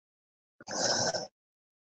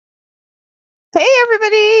Hey,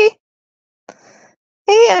 everybody.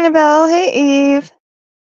 Hey, Annabelle. Hey, Eve.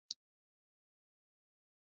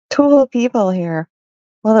 Cool people here.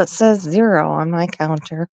 Well, it says 0 on my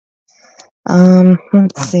counter.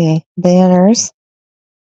 Let's see. Banners.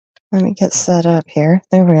 Let me get set up here.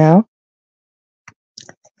 There we go.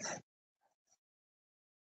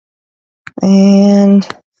 And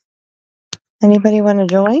anybody want to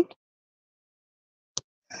join?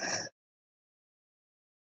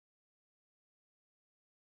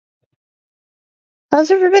 How's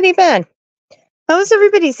everybody been? How's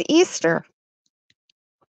everybody's Easter?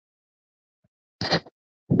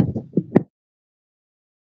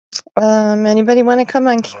 Anybody want to come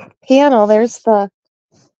on panel? There's the...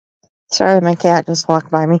 Sorry, my cat just walked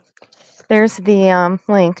by me. There's the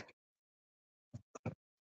link.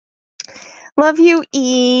 Love you,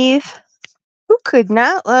 Eve. Who could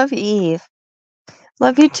not love Eve?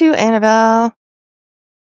 Love you too, Annabelle.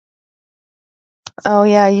 Oh,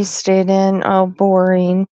 yeah, you stayed in. Oh,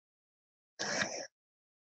 boring.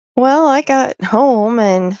 Well, I got home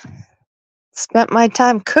and spent my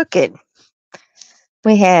time cooking.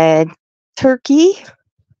 We had turkey,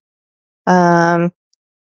 green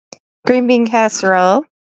bean casserole,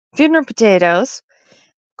 funeral potatoes,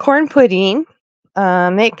 corn pudding,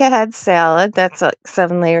 make a head salad. That's a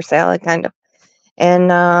 7-layer salad, kind of.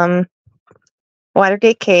 And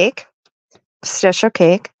Watergate cake, pistachio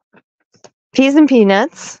cake, peas and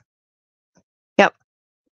peanuts. Yep,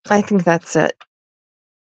 I think that's it.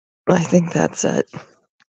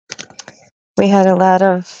 We had a lot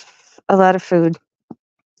of food.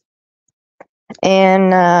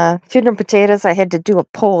 And funeral potatoes, I had to do a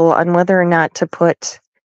poll on whether or not to put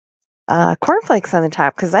cornflakes on the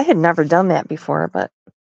top because I had never done that before, but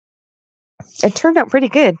it turned out pretty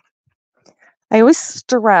good. I always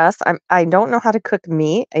stress I don't know how to cook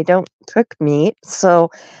meat. I don't cook meat, so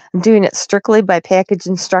I'm doing it strictly by package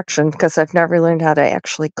instruction because I've never learned how to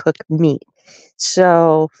actually cook meat.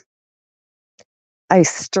 So I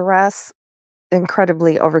stress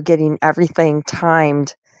incredibly over getting everything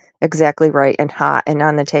timed exactly right and hot and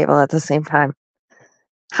on the table at the same time.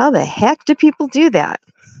 How the heck do people do that?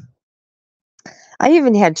 I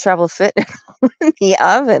even had trouble fitting in the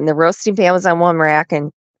oven. The roasting pan was on one rack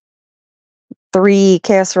and 3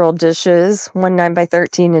 casserole dishes, 1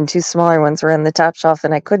 9x13 and 2 smaller ones were on the top shelf,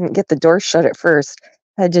 and I couldn't get the door shut at first.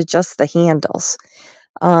 I had to adjust the handles.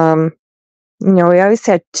 We always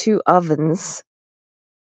had 2 ovens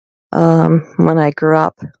when I grew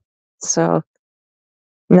up. So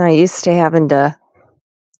I'm not used to having to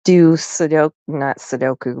do not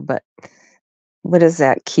Sudoku, but what is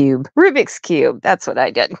that cube? Rubik's Cube. That's what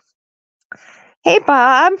I did. Hey,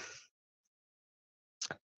 Bob.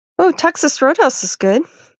 Oh, Texas Roadhouse is good.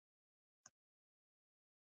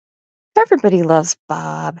 Everybody loves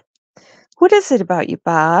Bob. What is it about you,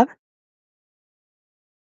 Bob?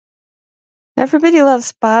 Everybody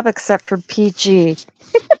loves Bob except for PG.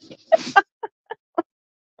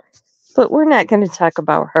 But we're not going to talk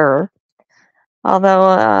about her.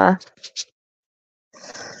 Although,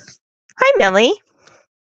 hi, Millie.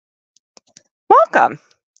 Welcome.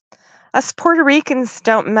 Us Puerto Ricans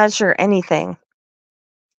don't measure anything.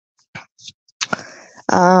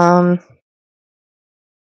 You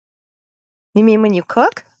mean when you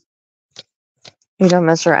cook? You don't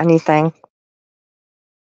measure anything.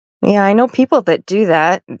 Yeah, I know people that do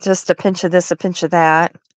that. Just a pinch of this, a pinch of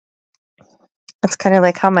that. That's kind of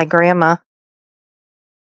like how my grandma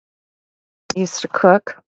used to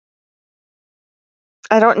cook.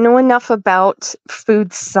 I don't know enough about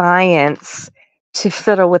food science to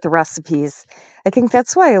fiddle with recipes. I think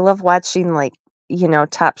that's why I love watching,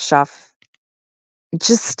 Top Chef.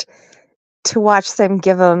 Just to watch them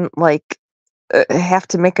give them, have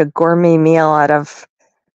to make a gourmet meal out of,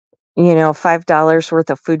 $5 worth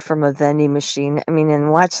of food from a vending machine. I mean,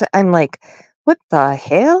 and watch it. I'm like, what the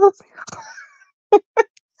hell?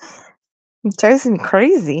 It drives me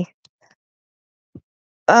crazy.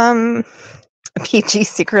 PG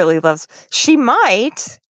secretly loves. She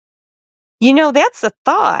might. That's a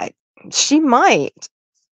thought. She might,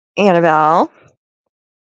 Annabelle.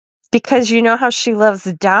 Because you know how she loves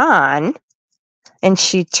Don, and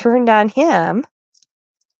she turned on him.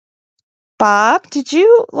 Bob, did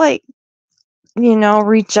you,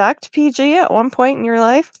 reject PG at one point in your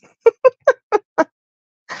life? Oh,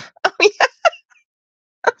 yeah.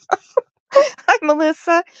 Hi,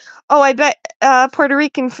 Melissa. Oh, I bet Puerto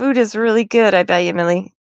Rican food is really good. I bet you,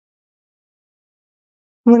 Millie.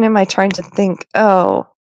 What am I trying to think? Oh,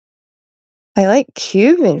 I like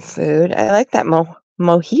Cuban food. I like that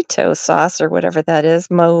mojito sauce or whatever that is.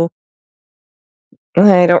 I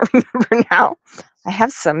don't remember now. I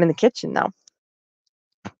have some in the kitchen, though.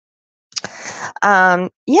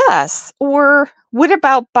 Yes. Or what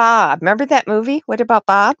about Bob? Remember that movie? What about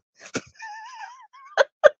Bob?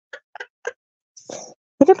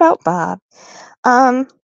 What about Bob? Um,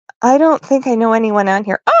 I don't think I know anyone on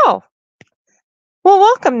here. Oh, well,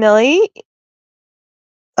 welcome, Millie.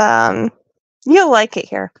 You'll like it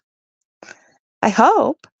here. I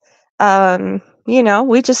hope.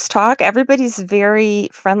 We just talk. Everybody's very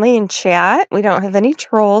friendly in chat. We don't have any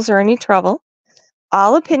trolls or any trouble.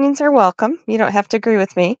 All opinions are welcome. You don't have to agree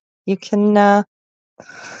with me. You can,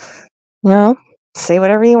 say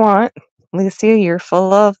whatever you want. Lucy, you're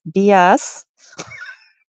full of BS.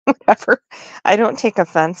 Whatever. I don't take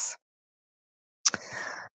offense.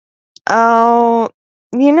 Oh,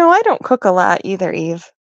 I don't cook a lot either,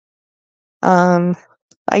 Eve. I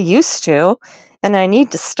used to, and I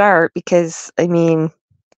need to start because, I'm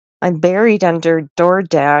buried under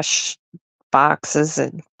DoorDash boxes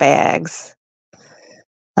and bags.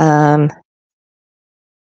 Yeah,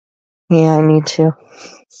 I need to.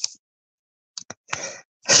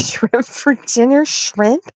 Shrimp for dinner?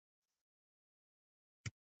 Shrimp?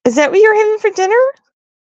 Is that what you're having for dinner?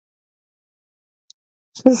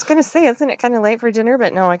 I was going to say, isn't it kind of late for dinner?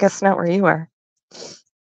 But no, I guess not where you are.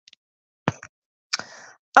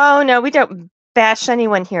 Oh, no, we don't bash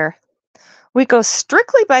anyone here. We go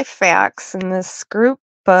strictly by facts in this group.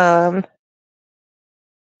 Thank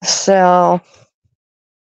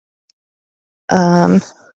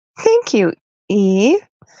you, E.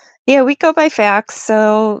 Yeah, we go by facts.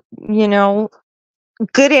 So,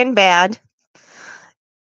 good and bad.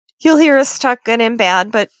 You'll hear us talk good and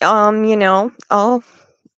bad, but, all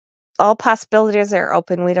possibilities are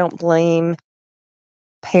open. We don't blame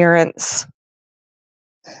parents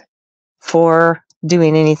for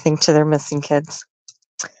doing anything to their missing kids.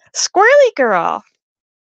 Squirrely girl.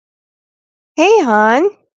 Hey, hon.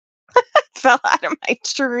 Fell out of my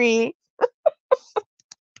tree.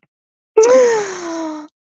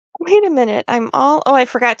 Wait a minute. I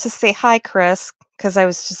forgot to say hi, Chris, because I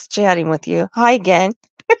was just chatting with you. Hi again.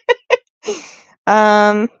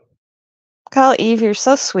 Call Eve, you're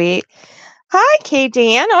so sweet. Hi, Kay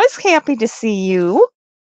Dan. Always happy to see you.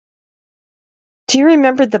 Do you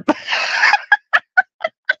remember the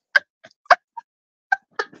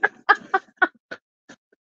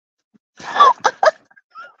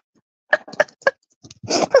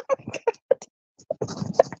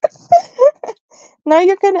Now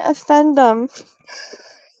you're gonna offend them.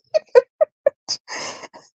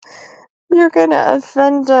 You're gonna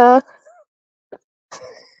offend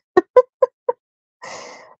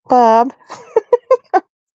Bob.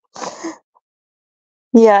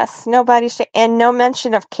 Yes, nobody should, and no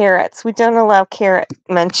mention of carrots. We don't allow carrot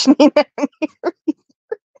mentioning.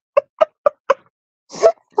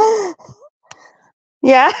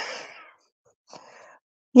 Yeah.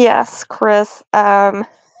 Yes, Chris.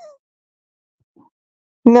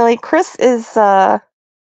 Millie, Chris is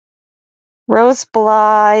Rose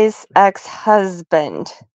Bly's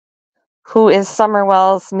ex-husband, who is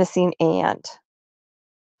Summerwell's missing aunt.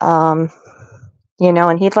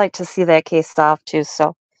 And he'd like to see that case solved too,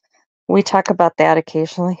 so we talk about that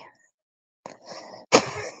occasionally.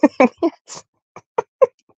 Yes.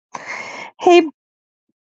 Hey,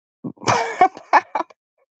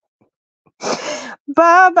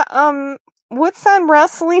 Bob, what's on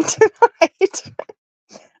wrestling tonight?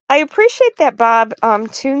 I appreciate that Bob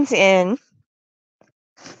tunes in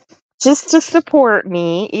just to support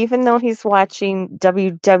me, even though he's watching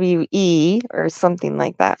WWE or something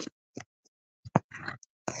like that.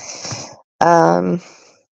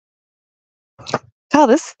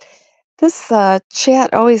 This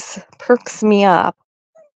chat always perks me up.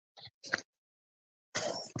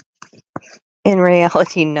 In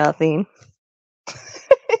reality, nothing.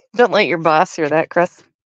 Don't let your boss hear that, Chris.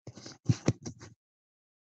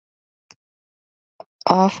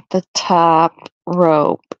 Off the top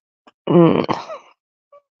rope.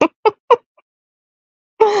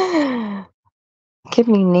 Give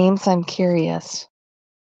me names, I'm curious.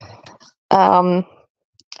 I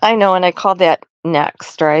know, and I called that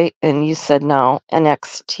next, right? And you said no.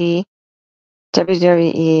 NXT.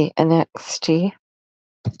 WWE NXT.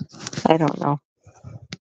 I don't know.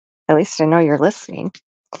 At least I know you're listening.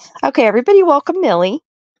 Okay, everybody welcome Millie.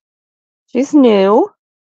 She's new.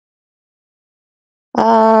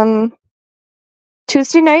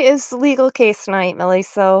 Tuesday night is legal case night, Millie,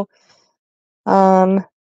 so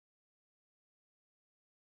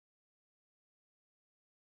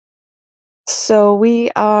we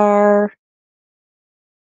are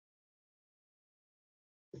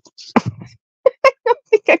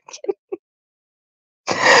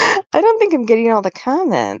I don't think I'm getting all the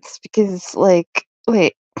comments because, wait.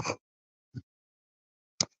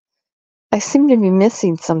 I seem to be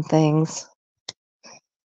missing some things.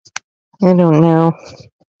 I don't know.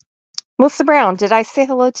 Melissa Brown, did I say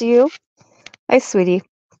hello to you? Hi, sweetie.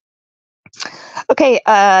 Okay,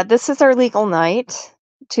 this is our legal night,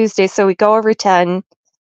 Tuesday. So we go over 10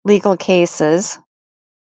 legal cases,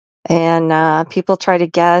 and people try to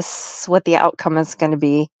guess what the outcome is going to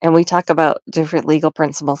be. And we talk about different legal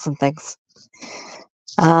principles and things.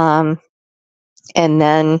 And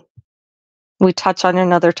then we touch on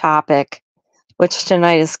another topic, which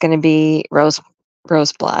tonight is going to be Rose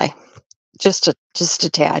Bly. Just a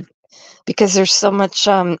tad, because there's so much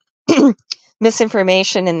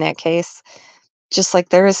misinformation in that case. Just like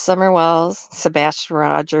there is Summer Wells, Sebastian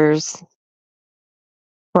Rogers,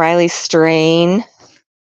 Riley Strain.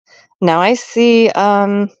 Now I see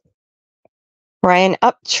Ryan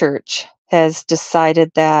Upchurch has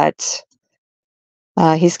decided that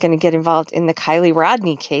he's going to get involved in the Kylie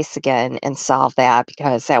Rodney case again and solve that,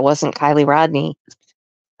 because that wasn't Kylie Rodney.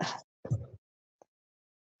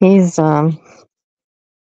 He's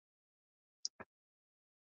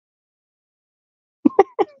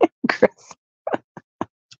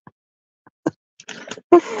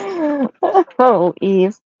oh,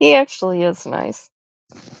 Eve. He actually is nice.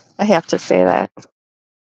 I have to say that.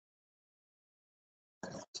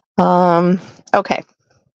 Okay.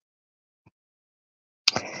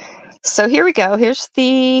 So here we go. Here's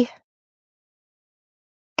the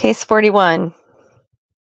case 41.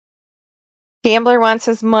 Gambler wants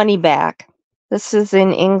his money back. This is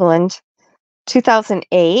in England.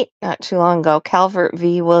 2008, not too long ago. Calvert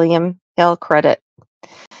v. William Hill Credit.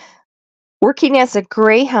 Working as a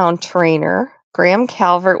greyhound trainer, Graham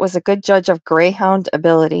Calvert was a good judge of greyhound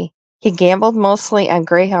ability. He gambled mostly on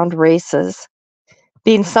greyhound races.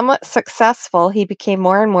 Being somewhat successful, he became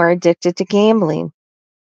more and more addicted to gambling.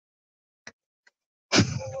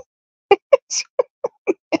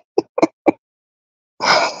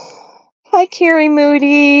 Hi, Carrie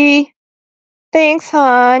Moody. Thanks,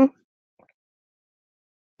 hon.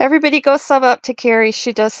 Everybody go sub up to Carrie.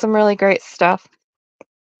 She does some really great stuff.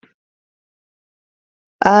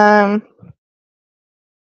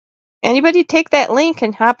 Anybody take that link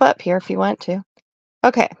and hop up here if you want to.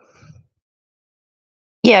 Okay.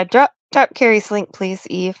 Yeah, drop Carrie's link, please,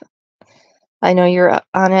 Eve. I know you're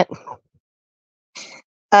on it.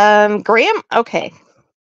 Graham, okay.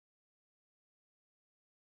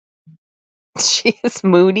 She is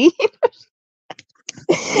moody.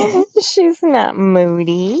 She's not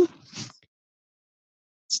moody.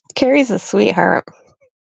 Carrie's a sweetheart.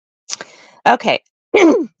 Okay.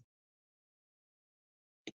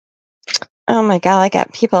 Oh my God, I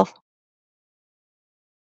got people.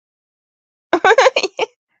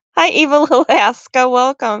 Hi, Evil Alaska.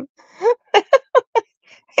 Welcome.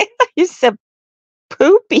 You said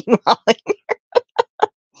poopy, Molly.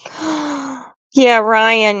 Yeah,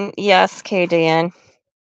 Ryan. Yes, KDN.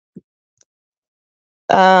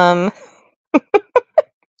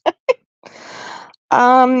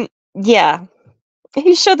 Yeah.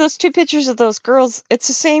 He showed those two pictures of those girls. It's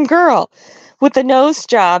the same girl with the nose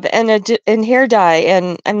job and hair dye,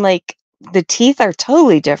 and I'm like, the teeth are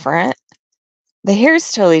totally different. The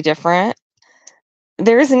hair's totally different.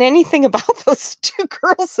 There isn't anything about those two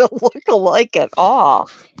girls that look alike at all.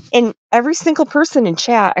 And every single person in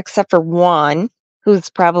chat, except for one, who's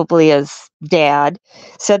probably his dad,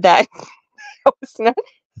 said that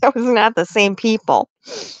that was not the same people.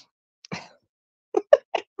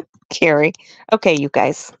 Carrie. Okay, you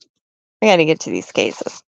guys. I gotta get to these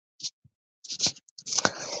cases.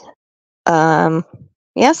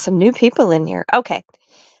 Yeah, some new people in here. Okay.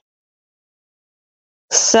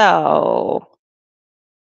 So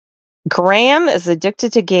Graham is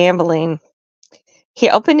addicted to gambling. He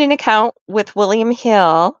opened an account with William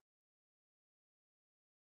Hill.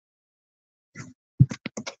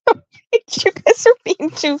 You guys are being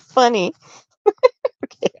too funny.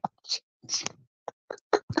 Okay.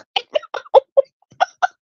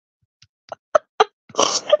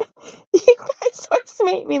 You guys always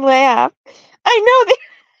make me laugh. I know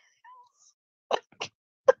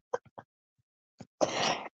that.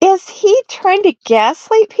 Is he trying to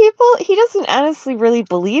gaslight people? He doesn't honestly really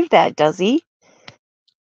believe that, does he?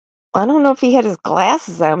 I don't know if he had his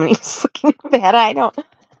glasses on when he was looking at that.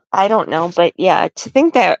 I don't know. But yeah, to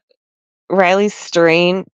think that Riley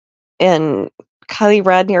Strain and Kylie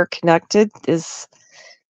Rodney are connected is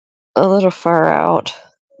a little far out.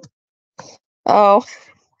 Oh.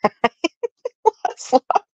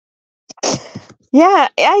 Yeah,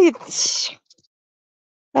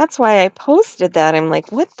 that's why I posted that. I'm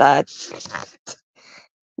like, what the?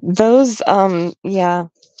 Those, yeah.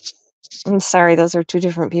 I'm sorry, those are two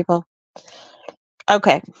different people.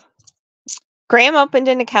 Okay. Graham opened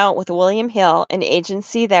an account with William Hill, an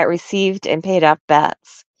agency that received and paid off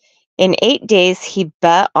bets. In 8 days, he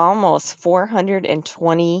bet almost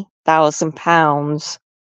 £420,000.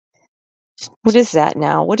 What is that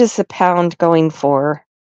now? What is the pound going for?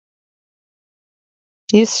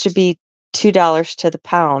 It used to be $2 to the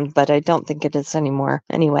pound, but I don't think it is anymore.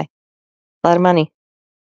 Anyway, a lot of money.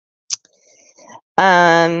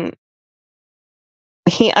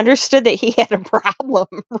 He understood that he had a problem,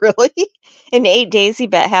 really. In 8 days, he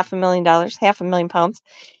bet $500,000, £500,000.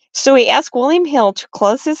 So he asked William Hill to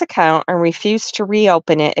close his account and refused to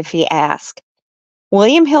reopen it if he asked.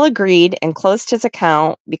 William Hill agreed and closed his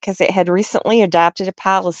account because it had recently adopted a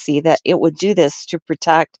policy that it would do this to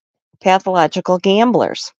protect pathological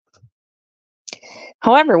gamblers.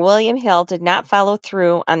 However, William Hill did not follow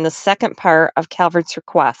through on the second part of Calvert's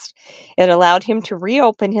request. It allowed him to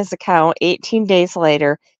reopen his account 18 days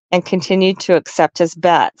later and continued to accept his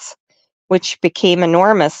bets, which became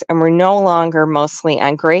enormous and were no longer mostly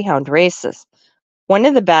on greyhound races. One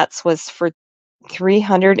of the bets was for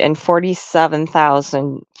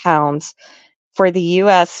 £347,000 for the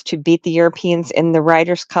U.S. to beat the Europeans in the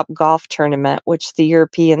Ryder Cup golf tournament, which the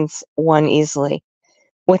Europeans won easily.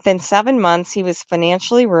 Within 7 months, he was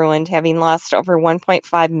financially ruined, having lost over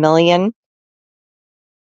 $1.5 million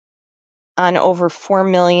on over $4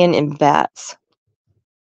 million in bets.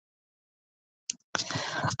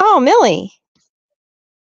 Oh, Millie.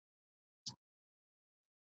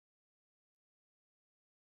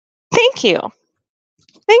 Thank you.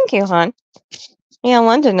 Thank you, hon. Yeah,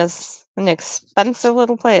 London is an expensive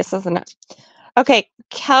little place, isn't it? Okay,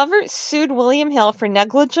 Calvert sued William Hill for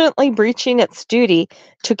negligently breaching its duty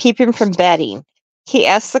to keep him from betting. He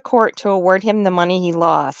asked the court to award him the money he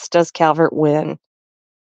lost. Does Calvert win?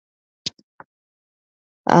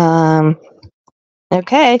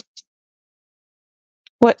 Okay.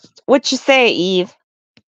 What you say, Eve?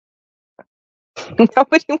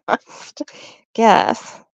 Nobody wants to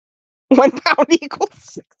guess. 1 pound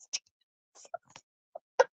equals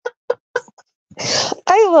 60.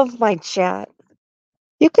 I love my chat.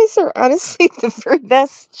 You guys are honestly the very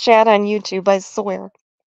best chat on YouTube, I swear.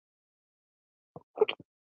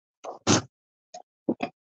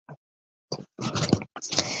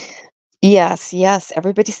 Yes.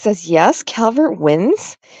 Everybody says yes. Calvert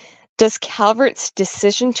wins. Does Calvert's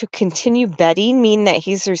decision to continue betting mean that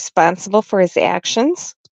he's responsible for his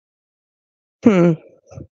actions?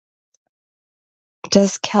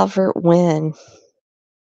 Does Calvert win?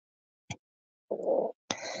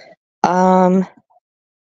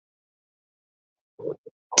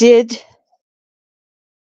 Did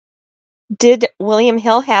William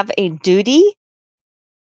Hill have a duty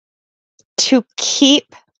to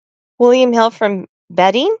keep William Hill from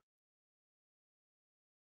betting?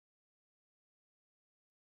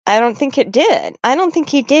 I don't think it did. I don't think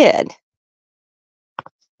he did.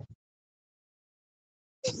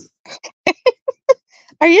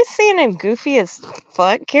 Are you saying I'm goofy as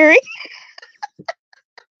fuck, Carrie?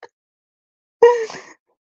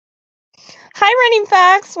 Hi, Running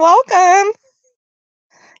Fox. Welcome.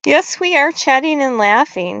 Yes, we are chatting and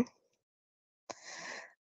laughing.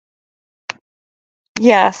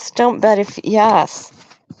 Yes, don't bet if... Yes.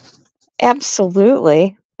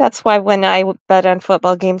 Absolutely. That's why when I bet on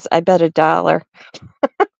football games, I bet $1.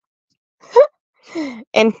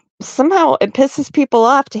 And somehow it pisses people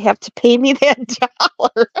off to have to pay me that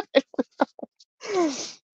 $1.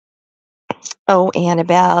 Oh,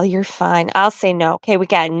 Annabelle, you're fine. I'll say no. Okay, we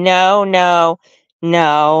got no,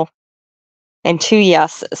 and 2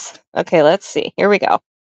 yeses. Okay, let's see. Here we go.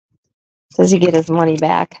 Does he get his money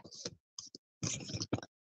back?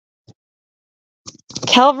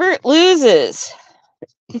 Calvert loses.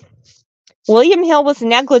 William Hill was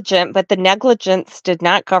negligent, but the negligence did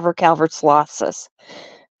not cover Calvert's losses.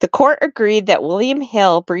 The court agreed that William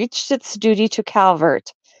Hill breached its duty to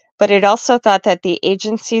Calvert, but it also thought that the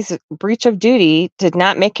agency's breach of duty did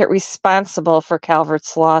not make it responsible for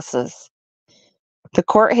Calvert's losses. The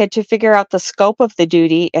court had to figure out the scope of the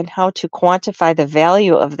duty and how to quantify the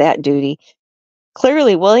value of that duty.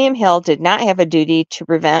 Clearly, William Hill did not have a duty to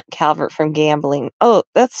prevent Calvert from gambling. Oh,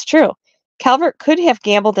 that's true. Calvert could have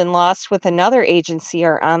gambled and lost with another agency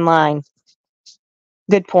or online.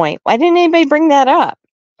 Good point. Why didn't anybody bring that up?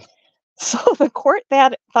 So the court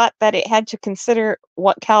thought that it had to consider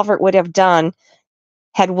what Calvert would have done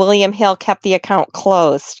had William Hill kept the account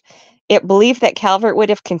closed. It believed that Calvert would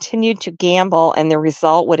have continued to gamble and the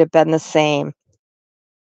result would have been the same.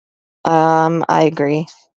 I agree.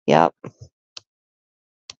 Yep.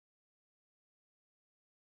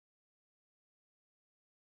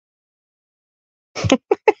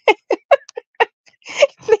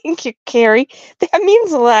 Thank you, Carrie. That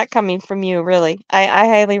means a lot coming from you, really. I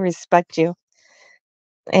highly respect you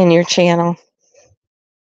and your channel.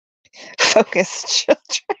 Focused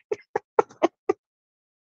children.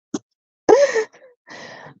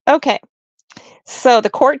 Okay. So the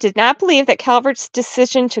court did not believe that Calvert's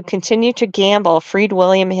decision to continue to gamble freed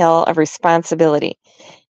William Hill of responsibility.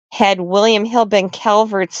 Had William Hill been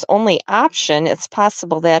Calvert's only option, it's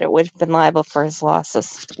possible that it would have been liable for his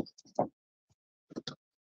losses.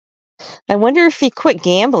 I wonder if he quit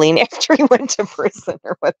gambling after he went to prison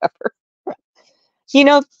or whatever. You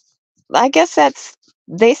know, I guess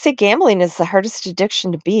they say gambling is the hardest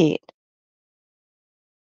addiction to beat.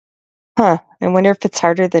 Huh. I wonder if it's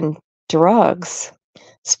harder than drugs.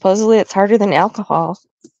 Supposedly it's harder than alcohol.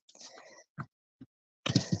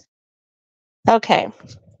 Okay.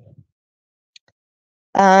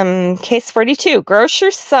 Case 42.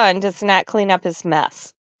 Grocer's son does not clean up his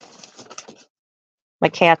mess. My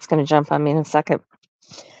cat's going to jump on me in a second.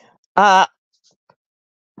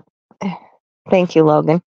 Thank you,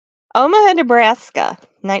 Logan. Omaha, Nebraska,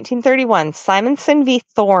 1931. Simonson v.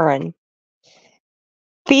 Thoren.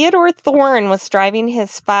 Theodore Thoren was driving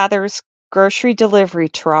his father's grocery delivery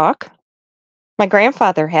truck. My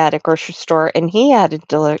grandfather had a grocery store, and he had a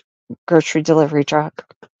grocery delivery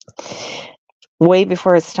truck. Way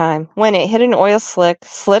before his time, when it hit an oil slick,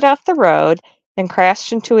 slid off the road, and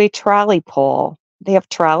crashed into a trolley pole. They have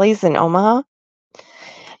trolleys in Omaha.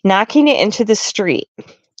 Knocking it into the street.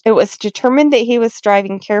 It was determined that he was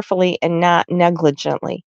driving carefully and not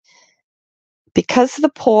negligently. Because the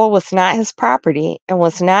pole was not his property and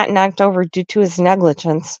was not knocked over due to his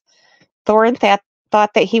negligence, Thoren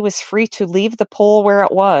thought that he was free to leave the pole where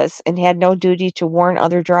it was and had no duty to warn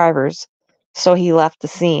other drivers, so he left the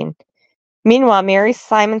scene. Meanwhile, Mary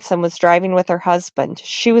Simonson was driving with her husband.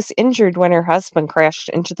 She was injured when her husband crashed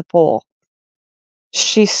into the pole.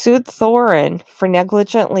 She sued Thoren for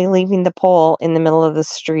negligently leaving the pole in the middle of the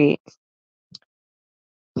street.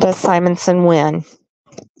 Does Simonson win?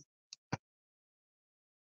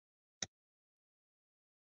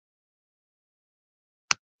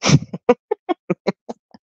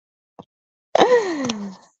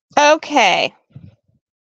 Okay.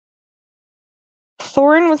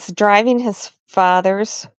 Thoren was driving his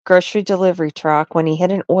father's grocery delivery truck when he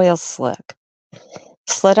hit an oil slick,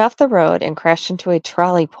 slid off the road, and crashed into a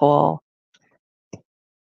trolley pole.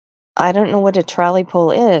 I don't know what a trolley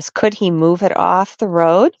pole is. Could he move it off the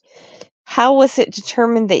road? How was it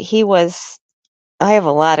determined that he was... I have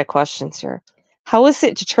a lot of questions here. How was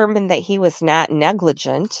it determined that he was not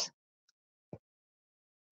negligent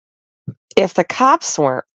if the cops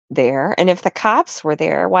weren't there? And if the cops were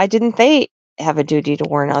there, why didn't they have a duty to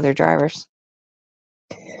warn other drivers?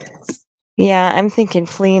 Yeah, I'm thinking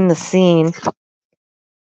fleeing the scene.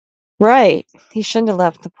 Right. He shouldn't have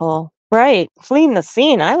left the pole. Right. Fleeing the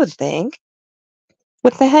scene, I would think.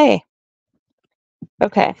 With the hay.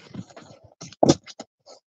 Okay.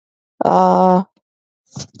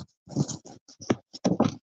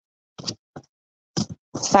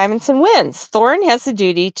 Simonson wins. Thoren has a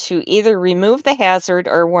duty to either remove the hazard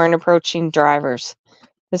or warn approaching drivers.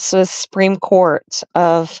 This was Supreme Court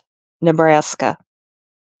of Nebraska.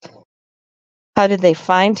 How did they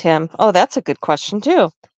find him? Oh, that's a good question, too.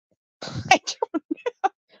 I don't know.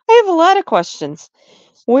 I have a lot of questions.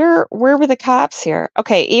 Where were the cops here?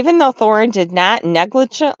 Okay, even though Thoren did not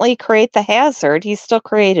negligently create the hazard, he still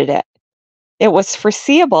created it. It was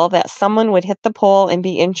foreseeable that someone would hit the pole and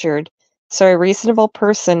be injured, so a reasonable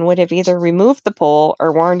person would have either removed the pole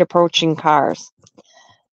or warned approaching cars.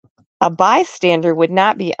 A bystander would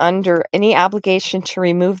not be under any obligation to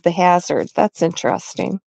remove the hazard. That's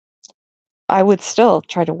interesting. I would still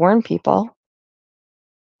try to warn people.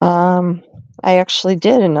 I actually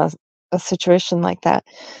did in a situation like that.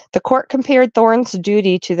 The court compared Thoren's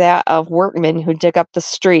duty to that of workmen who dig up the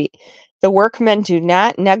street. The workmen do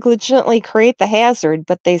not negligently create the hazard,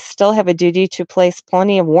 but they still have a duty to place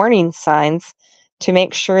plenty of warning signs to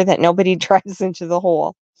make sure that nobody drives into the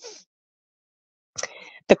hole.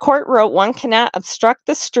 The court wrote, one cannot obstruct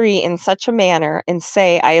the street in such a manner and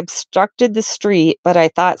say, I obstructed the street, but I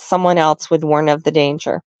thought someone else would warn of the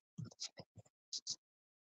danger.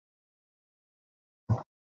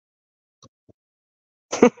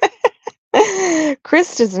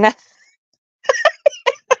 Chris does not.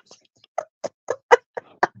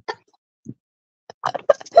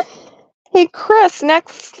 Hey, Chris,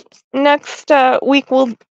 next week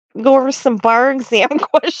we'll go over some bar exam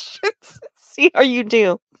questions. See how you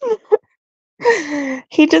do.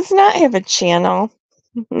 He does not have a channel.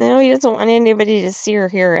 No, he doesn't want anybody to see or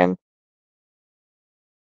hear him.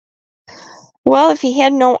 Well, if he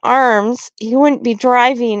had no arms, he wouldn't be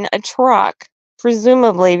driving a truck,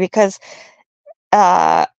 presumably, because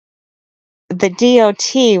uh, the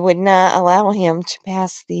DOT would not allow him to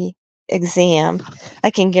pass the exam.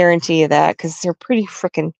 I can guarantee you that because they're pretty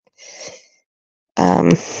freaking.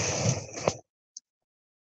 Um,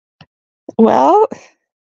 well,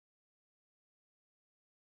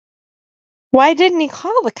 why didn't he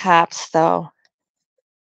call the cops, though?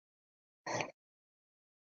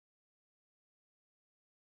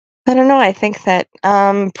 I don't know. I think that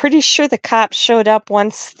pretty sure the cops showed up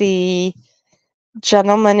once the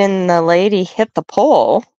gentleman and the lady hit the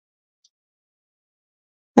pole.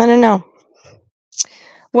 I don't know.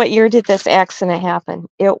 What year did this accident happen?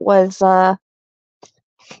 It was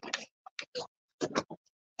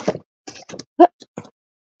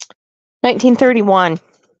 1931.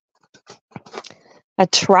 A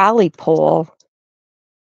trolley pole.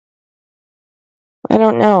 I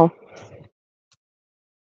don't know.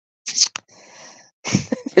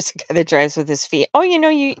 There's a guy that drives with his feet. Oh,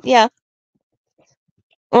 yeah.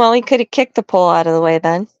 Well, he could have kicked the pole out of the way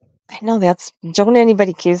then. I know don't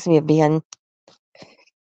anybody accuse me of being,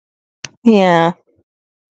 yeah.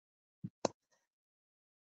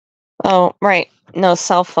 Oh, right. No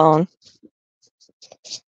cell phone.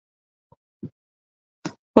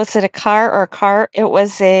 Was it a car or a car? It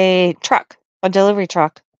was a truck, a delivery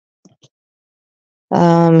truck.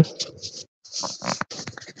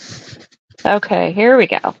 Okay, here we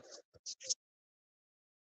go.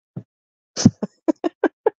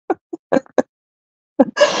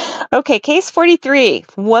 Okay, case 43.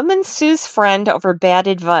 Woman sues friend over bad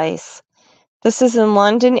advice. This is in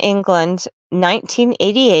London, England,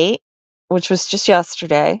 1988, which was just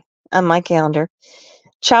yesterday on my calendar.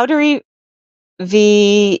 Chowdhury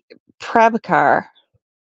v. Prabhakar.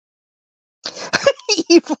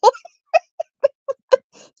 Evil.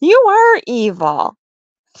 You are evil.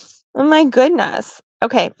 Oh my goodness.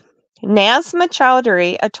 Okay. Nazma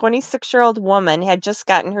Chowdhury, a 26-year-old woman, had just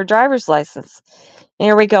gotten her driver's license.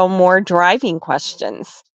 Here we go. More driving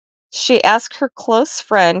questions. She asked her close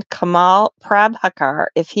friend Kamal Prabhakar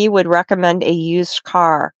if he would recommend a used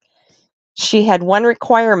car. She had one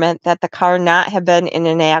requirement, that the car not have been in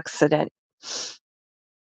an accident.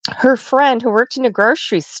 Her friend, who worked in a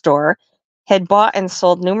grocery store, had bought and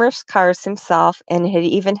sold numerous cars himself and had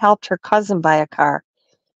even helped her cousin buy a car.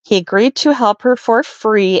 He agreed to help her for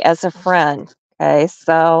free as a friend. Okay,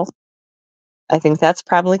 so I think that's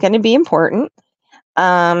probably going to be important.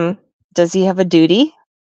 Does he have a duty?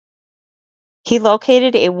 He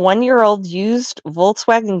located a 1-year-old used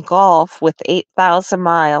Volkswagen Golf with 8,000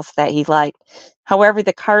 miles that he liked. However,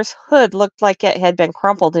 the car's hood looked like it had been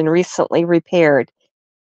crumpled and recently repaired.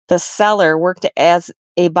 The seller worked as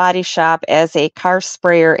a body shop as a car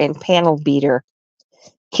sprayer and panel beater.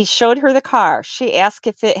 He showed her the car. She asked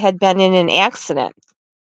if it had been in an accident.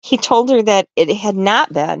 He told her that it had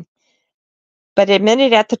not been, but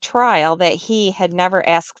admitted at the trial that he had never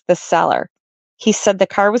asked the seller. He said the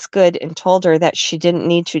car was good and told her that she didn't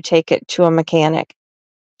need to take it to a mechanic.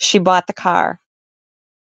 She bought the car.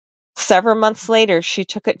 Several months later, she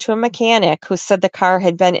took it to a mechanic who said the car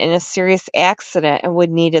had been in a serious accident and would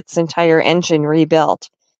need its entire engine rebuilt.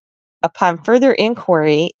 Upon further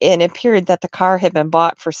inquiry, it appeared that the car had been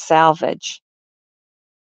bought for salvage.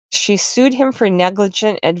 She sued him for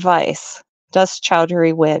negligent advice. Does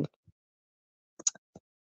Chowdhury win?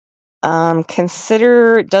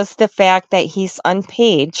 Does the fact that he's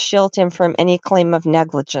unpaid shield him from any claim of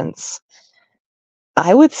negligence?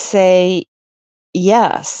 I would say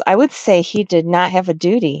yes. I would say he did not have a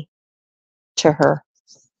duty to her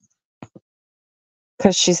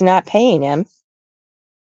because she's not paying him,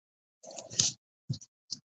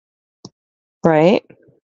 right?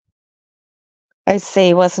 I'd say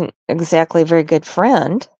he wasn't exactly a very good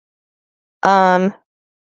friend.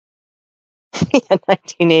 In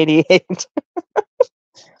 1988.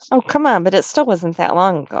 Oh, come on, but it still wasn't that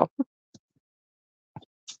long ago.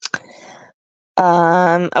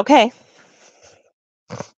 Okay.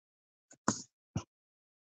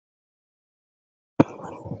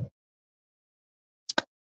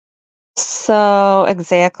 So,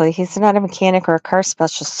 exactly. He's not a mechanic or a car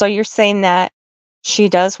specialist. So you're saying that she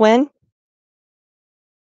does win?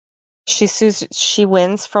 She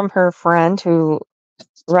wins from her friend who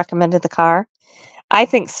recommended the car? I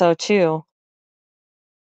think so too.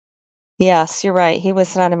 Yes, you're right. He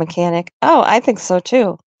was not a mechanic. Oh, I think so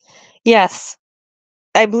too. Yes,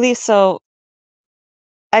 I believe so.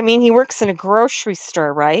 I mean, he works in a grocery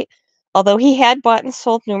store, right? Although he had bought and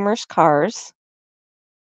sold numerous cars.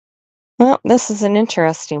 Well, this is an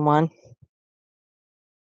interesting one.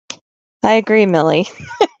 I agree, Millie.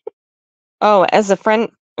 Oh, as a friend,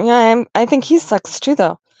 yeah, I think he sucks too,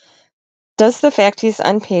 though. Does the fact he's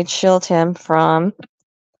unpaid shield him from?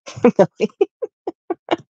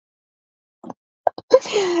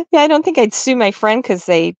 Yeah, I don't think I'd sue my friend because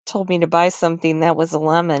they told me to buy something that was a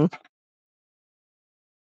lemon.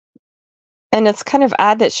 And it's kind of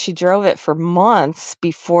odd that she drove it for months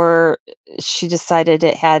before she decided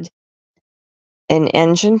it had an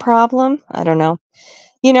engine problem. I don't know.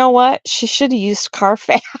 You know what? She should have used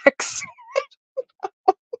Carfax.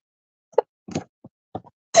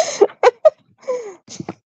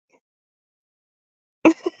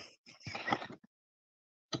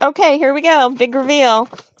 Okay, here we go. Big reveal.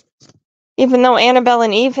 Even though Annabelle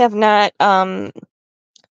and Eve have not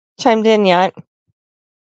chimed in yet.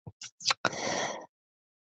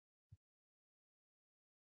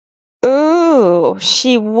 Ooh,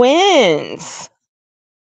 she wins.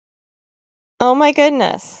 Oh my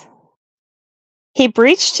goodness. He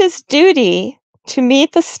breached his duty to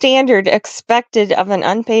meet the standard expected of an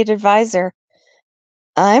unpaid advisor.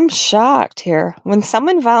 I'm shocked here. When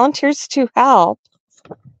someone volunteers to help,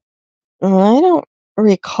 I don't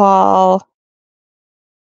recall.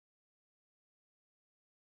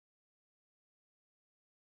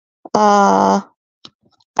 I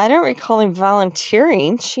don't recall him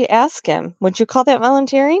volunteering. She asked him. Would you call that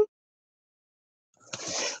volunteering?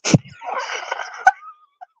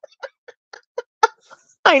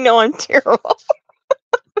 I know I'm terrible.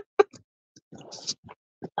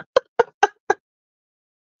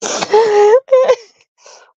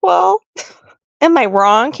 Well, am I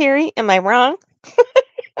wrong, Carrie? Am I wrong?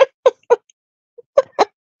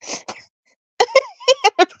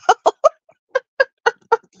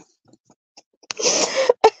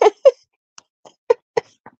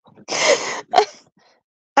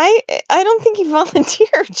 I don't think he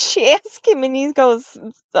volunteered. She asked him and he goes,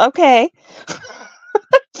 okay.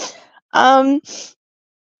 And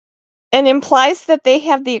implies that they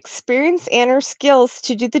have the experience and or skills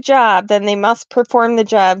to do the job, then they must perform the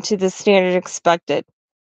job to the standard expected.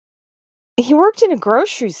 He worked in a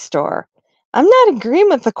grocery store. I'm not agreeing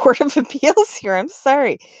with the Court of Appeals here. I'm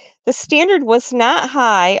sorry. The standard was not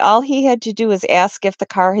high. All he had to do was ask if the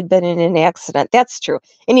car had been in an accident. That's true.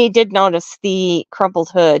 And he did notice the crumpled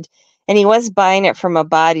hood, and he was buying it from a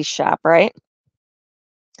body shop, right?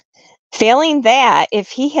 Failing that, if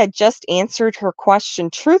he had just answered her question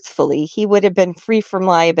truthfully, he would have been free from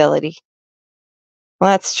liability.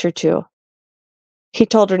 Well, that's true too. He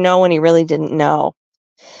told her no when he really didn't know.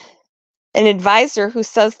 An advisor who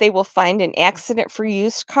says they will find an accident-free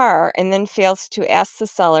used car and then fails to ask the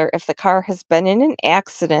seller if the car has been in an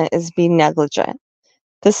accident is being negligent.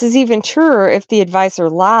 This is even truer if the advisor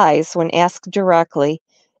lies when asked directly,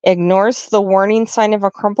 ignores the warning sign of a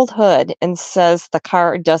crumpled hood, and says the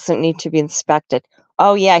car doesn't need to be inspected.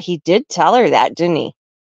 Oh yeah, he did tell her that, didn't he?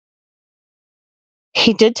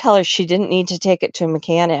 He did tell her she didn't need to take it to a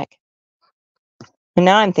mechanic. And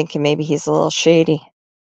now I'm thinking maybe he's a little shady.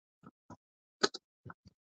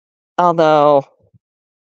 Although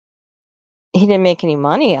he didn't make any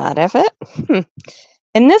money out of it.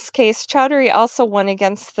 In this case, Chowdhury also won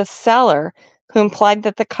against the seller, who implied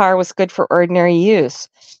that the car was good for ordinary use.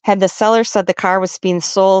 Had the seller said the car was being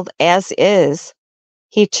sold as is,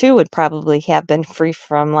 he too would probably have been free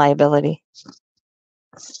from liability.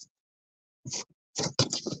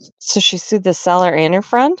 So she sued the seller and her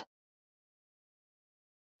friend?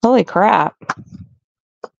 Holy crap.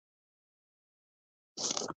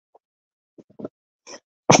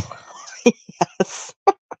 Yes.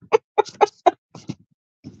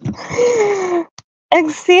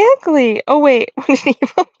 Exactly. Oh, wait. What did he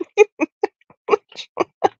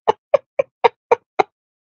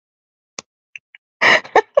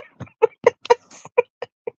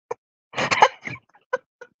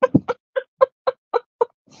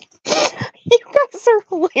You guys are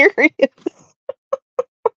hilarious.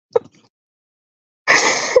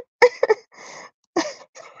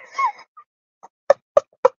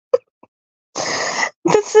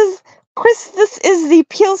 This is the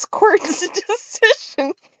appeals court's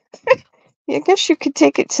decision. I guess you could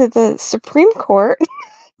take it to the Supreme Court.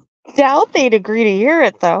 Doubt they'd agree to hear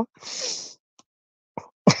it, though.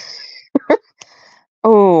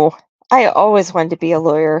 Oh, I always wanted to be a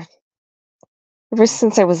lawyer. Ever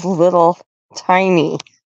since I was little, tiny.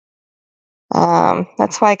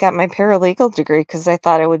 That's why I got my paralegal degree, because I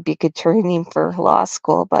thought I would be good training for law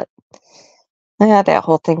school, but yeah, that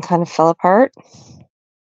whole thing kind of fell apart.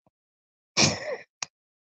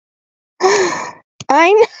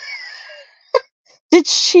 Did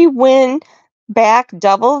she win back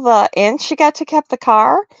double and she got to keep the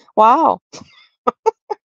car? Wow.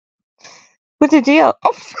 What a deal.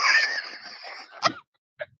 Oh.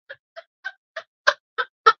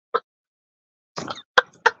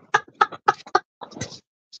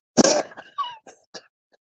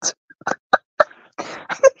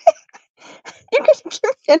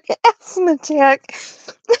 an asthma attack.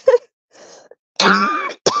 Oh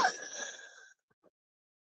my god.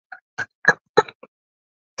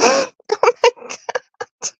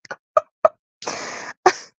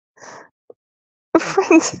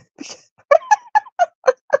 Friends,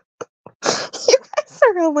 you guys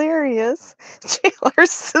are hilarious.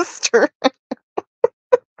 Taylor's sister.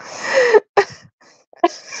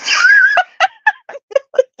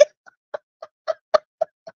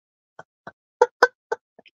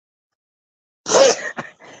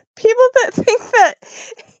 People that think that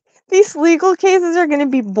these legal cases are going to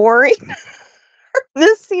be boring are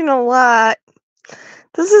missing a lot.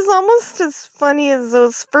 This is almost as funny as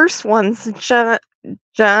those first ones, John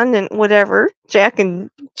and whatever, Jack and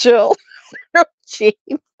Jill. Oh, gee.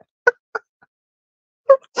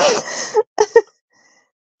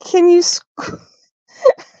 Can you?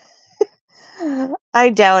 I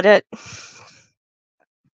doubt it.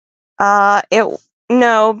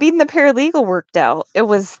 No, being the paralegal worked out. It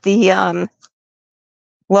was the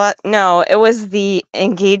what? No, it was the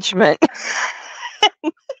engagement.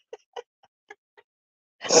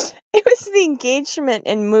 It was the engagement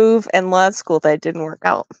and move and law school that didn't work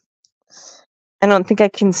out. I don't think I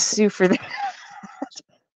can sue for that,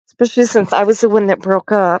 especially since I was the one that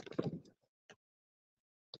broke up.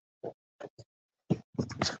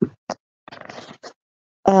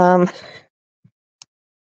 Oh,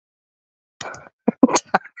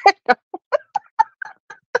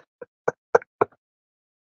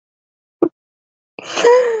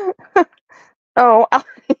 no. Oh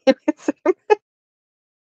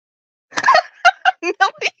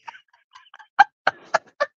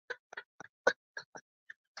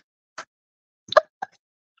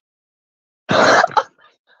god.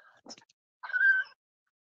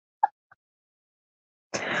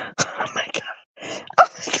 Oh my god.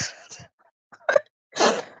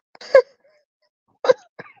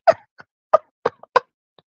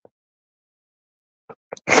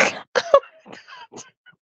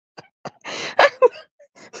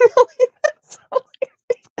 Really, that's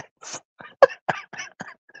hilarious.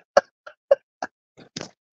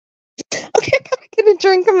 Okay, I'm gonna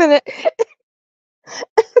drink a minute.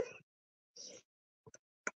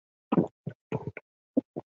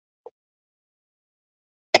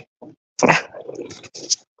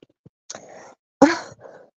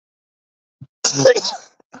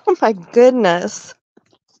 Oh my goodness.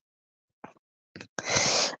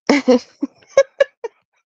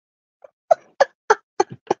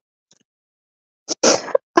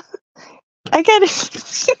 I gotta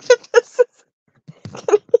think that this is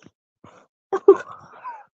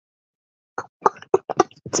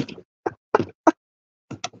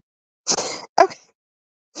okay.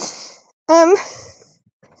 I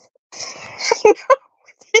know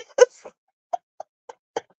it is.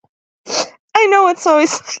 I know it's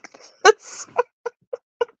always like this.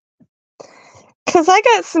 Because I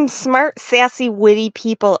got some smart, sassy, witty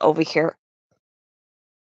people over here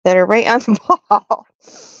that are right on the ball.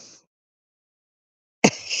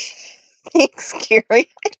 Thanks, Gary.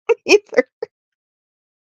 I don't either.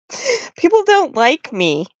 People don't like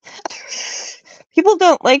me. People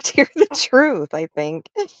don't like to hear the truth, I think.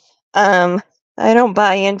 I don't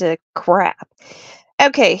buy into crap.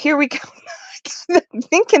 Okay, here we go. I'm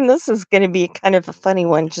thinking this is going to be kind of a funny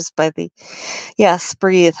one just by the... Yes,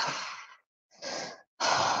 breathe.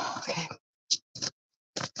 Okay.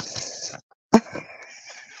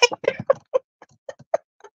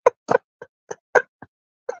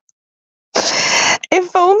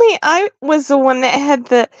 If only I was the one that had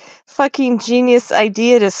the fucking genius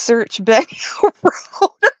idea to search Betty Road, I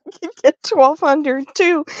could get 1,200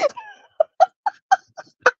 too.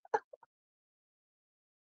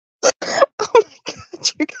 Oh my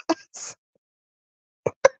god, you guys.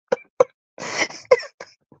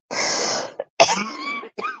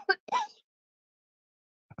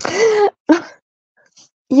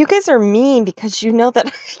 You guys are mean because you know that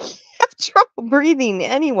I have trouble breathing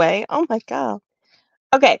anyway. Oh my god.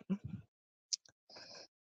 Okay.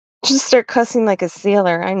 Just start cussing like a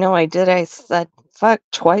sailor. I know I did. I said fuck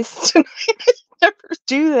twice tonight. I never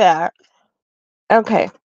do that. Okay.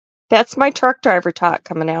 That's my truck driver talk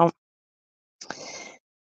coming out.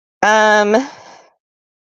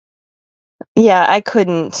 Yeah, I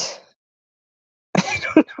couldn't. I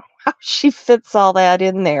don't know how she fits all that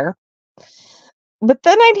in there. But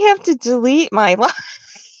then I'd have to delete my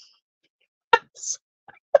lives.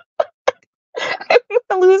 I'm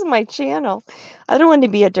gonna lose my channel. I don't want to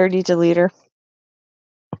be a dirty deleter.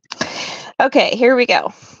 Okay, here we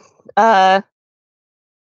go.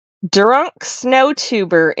 Drunk snow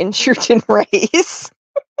tuber injured in race.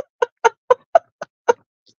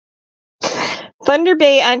 Thunder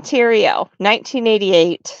Bay, Ontario,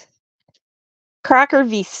 1988. Crocker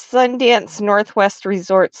v. Sundance Northwest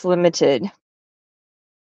Resorts Limited.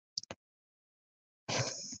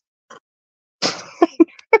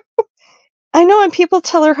 I know, and people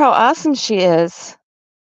tell her how awesome she is.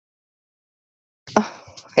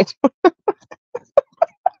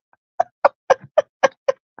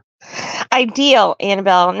 Ideal,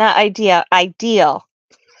 Annabelle, not idea. Ideal.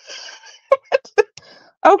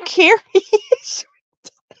 Oh, Carrie.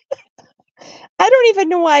 I don't even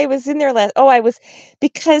know why I was in there last. Oh, I was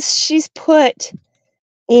because she's put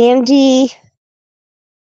Andy.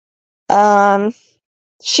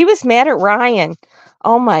 She was mad at Ryan.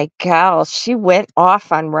 Oh my gosh, she went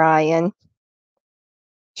off on Ryan.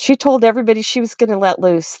 She told everybody she was going to let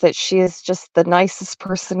loose, that she is just the nicest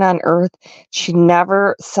person on earth. She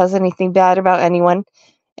never says anything bad about anyone,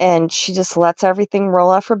 and she just lets everything roll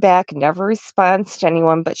off her back, never responds to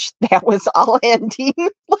anyone, but that was all ending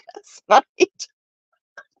last night.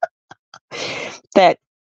 That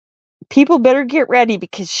people better get ready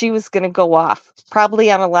because she was going to go off, probably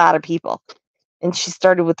on a lot of people. And she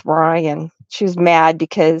started with Ryan. She was mad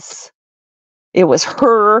because it was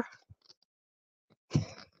her.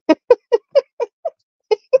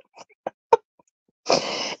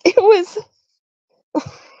 It was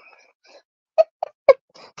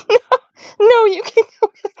no, you can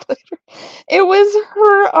go back later. It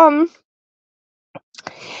was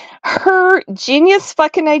her genius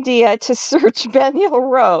fucking idea to search Ben Hill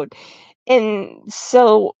Road. And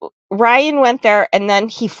so Ryan went there and then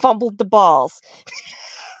he fumbled the balls.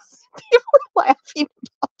 People were laughing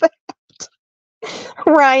about that.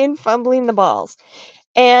 Ryan fumbling the balls.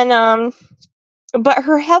 And but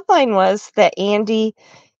her headline was that Andy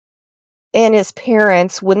and his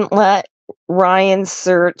parents wouldn't let Ryan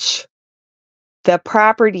search the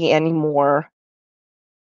property anymore.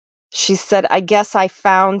 She said, I guess I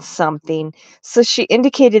found something. So she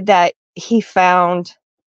indicated that he found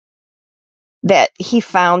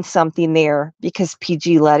something there because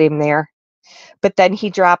PG let him there. But then he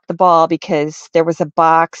dropped the ball because there was a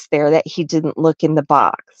box there that he didn't look in the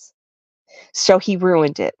box. So he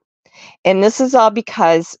ruined it. And this is all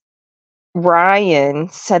because Ryan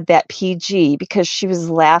said that PG, because she was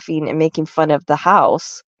laughing and making fun of the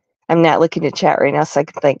house. I'm not looking at chat right now, so I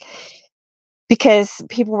can think. Because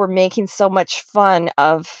people were making so much fun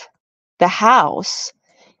of the house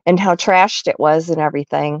and how trashed it was and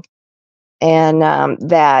everything. And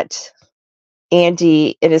that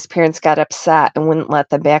Andy and his parents got upset and wouldn't let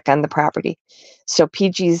them back on the property. So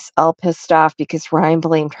PG's all pissed off because Ryan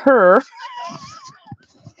blamed her.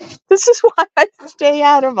 This is why I stay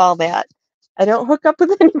out of all that. I don't hook up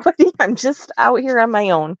with anybody. I'm just out here on my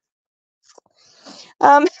own.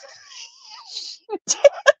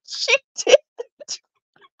 She did.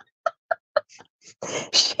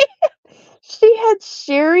 She had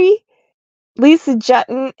Sherry, Lisa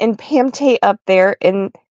Jutton, and Pam Tate up there,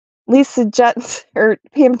 and Lisa Jutton or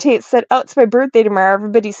Pam Tate said, "Oh, it's my birthday tomorrow.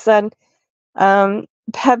 Everybody's son,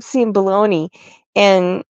 Pepsi and bologna."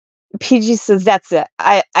 And PG says, "That's it.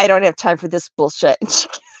 I don't have time for this bullshit."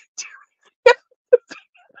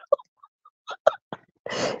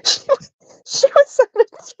 She was on a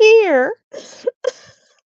tear.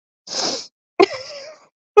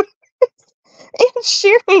 And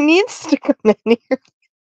Sherry needs to come in here.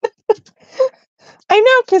 I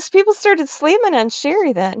know, because people started slamming on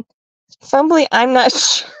Sherry then. Fumbly, I'm not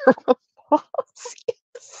sure what balls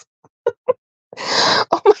is.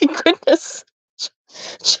 Oh my goodness.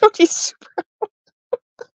 Jody's super.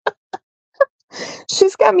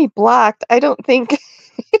 She's got me blocked. I don't think.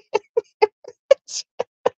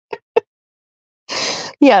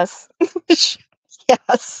 Yes.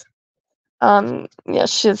 Yes. Yes,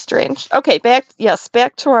 she's strange. Okay, back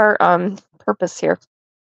to our purpose here.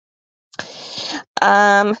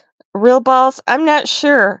 Real balls, I'm not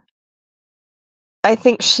sure. I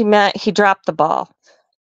think she meant he dropped the ball.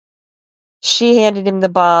 She handed him the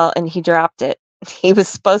ball and he dropped it. He was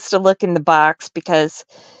supposed to look in the box because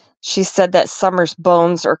she said that Summer's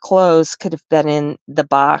bones or clothes could have been in the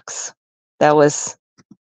box that was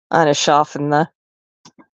on a shelf in the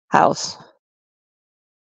house.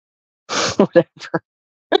 Whatever.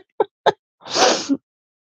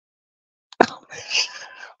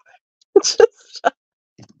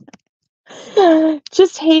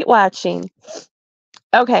 Just hate watching.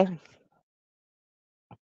 Okay.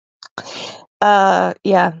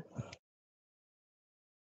 Yeah.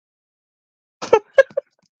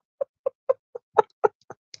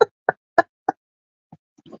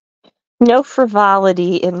 No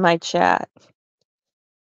frivolity in my chat.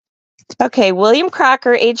 Okay, William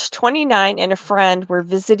Crocker, age 29, and a friend were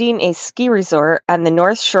visiting a ski resort on the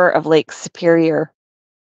north shore of Lake Superior.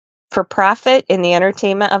 For profit and the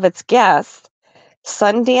entertainment of its guests,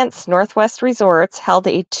 Sundance Northwest Resorts held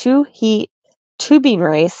a two-heat tubing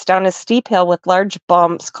race down a steep hill with large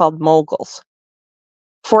bumps called moguls.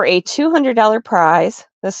 For a $200 prize,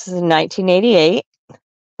 this is in 1988,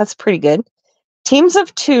 that's pretty good, teams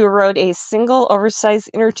of two rode a single oversized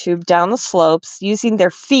inner tube down the slopes using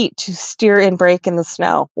their feet to steer and brake in the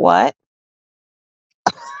snow. What?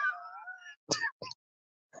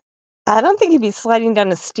 I don't think you'd be sliding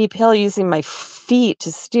down a steep hill using my feet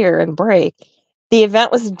to steer and brake. The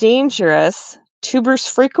event was dangerous. Tubers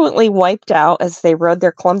frequently wiped out as they rode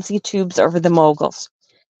their clumsy tubes over the moguls.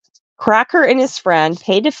 Crocker and his friend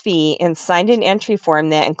paid a fee and signed an entry form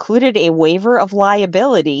that included a waiver of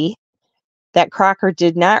liability that Crocker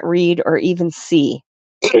did not read or even see.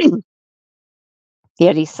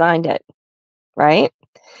 Yet he signed it, right?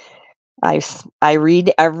 I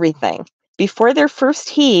read everything. Before their first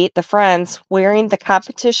heat, the friends, wearing the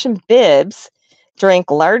competition bibs, drank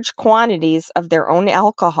large quantities of their own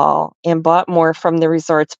alcohol and bought more from the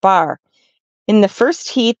resort's bar. In the first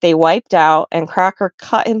heat, they wiped out, and Crocker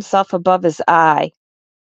cut himself above his eye.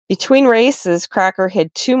 Between races, Crocker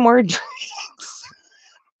had 2 more drinks.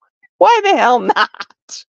 Why the hell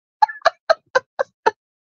not?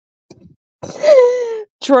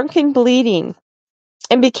 Drunk and bleeding,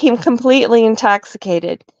 and became completely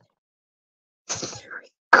intoxicated.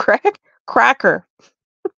 Crocker.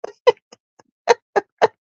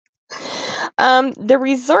 The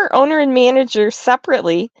resort owner and manager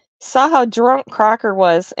separately saw how drunk Crocker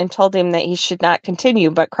was and told him that he should not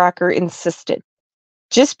continue, but Crocker insisted.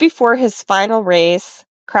 Just before his final race,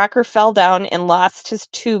 Crocker fell down and lost his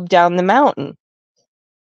tube down the mountain.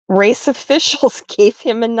 Race officials gave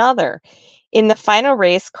him another. In the final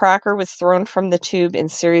race, Crocker was thrown from the tube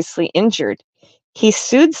and seriously injured. He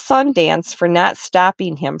sued Sundance for not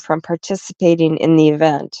stopping him from participating in the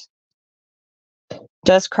event.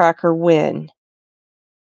 Does Crocker win?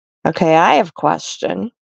 Okay, I have a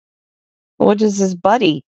question. What is his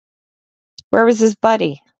buddy? Where was his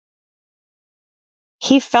buddy?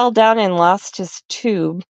 He fell down and lost his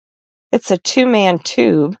tube. It's a 2-man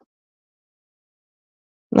tube.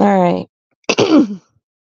 All right.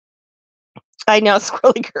 I know,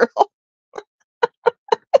 Squirrely Girl.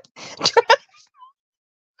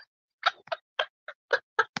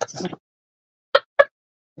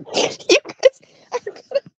 You guys are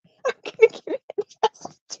gonna give me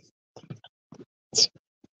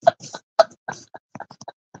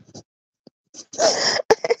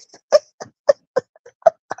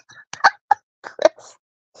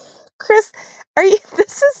Chris, are you?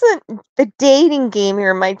 This isn't the dating game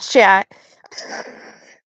here in my chat.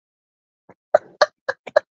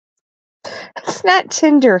 It's not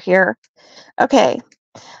Tinder here. Okay.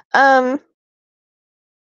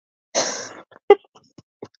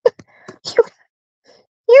 You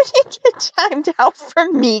you didn't get timed out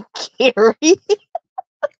from me, Carrie.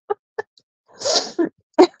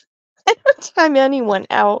 I don't time anyone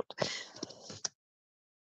out.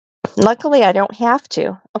 Luckily, I don't have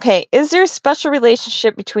to. Okay, is there a special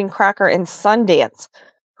relationship between Crocker and Sundance?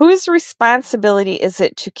 Whose responsibility is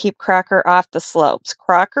it to keep Crocker off the slopes?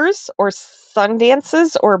 Crocker's or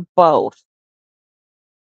Sundance's or both?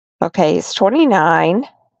 Okay, he's 29.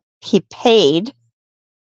 He paid.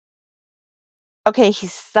 Okay, he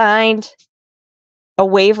signed a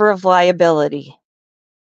waiver of liability.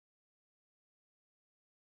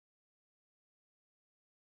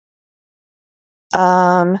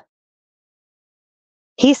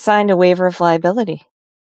 He signed a waiver of liability.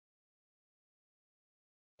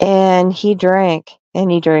 And he drank,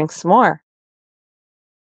 and he drank some more.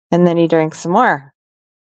 And then he drank some more.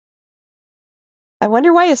 I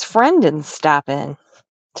wonder why his friend didn't step in.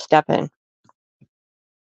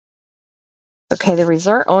 Okay, the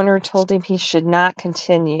resort owner told him he should not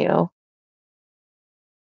continue.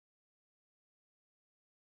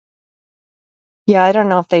 Yeah, I don't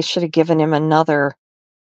know if they should have given him another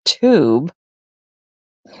tube.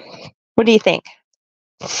 What do you think?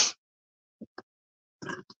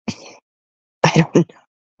 I don't know.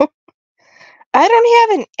 I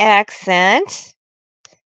don't have an accent.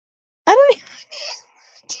 I don't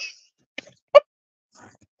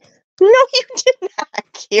No, you did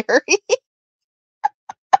not, Carrie.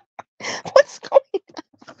 What's going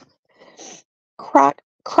on? Crocker.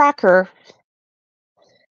 Crocker.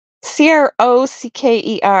 I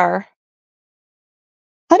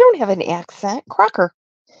don't have an accent. Crocker.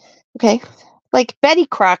 Okay. Like Betty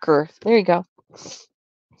Crocker. There you go.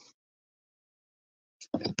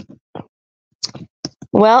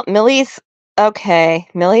 Well, Millie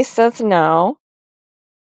says no.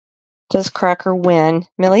 Does Cracker win?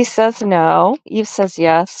 Millie says no. Eve says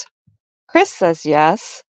yes. Chris says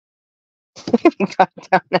yes. Got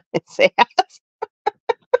down on his ass.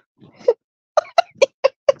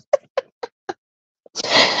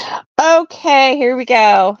 Okay, here we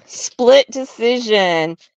go. Split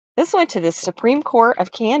decision. This went to the Supreme Court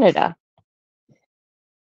of Canada.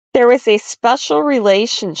 There was a special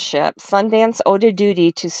relationship. Sundance owed a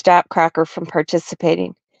duty to stop Cracker from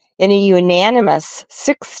participating. In a unanimous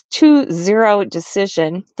 6-0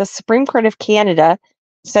 decision, the Supreme Court of Canada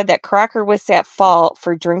said that Cracker was at fault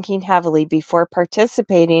for drinking heavily before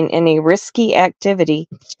participating in a risky activity,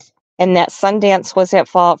 and that Sundance was at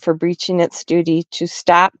fault for breaching its duty to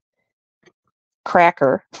stop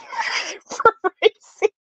Cracker from racing.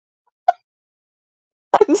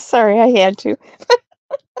 I'm sorry, I had to.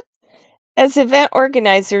 As event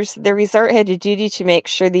organizers, the resort had a duty to make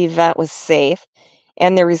sure the event was safe,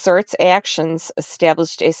 and the resort's actions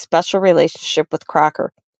established a special relationship with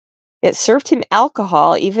Crocker. It served him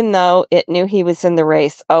alcohol even though it knew he was in the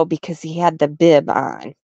race. Oh, because he had the bib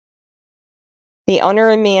on. The owner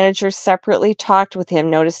and manager separately talked with him,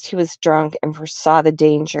 noticed he was drunk, and foresaw the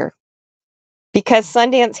danger. Because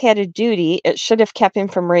Sundance had a duty, it should have kept him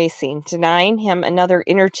from racing, denying him another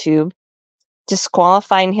inner tube,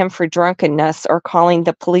 disqualifying him for drunkenness, or calling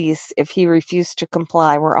the police if he refused to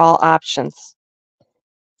comply were all options.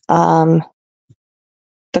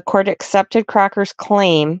 The court accepted Crocker's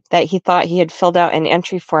claim that he thought he had filled out an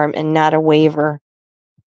entry form and not a waiver.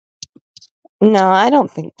 No, I don't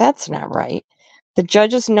think that's not right. The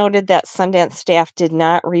judges noted that Sundance staff did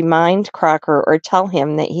not remind Crocker or tell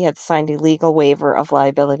him that he had signed a legal waiver of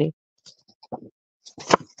liability.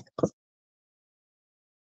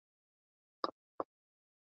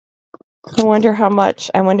 I wonder how much.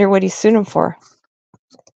 I wonder what he sued him for.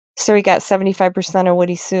 So he got 75% of what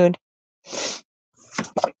he sued.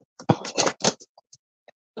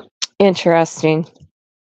 Interesting.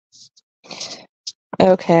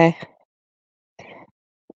 Okay.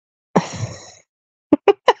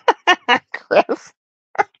 Chris.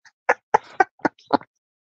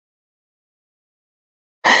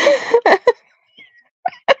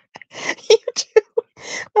 You too.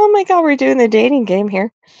 Oh my God, we're doing the dating game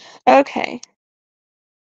here. Okay.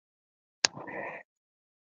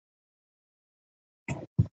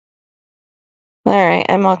 All right,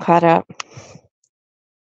 I'm all caught up.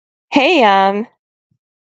 Hey,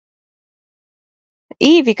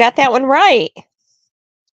 Eve, you got that one right.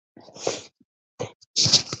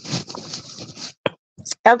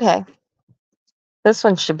 Okay. This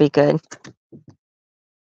one should be good.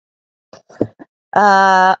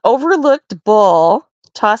 Overlooked bull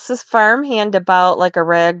tosses farmhand about like a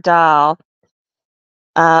rag doll.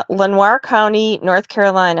 Lenoir County, North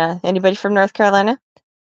Carolina. Anybody from North Carolina?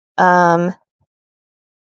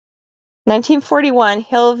 1941,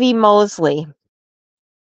 Hill v. Mosley.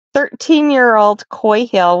 13-year-old Coy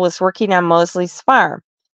Hill was working on Mosley's farm.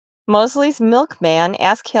 Mosley's milkman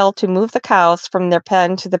asked Hill to move the cows from their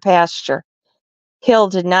pen to the pasture. Hill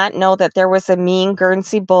did not know that there was a mean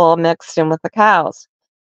Guernsey bull mixed in with the cows.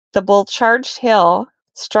 The bull charged Hill,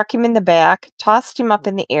 struck him in the back, tossed him up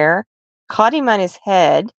in the air, caught him on his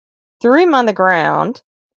head, threw him on the ground,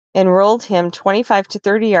 and rolled him 25 to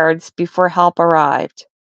 30 yards before help arrived.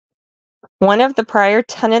 One of the prior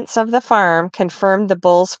tenants of the farm confirmed the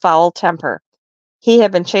bull's foul temper. He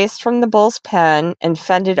had been chased from the bull's pen and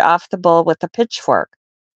fended off the bull with a pitchfork.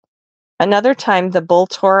 Another time, the bull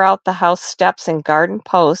tore out the house steps and garden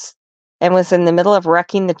posts and was in the middle of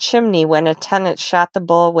wrecking the chimney when a tenant shot the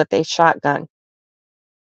bull with a shotgun.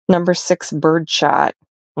 Number 6 bird shot,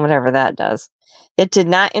 whatever that does. It did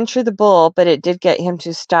not injure the bull, but it did get him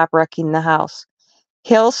to stop wrecking the house.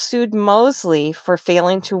 Hill sued Mosley for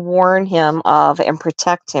failing to warn him of and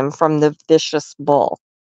protect him from the vicious bull.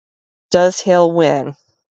 Does Hill win?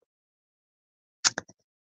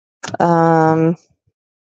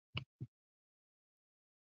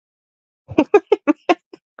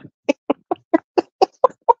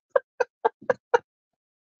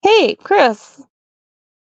 Hey, Chris,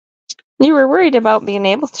 you were worried about being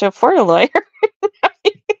able to afford a lawyer.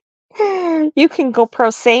 You can go pro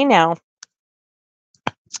se now.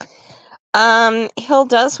 Hill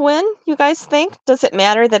does win, you guys think? Does it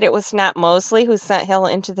matter that it was not Mosley who sent Hill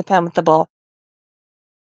into the pen with the bull?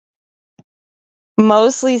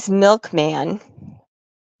 Mosley's milkman.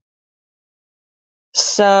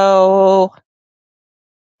 So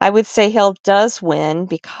I would say Hill does win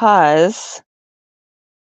because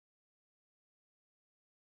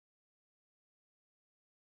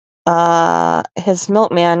his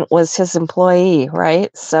milkman was his employee,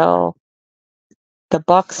 right? So the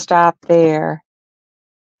buck stopped there.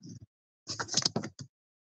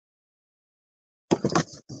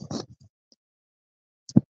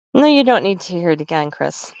 No, you don't need to hear it again,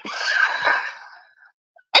 Chris.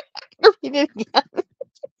 Read it again.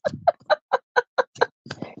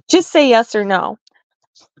 Just say yes or no.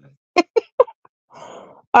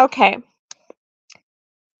 Okay.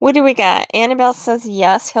 What do we got? Annabelle says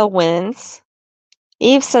yes, Hill wins.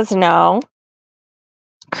 Eve says no.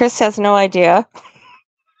 Chris has no idea.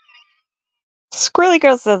 Squirrely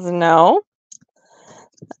Girl says no.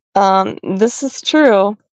 This is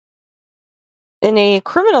true. In a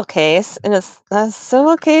criminal case, in a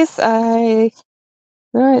civil case, it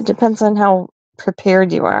depends on how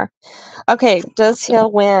prepared you are. Okay, does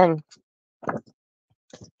Hill win?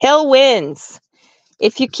 Hill wins.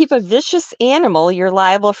 If you keep a vicious animal, you're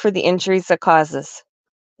liable for the injuries it causes.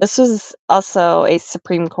 This was also a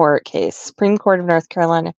Supreme Court case, Supreme Court of North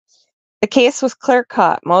Carolina. The case was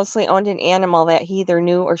clear-cut. Mosley owned an animal that he either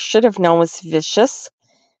knew or should have known was vicious.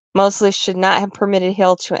 Mosley should not have permitted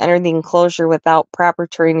Hill to enter the enclosure without proper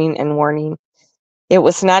training and warning. It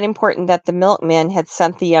was not important that the milkman had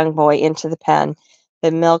sent the young boy into the pen.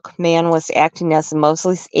 The milkman was acting as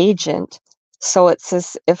Mosley's agent, so it's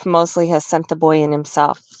as if Mosley has sent the boy in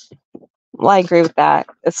himself. Well, I agree with that.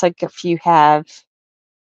 It's like if you have,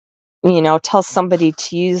 tell somebody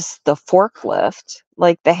to use the forklift,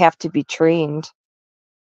 like they have to be trained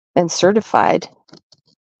and certified,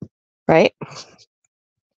 right?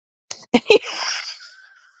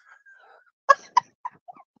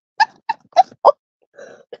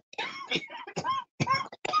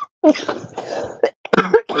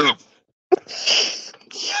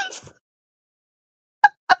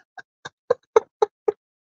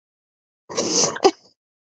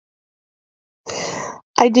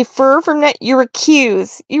 I defer from that. You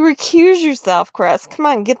recuse. You recuse yourself, Chris. Come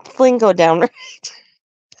on, get the lingo down right.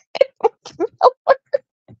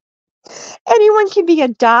 Anyone can be a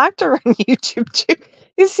doctor on YouTube too.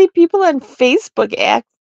 You see people on Facebook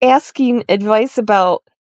asking advice about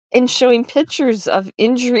and showing pictures of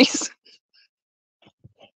injuries,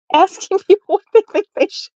 asking people what they think they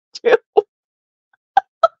should do.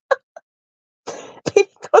 Maybe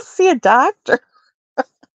go see a doctor.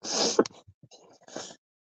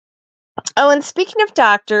 Oh, and speaking of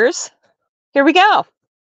doctors, here we go.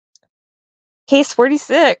 Case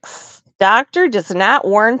 46. Doctor does not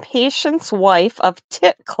warn patient's wife of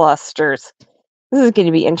tick clusters. This is going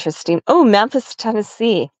to be interesting. Oh, Memphis,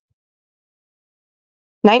 Tennessee.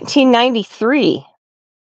 1993.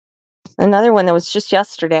 Another one that was just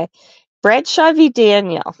yesterday. Bradshaw v.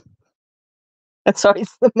 Daniel. That's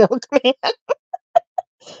always the milkman.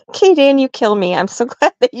 Okay, Dan, you kill me. I'm so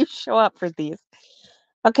glad that you show up for these.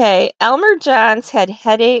 Okay, Elmer Johns had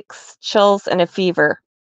headaches, chills, and a fever.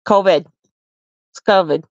 COVID. It's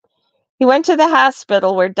COVID. He went to the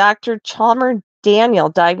hospital where Dr. Chalmer Daniel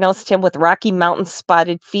diagnosed him with Rocky Mountain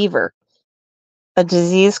spotted fever, a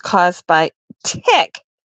disease caused by tick.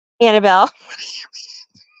 Annabelle.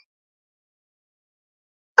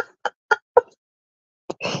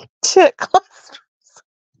 Tick clusters.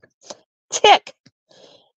 Tick.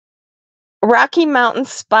 Rocky Mountain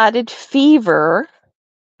spotted fever,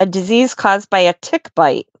 a disease caused by a tick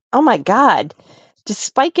bite. Oh my God.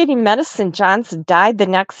 Despite getting medicine, Johns died the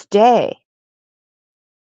next day.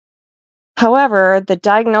 However, the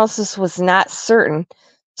diagnosis was not certain,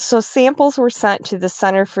 so samples were sent to the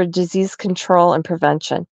Center for Disease Control and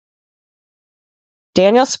Prevention.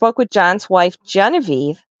 Daniel spoke with John's wife,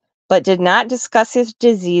 Genevieve, but did not discuss his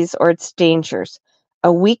disease or its dangers.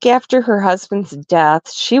 A week after her husband's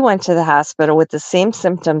death, she went to the hospital with the same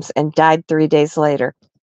symptoms and died 3 days later.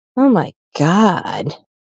 Oh my God.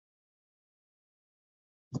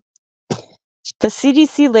 The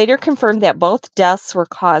CDC later confirmed that both deaths were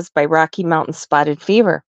caused by Rocky Mountain spotted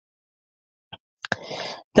fever.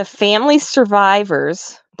 The family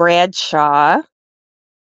survivors, Bradshaw,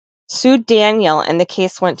 sued Daniel, and the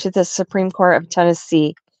case went to the Supreme Court of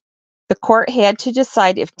Tennessee. The court had to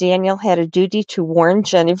decide if Daniel had a duty to warn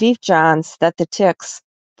Genevieve Johns that the ticks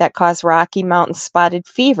that cause Rocky Mountain spotted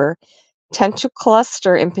fever tend to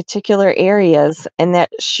cluster in particular areas and that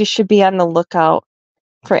she should be on the lookout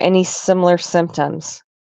for any similar symptoms.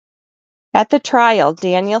 At the trial,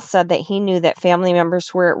 Daniel said that he knew that family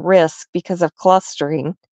members were at risk because of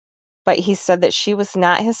clustering, but he said that she was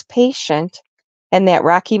not his patient and that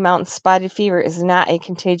Rocky Mountain spotted fever is not a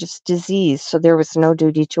contagious disease, so there was no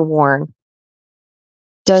duty to warn.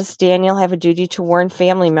 Does Daniel have a duty to warn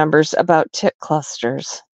family members about tick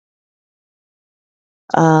clusters?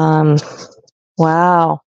 Wow.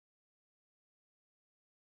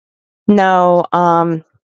 No, oh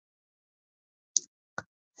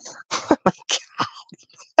my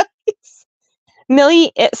God.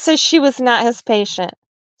 Millie, it says she was not his patient.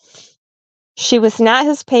 She was not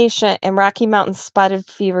his patient, and Rocky Mountain spotted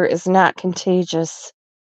fever is not contagious.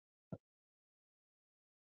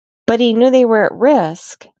 But he knew they were at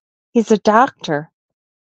risk. He's a doctor.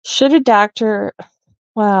 Should a doctor...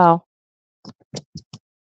 Wow.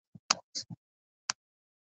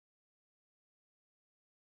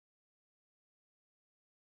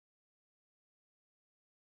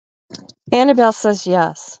 Annabelle says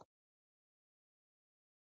yes.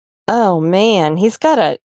 Oh, man. He's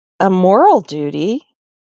got a moral duty,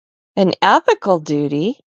 an ethical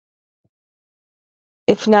duty,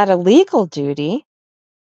 if not a legal duty.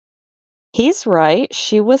 He's right.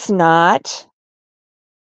 She was not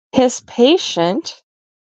his patient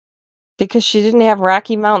because she didn't have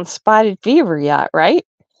Rocky Mountain spotted fever yet, right?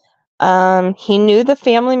 He knew the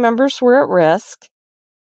family members were at risk.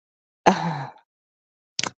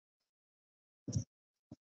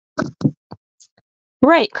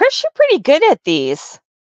 Right. Chris, you're pretty good at these.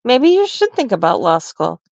 Maybe you should think about law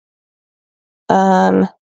school. Wow.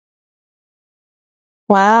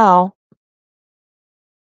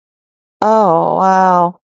 Oh,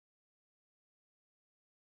 wow.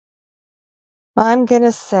 I'm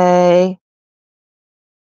gonna say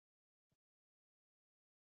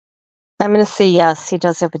yes, he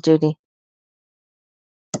does have a duty.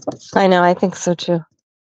 I know, I think so too.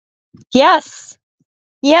 Yes.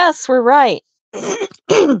 Yes, we're right.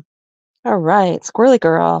 All right, Squirrely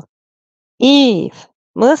Girl. Eve.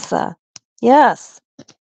 Melissa. Yes.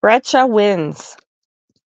 Bradshaw wins.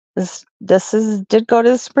 This did go to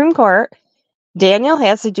the Supreme Court. Daniel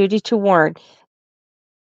has a duty to warn.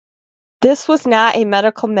 This was not a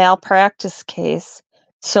medical malpractice case,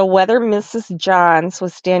 so whether Mrs. Johns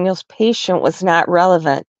was Daniel's patient was not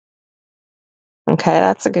relevant. Okay,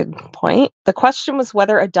 that's a good point. The question was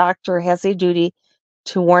whether a doctor has a duty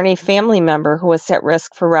to warn a family member who was at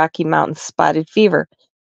risk for Rocky Mountain spotted fever.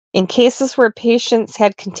 In cases where patients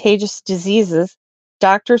had contagious diseases,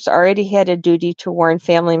 doctors already had a duty to warn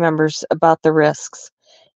family members about the risks.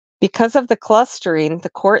 Because of the clustering, the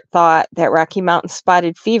court thought that Rocky Mountain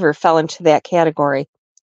spotted fever fell into that category.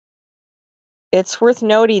 It's worth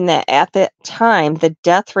noting that at that time, the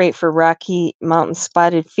death rate for Rocky Mountain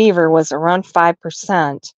spotted fever was around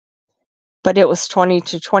 5%, but it was 20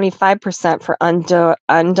 to 25% for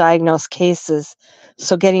undiagnosed cases,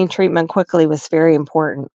 so getting treatment quickly was very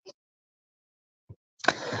important.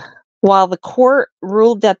 While the court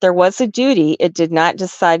ruled that there was a duty, it did not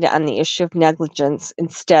decide on the issue of negligence.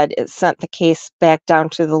 Instead, it sent the case back down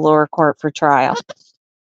to the lower court for trial.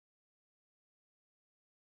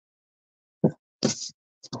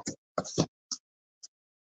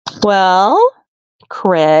 Well,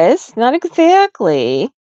 Chris, not exactly.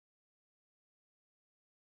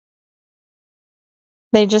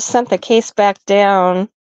 They just sent the case back down.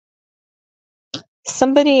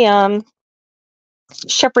 Somebody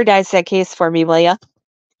shepherdize that case for me, will ya?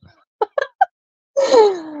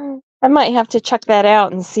 I might have to check that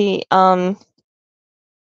out and see. I'll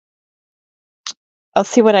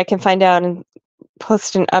see what I can find out and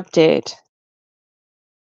post an update.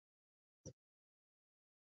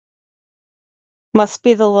 Must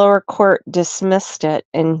be the lower court dismissed it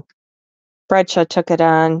and Bradshaw took it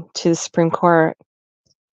on to the Supreme Court.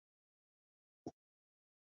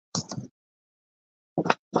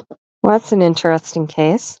 Well, that's an interesting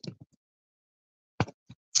case.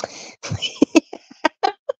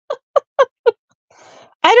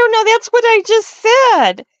 I don't know. That's what I just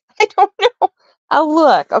said. I don't know. I'll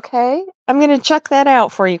look, okay? I'm going to check that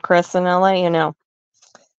out for you, Chris, and I'll let you know.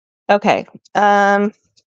 Okay.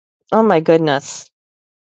 Oh my goodness.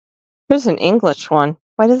 Here's an English one.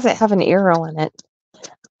 Why does it have an arrow in it?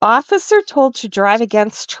 Officer told to drive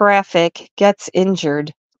against traffic gets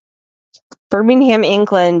injured. Birmingham,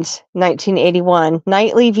 England, 1981.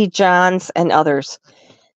 Knightley v. Johns and others.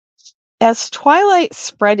 As twilight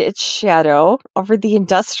spread its shadow over the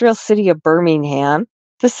industrial city of Birmingham,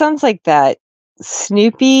 this sounds like that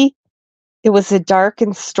Snoopy, it was a dark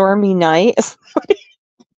and stormy night.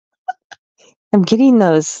 I'm getting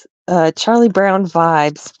those Charlie Brown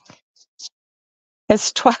vibes.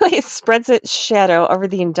 As twilight spreads its shadow over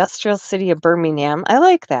the industrial city of Birmingham, I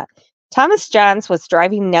like that. Thomas Johns was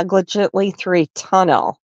driving negligently through a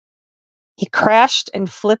tunnel. He crashed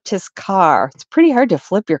and flipped his car. It's pretty hard to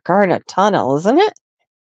flip your car in a tunnel, isn't it?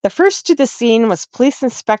 The first to the scene was Police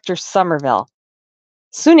Inspector Somerville.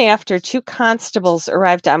 Soon after, 2 constables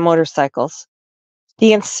arrived on motorcycles.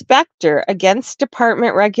 The inspector, against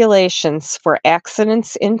department regulations for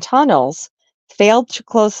accidents in tunnels, failed to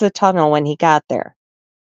close the tunnel when he got there.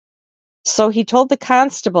 So he told the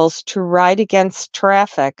constables to ride against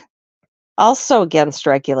traffic, also against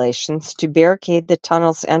regulations, to barricade the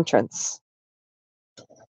tunnel's entrance.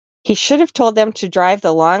 He should have told them to drive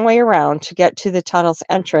the long way around to get to the tunnel's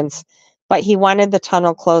entrance, but he wanted the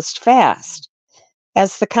tunnel closed fast.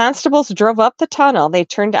 As the constables drove up the tunnel, they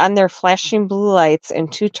turned on their flashing blue lights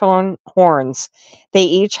and two-tone horns. They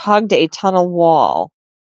each hugged a tunnel wall.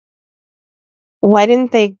 Why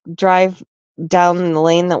didn't they drive down the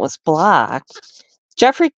lane that was blocked?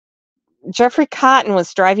 Jeffrey Cotton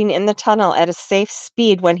was driving in the tunnel at a safe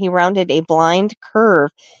speed when he rounded a blind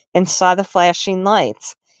curve and saw the flashing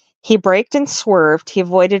lights. He braked and swerved. He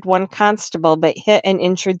avoided one constable but hit and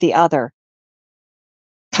injured the other.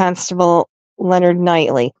 Constable Leonard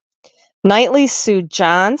Knightley. Knightley sued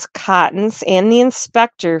Johns, Cotton's, and the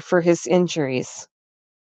inspector for his injuries.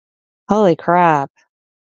 Holy crap.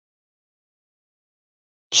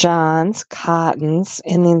 Johns, Cotton's,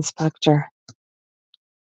 and the inspector.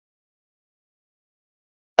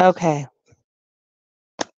 Okay.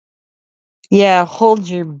 Yeah, hold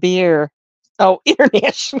your beer. Oh,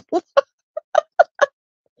 international.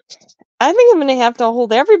 I think I'm going to have to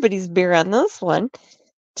hold everybody's beer on this one.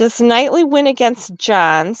 Does Knightley win against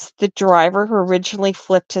Johns, the driver who originally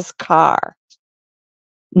flipped his car?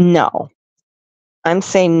 No. I'm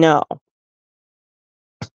saying no.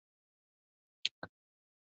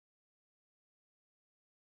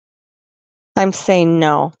 I'm saying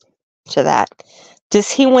no to that. Does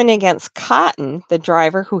he win against Cotton, the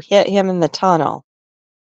driver who hit him in the tunnel?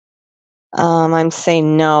 I'm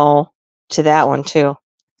saying no to that one too.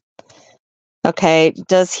 Okay,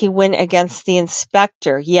 does he win against the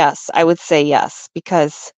inspector? Yes, I would say yes,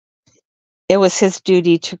 because it was his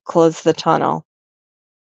duty to close the tunnel.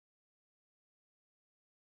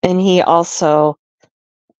 And he also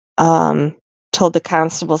told the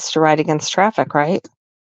constables to ride against traffic, right?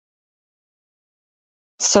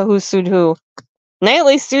 So who sued who?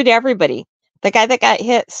 Knightley sued everybody. The guy that got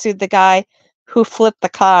hit sued the guy who flipped the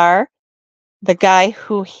car, the guy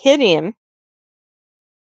who hit him,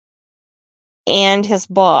 and his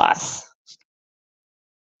boss.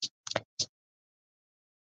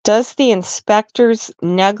 Does the inspector's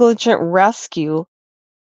negligent rescue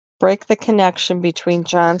break the connection between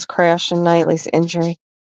John's crash and Knightley's injury?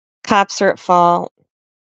 Cops are at fault.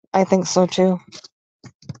 I think so too.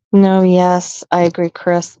 No, yes, I agree,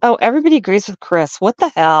 Chris. Oh, everybody agrees with Chris. What the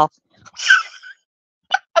hell?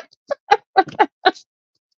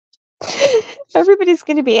 Everybody's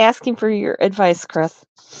going to be asking for your advice, Chris.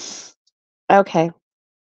 Okay.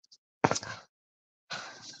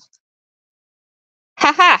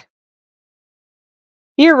 Haha.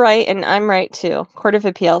 You're right, and I'm right too. Court of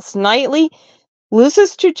Appeals. Knightley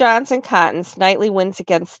loses to Johns and Cottons. Knightley wins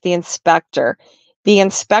against the inspector. The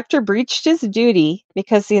inspector breached his duty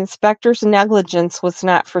because the inspector's negligence was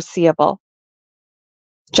not foreseeable.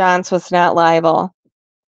 Johns was not liable.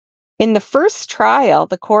 In the first trial,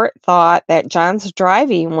 the court thought that John's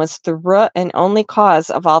driving was the root and only cause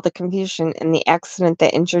of all the confusion in the accident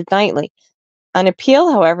that injured Knightley. On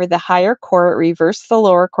appeal, however, the higher court reversed the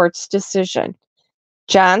lower court's decision.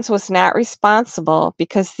 Johns was not responsible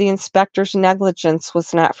because the inspector's negligence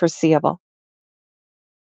was not foreseeable.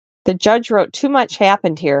 The judge wrote too much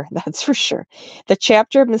happened here, that's for sure. The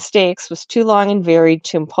chapter of mistakes was too long and varied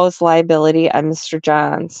to impose liability on Mr.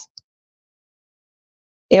 Johns.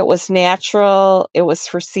 It was natural, it was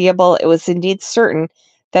foreseeable, it was indeed certain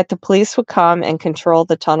that the police would come and control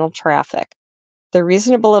the tunnel traffic. The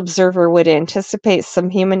reasonable observer would anticipate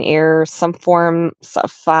some human error, some forms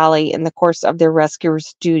of folly in the course of their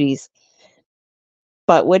rescuer's duties.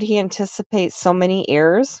 But would he anticipate so many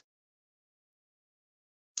errors?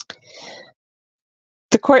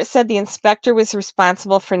 The court said the inspector was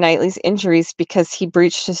responsible for Knightley's injuries because he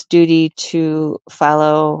breached his duty to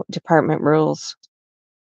follow department rules.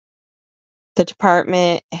 The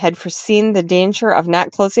department had foreseen the danger of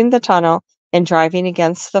not closing the tunnel and driving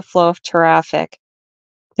against the flow of traffic.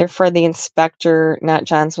 Therefore, the inspector, not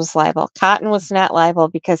Johns, was liable. Cotton was not liable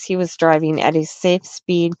because he was driving at a safe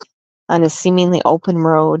speed on a seemingly open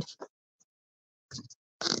road.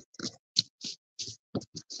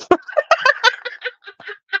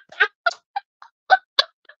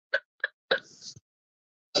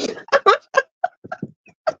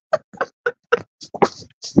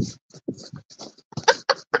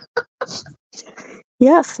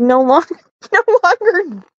 Yes, no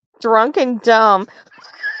longer drunk and dumb.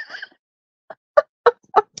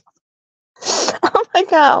 Oh my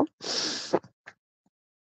God.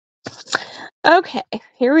 Okay,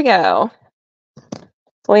 here we go.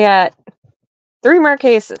 We got 3 more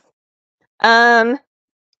cases. Um.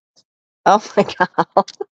 Oh my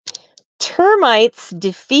god. Termites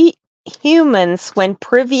defeat humans when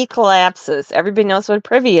privy collapses. Everybody knows what a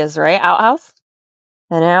privy is, right? Outhouse?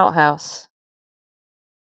 An outhouse.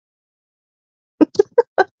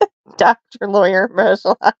 Doctor, lawyer,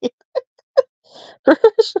 Marshall. Oh,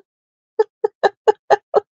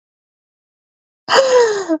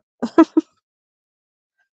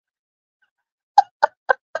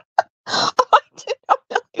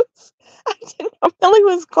 I didn't know Millie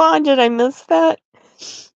was gone. Did I miss that?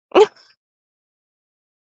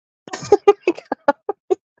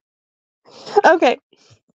 Okay.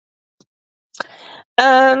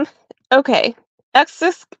 Um. Okay.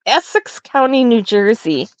 Essex County, New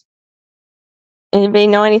Jersey. Anybody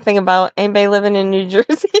know anything about anybody living in New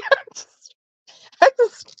Jersey? I'm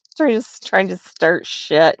just trying to start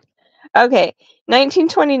shit. Okay.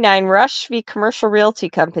 1929, Rush v. Commercial Realty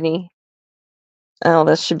Company. Oh,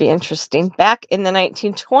 this should be interesting. Back in the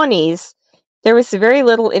 1920s, there was very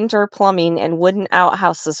little indoor plumbing and wooden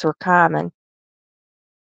outhouses were common.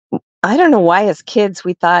 I don't know why, as kids,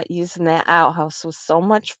 we thought using that outhouse was so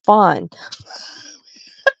much fun.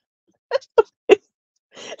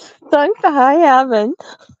 Sunk to high heaven.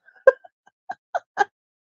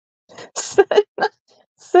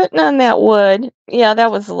 Sitting on that wood. Yeah, that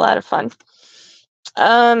was a lot of fun.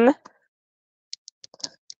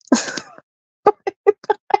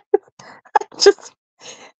 Just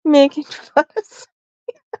making fun of.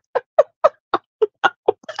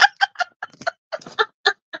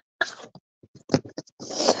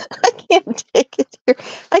 I can't take it here.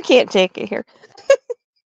 I can't take it here.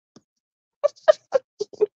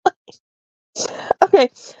 Okay.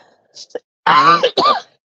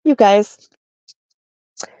 You guys.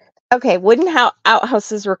 Okay, wooden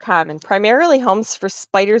outhouses were common, primarily homes for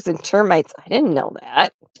spiders and termites. I didn't know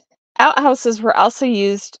that. Outhouses were also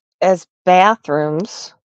used as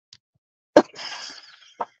bathrooms.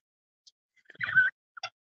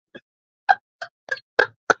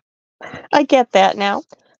 I get that now.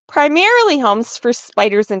 Primarily homes for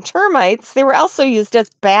spiders and termites, they were also used as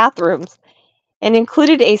bathrooms and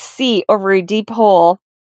included a seat over a deep hole.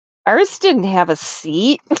 Ours didn't have a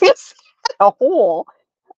seat, just had a hole.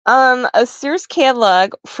 A Sears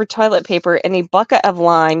catalog for toilet paper and a bucket of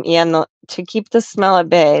lime, and to keep the smell at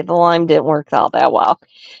bay. The lime didn't work all that well.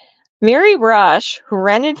 Mary Rush, who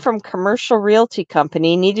rented from Commercial Realty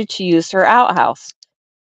Company, needed to use her outhouse.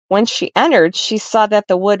 When she entered, she saw that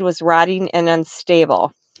the wood was rotting and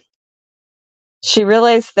unstable. She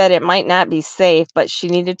realized that it might not be safe, but she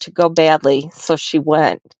needed to go badly, so she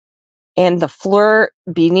went. And the floor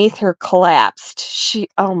beneath her collapsed.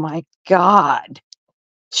 Oh my God.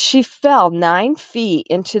 She fell 9 feet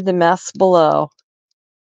into the mess below.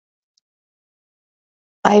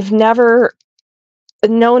 I've never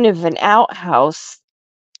known of an outhouse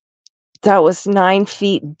that was 9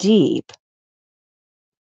 feet deep.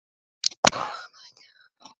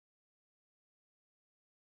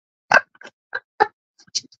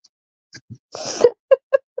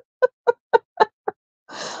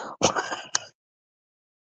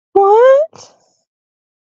 What?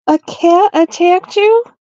 A cat attacked you?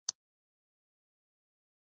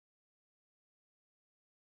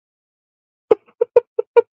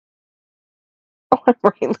 Oh,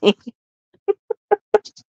 really?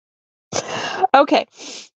 Okay.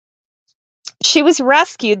 She was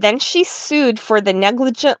rescued, then she sued for the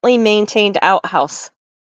negligently maintained outhouse.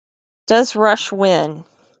 Does Rush win?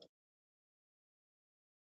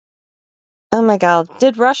 Oh my God.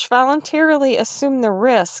 Did Rush voluntarily assume the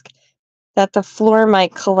risk that the floor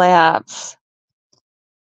might collapse?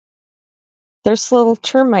 There's little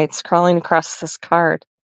termites crawling across this card.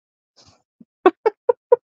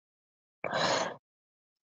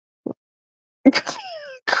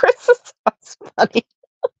 Chris is so funny.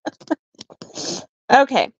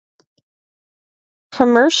 Okay.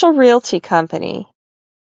 Commercial Realty Company.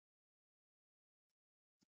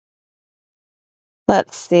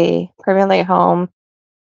 Let's see. Primarily home.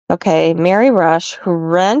 Okay. Mary Rush, who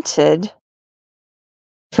rented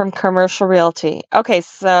from Commercial Realty. Okay,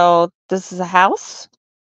 so this is a house.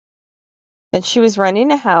 And she was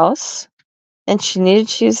renting a house. And she needed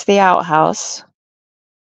to use the outhouse.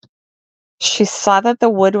 She saw that the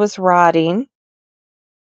wood was rotting.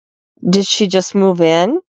 Did she just move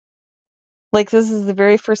in? Like, this is the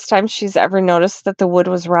very first time she's ever noticed that the wood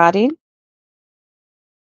was rotting.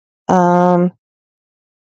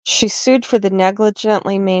 She sued for the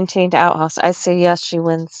negligently maintained outhouse. I say yes, she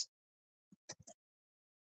wins.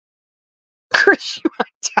 Chris, you want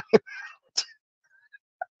time?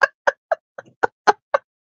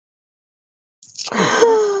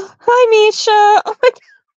 Hi, Misha. Oh my God.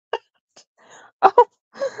 Oh,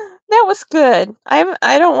 that was good.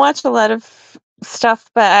 I don't watch a lot of stuff,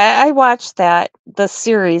 but I watched the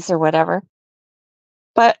series or whatever.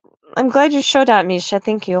 But I'm glad you showed that, Misha.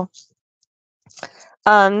 Thank you.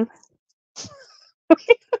 Um,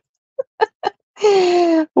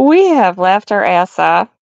 we have laughed our ass off.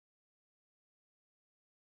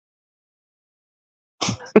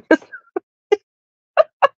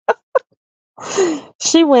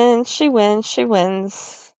 She wins, she wins, she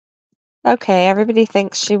wins. Okay, everybody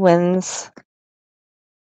thinks she wins.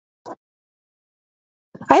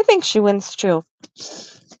 I think she wins too.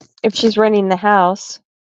 If she's running the house.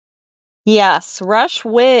 Yes, Rush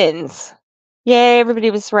wins. Yay,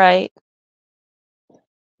 everybody was right.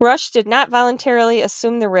 Rush did not voluntarily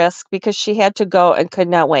assume the risk because she had to go and could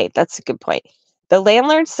not wait. That's a good point. The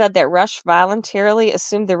landlord said that Rush voluntarily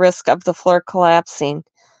assumed the risk of the floor collapsing.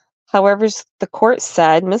 However, the court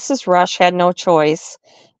said Mrs. Rush had no choice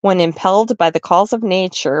when impelled by the calls of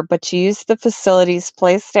nature but to use the facilities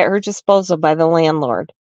placed at her disposal by the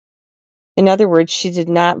landlord. In other words, she did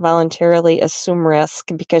not voluntarily assume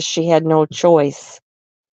risk because she had no choice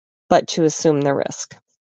but to assume the risk.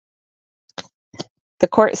 The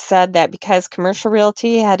court said that because Commercial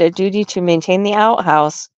Realty had a duty to maintain the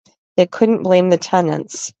outhouse, it couldn't blame the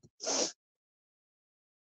tenants.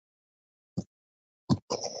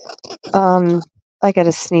 I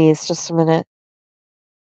gotta sneeze just a minute.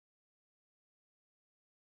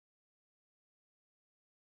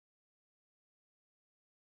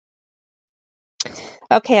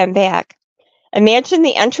 Okay, I'm back. Imagine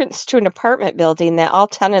the entrance to an apartment building that all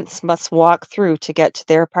tenants must walk through to get to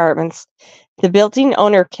their apartments. The building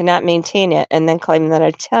owner cannot maintain it and then claim that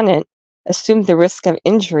a tenant assumed the risk of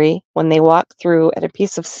injury when they walked through and a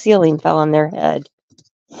piece of ceiling fell on their head.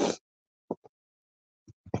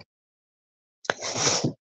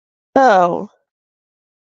 Oh.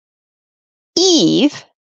 Eve,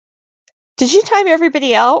 did you time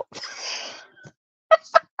everybody out?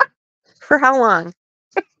 For how long?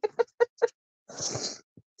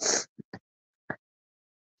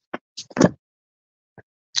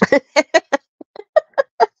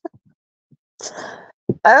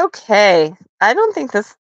 Okay. I don't think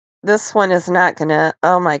this one is not gonna,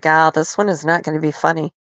 oh my god, this one is not gonna be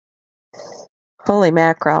funny. Holy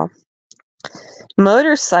mackerel.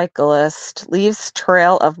 Motorcyclist leaves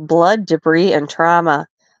trail of blood, debris, and trauma.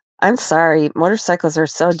 I'm sorry, motorcycles are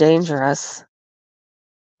so dangerous.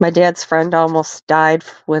 My dad's friend almost died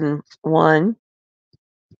when one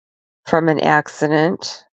from an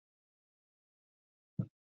accident.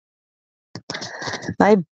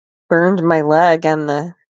 I burned my leg on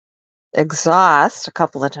the exhaust a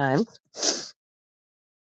couple of times.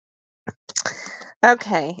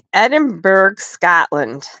 Okay, Edinburgh,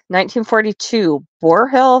 Scotland, 1942,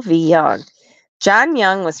 Borehill v. Young. John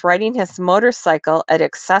Young was riding his motorcycle at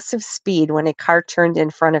excessive speed when a car turned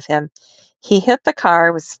in front of him. He hit the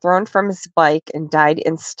car, was thrown from his bike, and died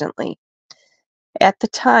instantly. At the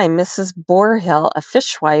time, Mrs. Borehill, a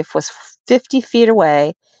fishwife, was 50 feet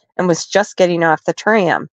away and was just getting off the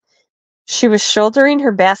tram. She was shouldering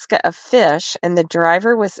her basket of fish, and the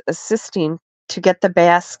driver was assisting to get the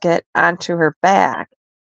basket onto her back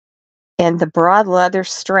and the broad leather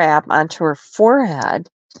strap onto her forehead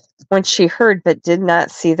when she heard but did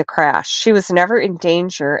not see the crash. She was never in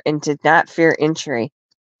danger and did not fear injury.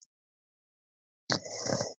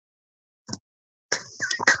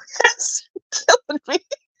 That's killing me.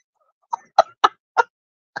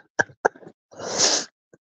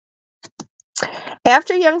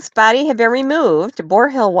 After Young's body had been removed,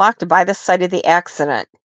 Borehill walked by the site of the accident.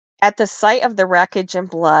 At the sight of the wreckage and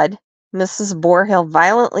blood, Mrs. Borehill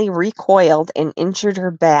violently recoiled and injured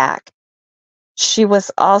her back. She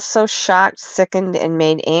was also shocked, sickened, and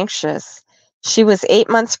made anxious. She was 8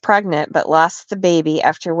 months pregnant but lost the baby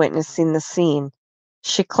after witnessing the scene.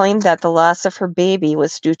 She claimed that the loss of her baby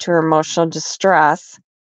was due to her emotional distress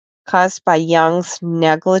caused by Young's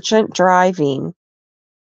negligent driving.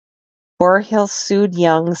 Borehill sued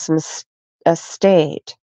Young's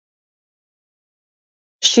estate.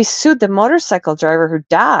 She sued the motorcycle driver who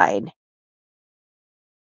died.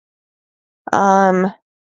 Uh-oh.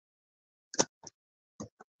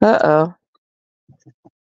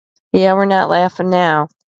 Yeah, we're not laughing now.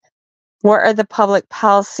 What are the public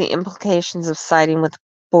policy implications of siding with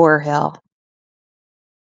Borehill?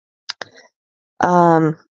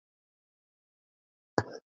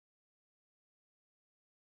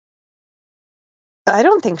 I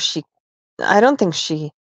don't think she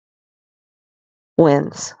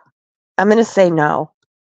wins. I'm going to say no.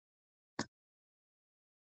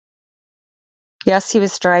 Yes, he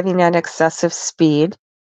was driving at excessive speed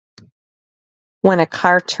when a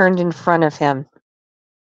car turned in front of him.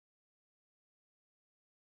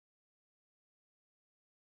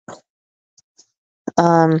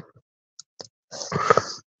 Um,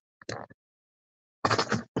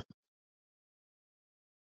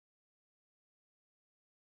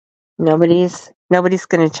 nobody's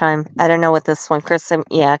gonna chime. I don't know what this one, Chris.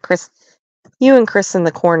 Chris, you and Chris in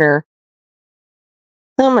the corner.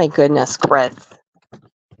 Oh my goodness, Chris.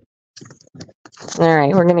 All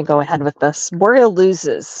right, we're gonna go ahead with this. Boreal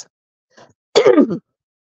loses. I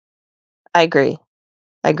agree.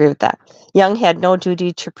 I agree with that. Young had no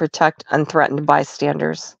duty to protect unthreatened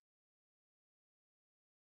bystanders.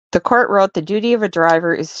 The court wrote the duty of a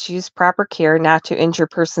driver is to use proper care not to injure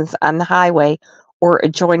persons on the highway or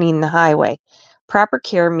adjoining the highway. Proper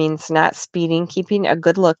care means not speeding, keeping a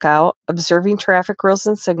good lookout, observing traffic rules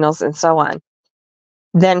and signals, and so on.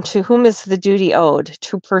 Then to whom is the duty owed?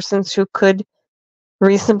 To persons who could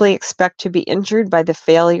reasonably expect to be injured by the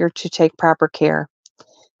failure to take proper care.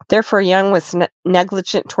 Therefore, Young was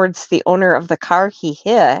negligent towards the owner of the car he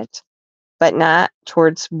hit, but not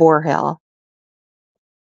towards Borhill.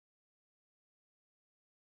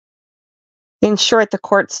 In short, the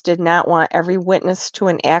courts did not want every witness to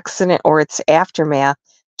an accident or its aftermath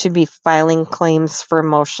to be filing claims for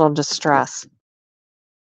emotional distress.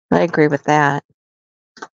 I agree with that.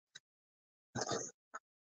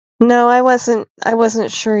 No, I wasn't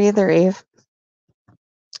sure either, Eve.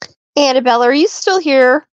 Annabelle, are you still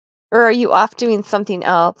here? Or are you off doing something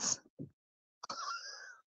else?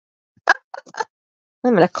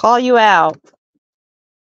 I'm gonna call you out.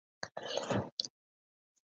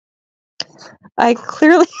 I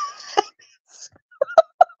clearly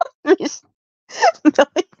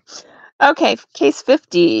Okay, case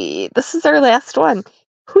 50. This is our last one.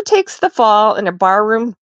 Who takes the fall in a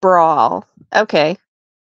barroom brawl? Okay.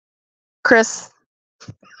 Chris.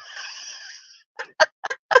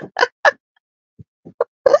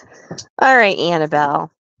 All right,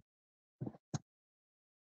 Annabelle.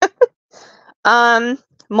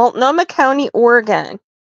 Multnomah County, Oregon.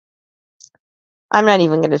 I'm not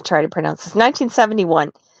even going to try to pronounce this.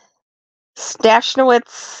 1971.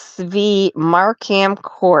 Stashnowitz v. Markham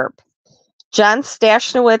Corp. John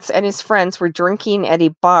Stashnowitz and his friends were drinking at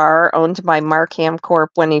a bar owned by Markham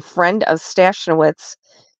Corp when a friend of Stashnowitz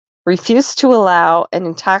refused to allow an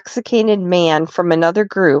intoxicated man from another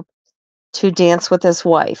group to dance with his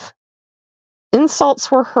wife. Insults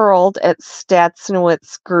were hurled at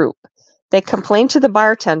Stasnowitz's group. They complained to the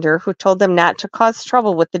bartender, who told them not to cause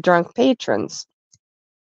trouble with the drunk patrons.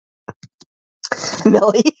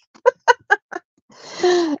 Millie.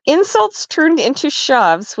 Insults turned into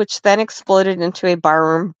shoves, which then exploded into a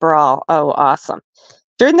barroom brawl. Oh, awesome.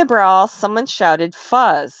 During the brawl, someone shouted,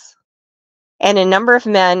 "Fuzz!" And a number of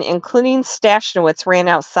men, including Stashnowitz, ran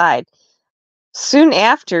outside. Soon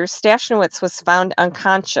after, Stashnowitz was found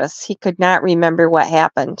unconscious. He could not remember what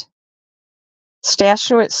happened.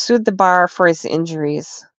 Stashnowitz sued the bar for his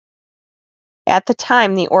injuries. At the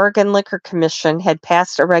time, the Oregon Liquor Commission had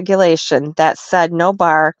passed a regulation that said no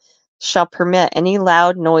bar shall permit any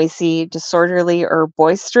loud, noisy, disorderly, or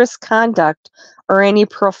boisterous conduct or any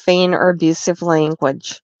profane or abusive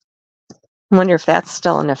language. I wonder if that's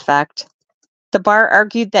still in effect. The bar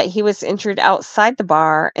argued that he was injured outside the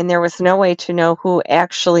bar, and there was no way to know who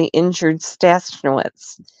actually injured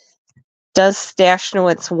Stashnowitz. Does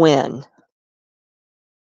Stashnowitz win?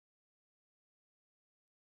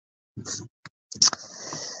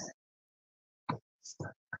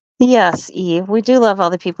 Yes, Eve. We do love all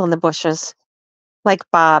the people in the bushes. Like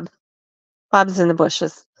Bob. Bob's in the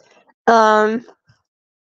bushes. That's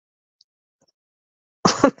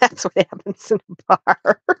what happens in a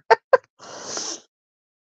bar.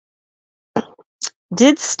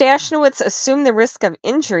 Did Stashnowitz assume the risk of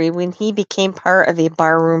injury when he became part of a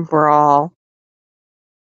barroom brawl?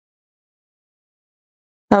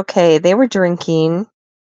 Okay, they were drinking.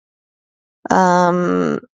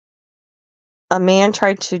 A man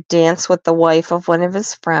tried to dance with the wife of one of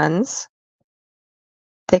his friends.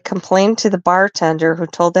 They complained to the bartender, who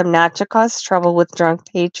told them not to cause trouble with drunk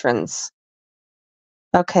patrons.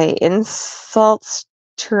 Okay, insults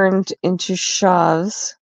turned into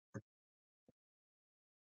shoves.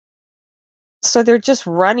 So they're just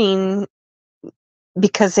running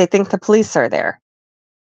because they think the police are there.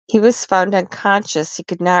 He was found unconscious. He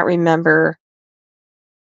could not remember.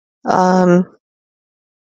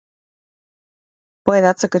 Boy,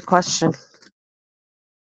 that's a good question.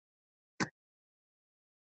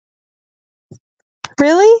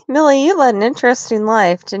 Really? Millie, you led an interesting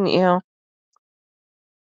life, didn't you?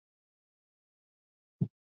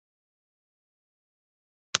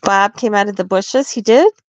 Bob came out of the bushes. He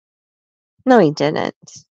did? No, he didn't.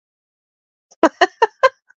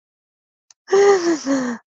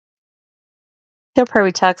 He'll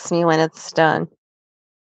probably text me when it's done.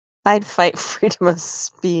 I'd fight freedom of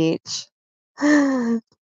speech. I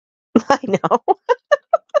know.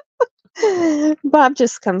 Bob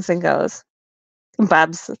just comes and goes.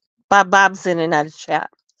 Bob's in and out of chat.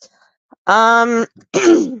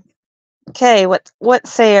 Okay, what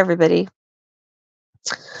say everybody?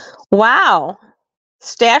 Wow.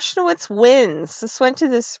 Stashnowitz wins. This went to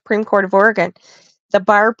the Supreme Court of Oregon. The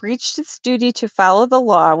bar breached its duty to follow the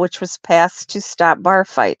law, which was passed to stop bar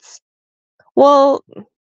fights. Well,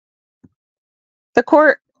 the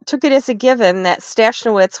court took it as a given that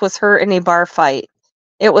Stashnowitz was hurt in a bar fight.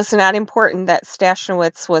 It was not important that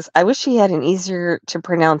Stashnowitz was, I wish he had an easier to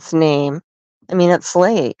pronounce name. I mean, it's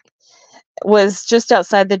late. Was just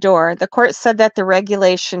outside the door. The court said that the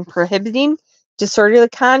regulation prohibiting disorderly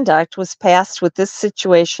conduct was passed with this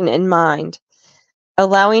situation in mind.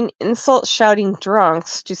 Allowing insult-shouting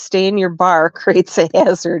drunks to stay in your bar creates a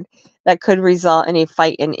hazard that could result in a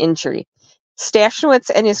fight and injury. Stashnowitz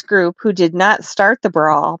and his group, who did not start the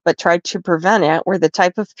brawl but tried to prevent it, were the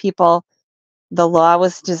type of people the law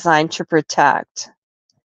was designed to protect.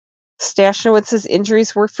 Stashnowitz's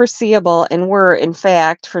injuries were foreseeable and were, in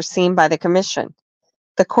fact, foreseen by the commission.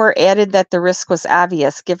 The court added that the risk was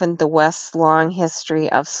obvious given the West's long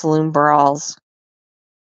history of saloon brawls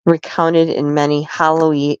recounted in many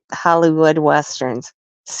Hollywood westerns.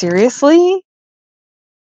 Seriously?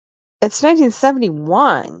 It's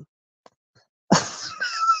 1971.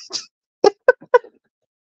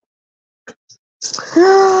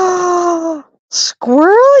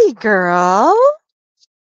 Squirrely girl.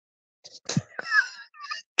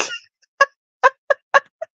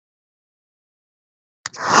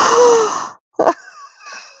 Oh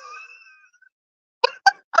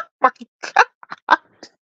my God.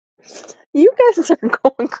 You guys are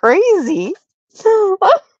going crazy.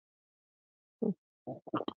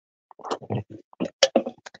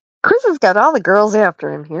 Chris has got all the girls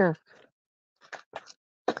after him here.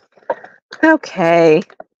 Okay.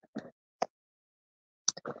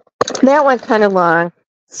 That went kind of long.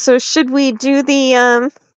 So should we do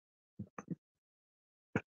the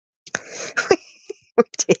we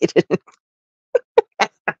dated.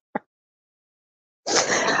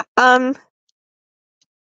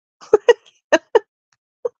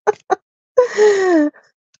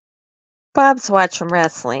 Bob's watching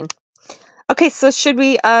wrestling. Okay, so should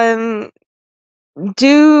we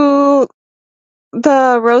do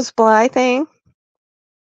the Rose Bly thing?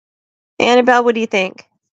 Annabelle, what do you think?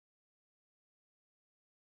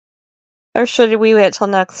 Or should we wait till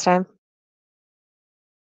next time?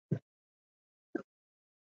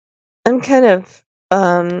 I'm kind of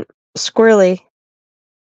squirrely.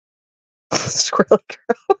 Squirrely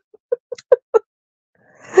girl.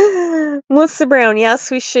 Melissa Brown, yes,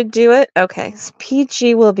 we should do it. Okay, so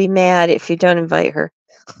PG will be mad if you don't invite her.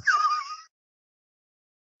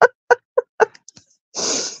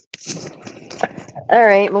 All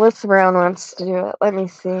right, Melissa Brown wants to do it. Let me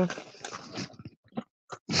see.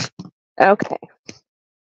 Okay.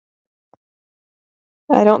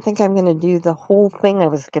 I don't think I'm going to do the whole thing I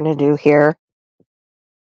was going to do here.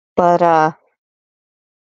 But,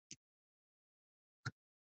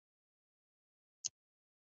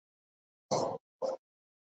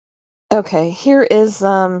 okay, here is,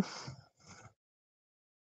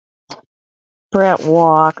 Brett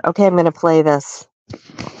Walk. Okay, I'm going to play this.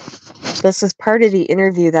 This is part of the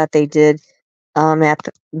interview that they did, at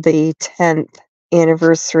the 10th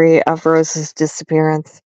anniversary of Rose's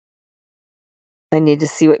disappearance. I need to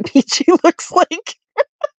see what PG looks like.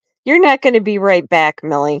 You're not going to be right back,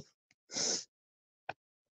 Millie.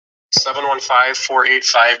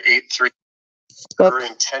 715-485-83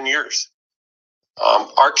 in 10 years.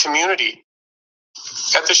 Our community,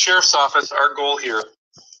 at the sheriff's office, our goal here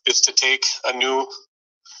is to take a new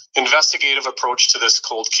investigative approach to this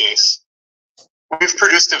cold case. We've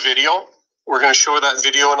produced a video. We're going to show that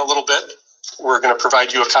video in a little bit. We're going to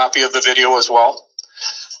provide you a copy of the video as well.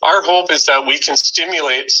 Our hope is that we can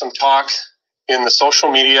stimulate some talk in the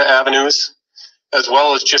social media avenues, as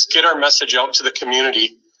well as just get our message out to the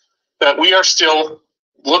community that we are still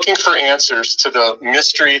looking for answers to the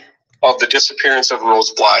mystery of the disappearance of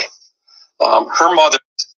Rose Bly. Her mother,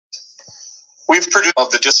 we've produced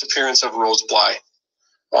of the disappearance of Rose Bly.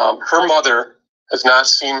 Her mother has not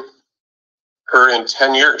seen her in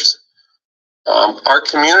 10 years. Our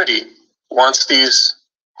community wants these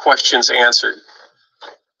questions answered.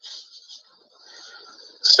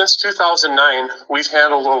 Since 2009, we've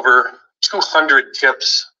handled over 200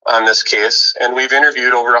 tips on this case, and we've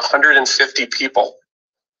interviewed over 150 people.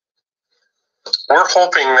 We're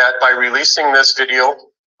hoping that by releasing this video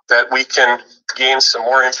that we can gain some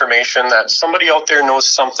more information, that somebody out there knows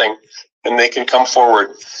something and they can come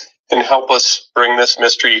forward. and help us bring this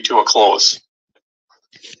mystery to a close.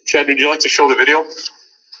 Chad, would you like to show the video?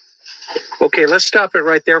 Okay, let's stop it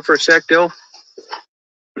right there for a sec, Dill.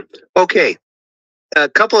 Okay, a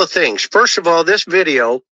couple of things. First of all, this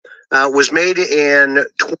video was made in.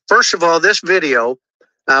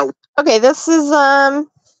 Okay, this is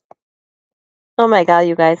Oh my god,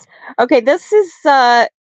 you guys. Okay, this is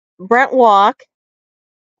Brent Walk,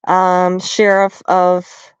 sheriff of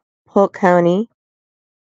Polk County.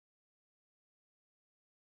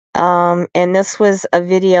 And this was a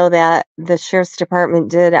video that the sheriff's department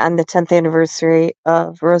did on the 10th anniversary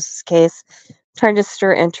of Rose's case, trying to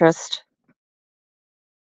stir interest.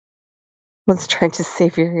 Let's try to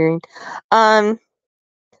save your hearing.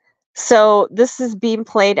 So this is being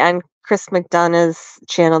played on Chris McDonough's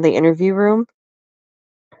channel, The Interview Room.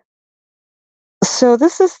 So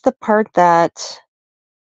this is the part that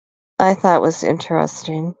I thought was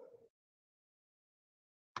interesting.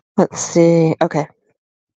 Let's see. Okay.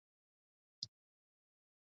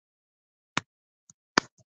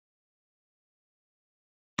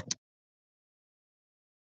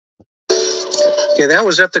 Okay, that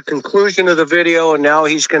was at the conclusion of the video, and now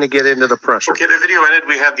he's going to get into the pressure. Okay, the video ended.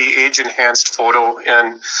 We have the age-enhanced photo,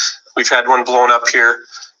 and we've had one blown up here.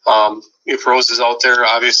 If Rose is out there,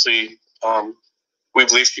 obviously, we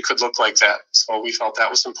believe she could look like that. So we felt that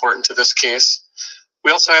was important to this case.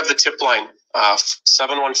 We also have the tip line,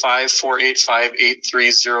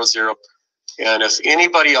 715-485-8300. And if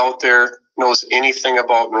anybody out there knows anything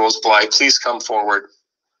about Rose Bly, please come forward.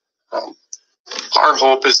 Our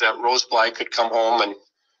hope is that Rose Bly could come home and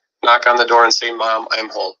knock on the door and say, "Mom, I'm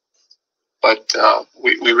home." But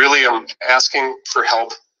we really am asking for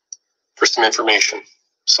help for some information.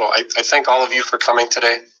 So I thank all of you for coming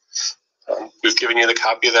today. We've given you the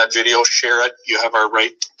copy of that video. Share it. You have our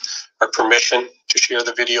permission to share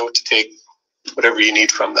the video, to take whatever you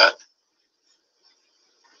need from that.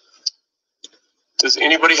 Does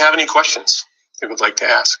anybody have any questions they would like to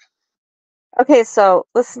ask? Okay, so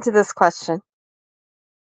listen to this question.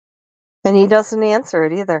 And he doesn't answer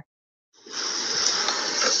it either. The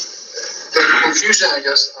confusion, I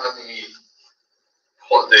guess, on the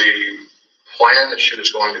plan that she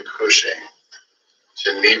was going to Cushing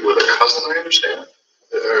to meet with a cousin, I understand.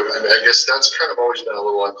 I guess that's kind of always been a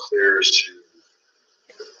little unclear as to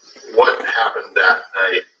what happened that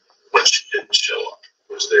night when she didn't show up.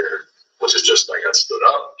 Was it just like I stood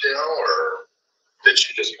up, or did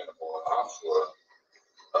she just kind of pull it off?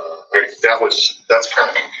 That's kind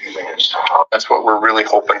of confusing as to how. That's what we're really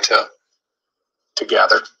hoping to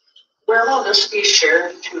gather. Where will this be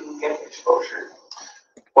shared to get exposure?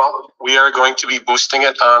 Well, we are going to be boosting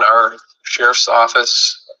it on our Sheriff's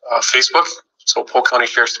Office Facebook, so Polk County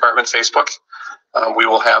Sheriff's Department Facebook. We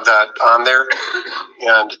will have that on there.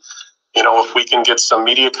 And, if we can get some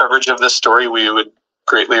media coverage of this story, we would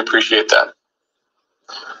greatly appreciate that.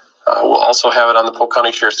 We'll also have it on the Polk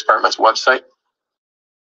County Sheriff's Department's website.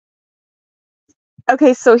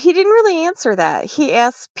 Okay, so he didn't really answer that. He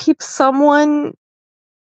asked someone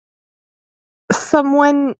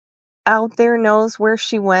out there knows where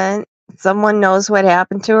she went. Someone knows what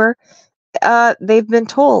happened to her. They've been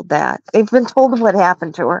told that. They've been told what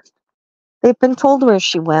happened to her. They've been told where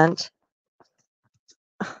she went.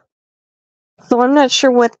 So I'm not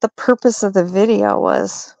sure what the purpose of the video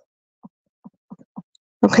was.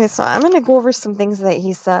 Okay, so I'm going to go over some things that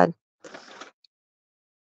he said.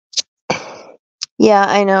 Yeah,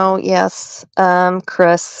 I know. Yes.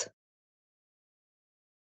 Chris.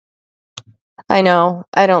 I know.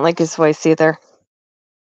 I don't like his voice either.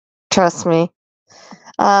 Trust me.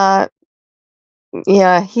 Yeah,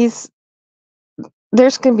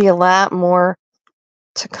 there's going to be a lot more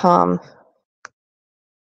to come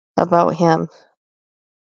about him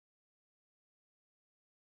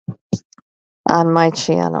on my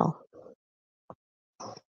channel.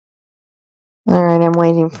 All right, I'm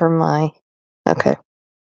waiting for okay.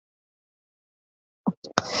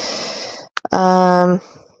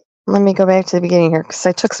 Let me go back to the beginning here because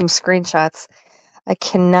I took some screenshots. I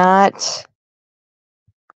cannot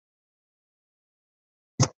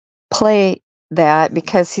play that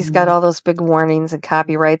because he's got all those big warnings and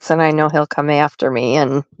copyrights, and I know he'll come after me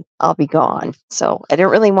and I'll be gone. So I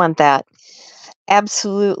didn't really want that.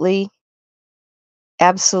 Absolutely.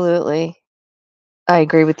 I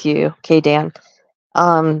agree with you, okay, Dan.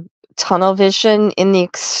 Tunnel vision in the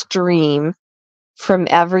extreme from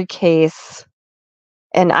every case,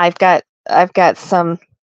 and I've got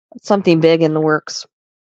something big in the works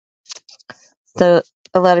that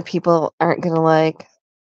a lot of people aren't gonna like.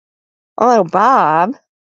 Oh, Bob.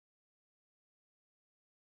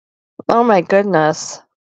 Oh my goodness.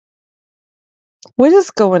 What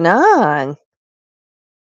is going on?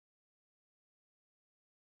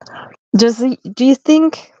 Do you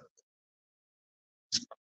think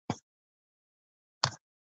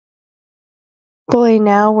boy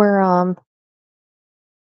now we're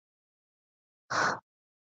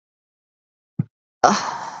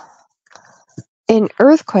an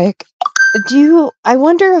earthquake? I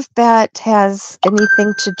wonder if that has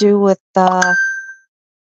anything to do with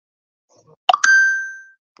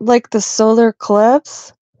like the solar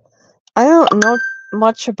eclipse? I don't know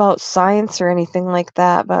much about science or anything like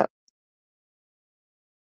that, but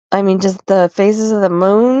I mean, does the phases of the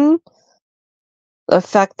moon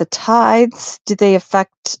affect the tides? Do they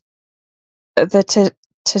affect the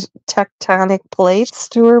tectonic plates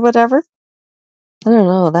too, or whatever? I don't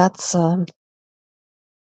know. That's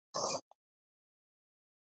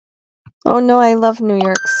Oh no, I love New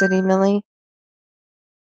York City, Millie.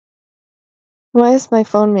 Why is my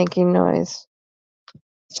phone making noise?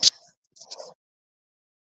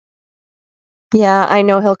 Yeah, I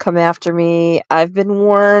know he'll come after me. I've been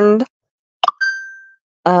warned.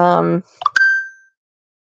 I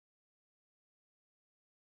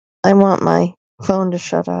want my phone to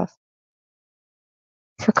shut off.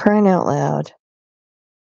 For crying out loud.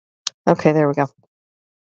 Okay, there we go.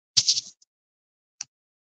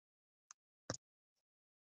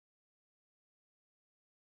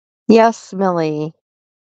 Yes, Millie.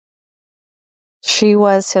 She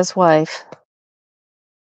was his wife.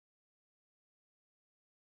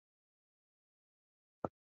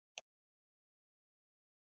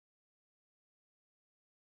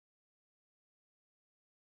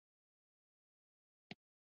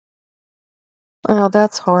 Oh,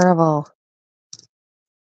 that's horrible.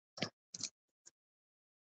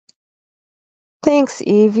 Thanks,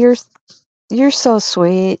 Eve. You're so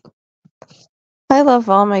sweet. I love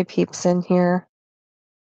all my peeps in here.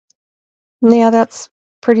 Yeah, that's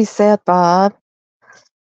pretty sad, Bob.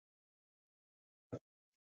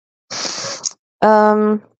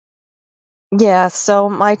 Yeah, so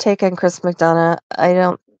my take on Chris Mcdonough, I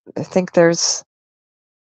don't think there's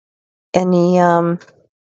any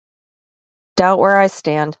doubt where I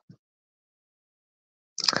stand.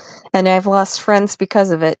 And I've lost friends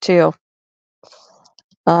because of it too.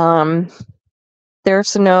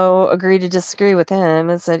 There's no agree to disagree with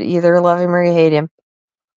him. It's that either love him or you hate him.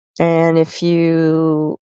 And if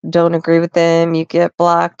you don't agree with them, you get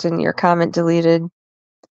blocked and your comment deleted.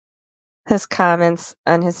 His comments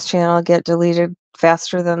on his channel get deleted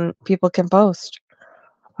faster than people can post.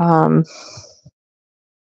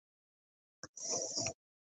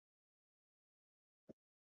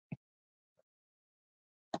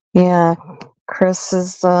 Yeah, Chris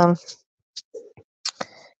is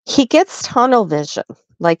he gets tunnel vision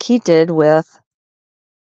like he did with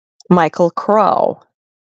Michael Crow.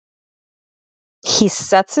 He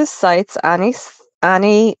sets his sights on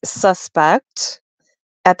a suspect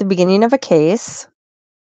at the beginning of a case,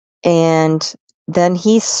 and then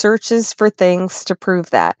he searches for things to prove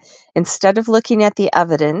that. Instead of looking at the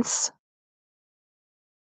evidence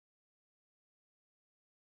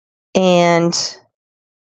and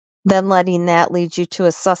then letting that lead you to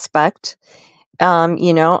a suspect,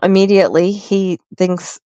 immediately he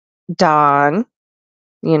thinks Don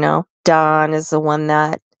is the one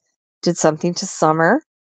that did something to Summer.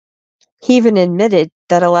 He even admitted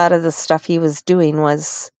that a lot of the stuff he was doing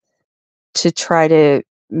was to try to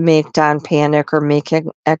make Don panic or make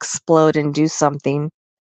him explode and do something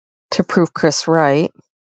to prove Chris right.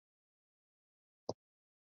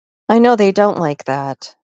 I know they don't like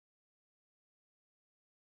that.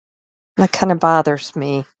 That kind of bothers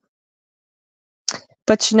me.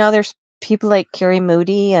 But there's people like Carrie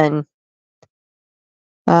Moody and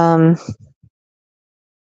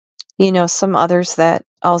some others that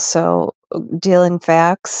also deal in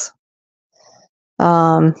facts.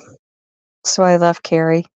 So I love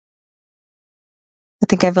Carrie. I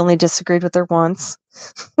think I've only disagreed with her once.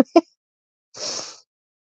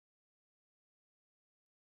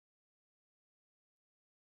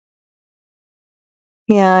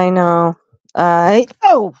 Yeah, I know.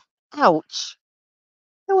 Oh, ouch.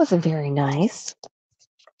 That wasn't very nice.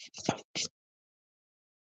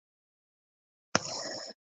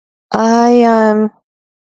 I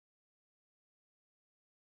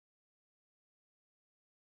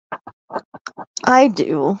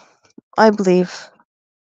do. I believe.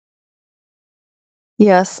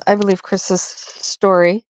 Yes, I believe Chris's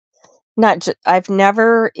story. I've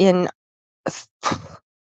never in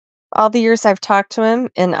all the years I've talked to him,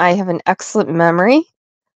 and I have an excellent memory.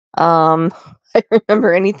 I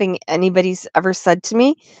remember anything anybody's ever said to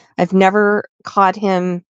me. I've never caught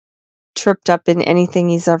him tripped up in anything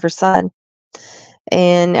he's ever said.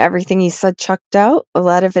 and everything he said checked out. A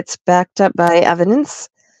lot of it's backed up by evidence,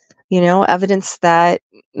 evidence that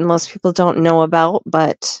most people don't know about,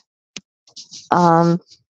 but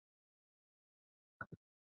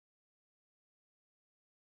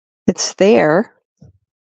it's there.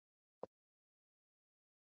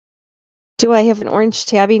 Do I have an orange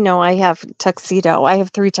tabby? No, I have tuxedo. I have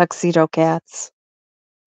 3 tuxedo cats.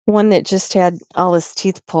 One that just had all his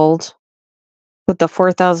teeth pulled with the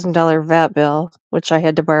 $4,000 vet bill, which I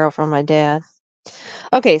had to borrow from my dad.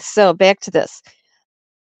 Okay, so back to this.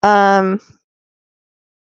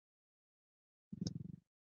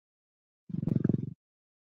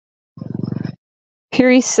 Here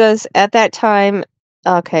he says, at that time,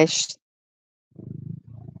 okay,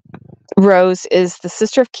 Rose is the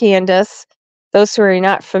sister of Candace. Those who are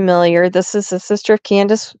not familiar, this is the sister of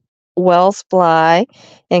Candace Wells Bly,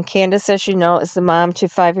 and Candace, as you know, is the mom to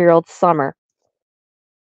 5-year-old Summer.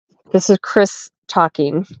 This is Chris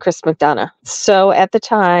talking, Chris Mcdonough. So at the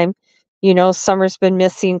time, Summer's been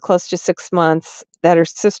missing close to 6 months, that her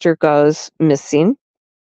sister goes missing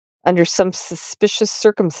under some suspicious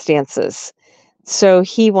circumstances. So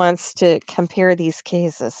he wants to compare these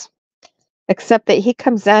cases. Except that he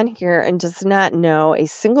comes on here and does not know a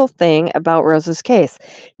single thing about Rose's case.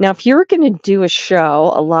 Now, if you were going to do a show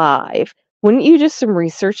live, wouldn't you do some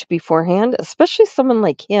research beforehand, especially someone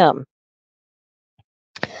like him?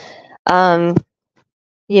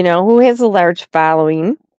 Who has a large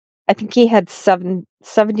following. I think he had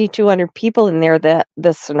 7,200 people in there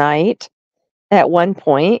this night at one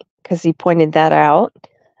point, because he pointed that out.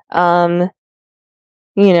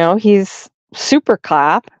 He's super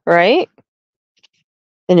cop, right?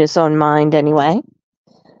 In his own mind, anyway.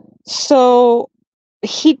 So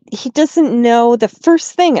he doesn't know the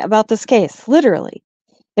first thing about this case, literally.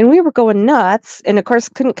 And we were going nuts, and of course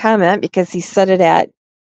couldn't comment because he set it at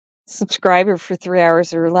subscriber for 3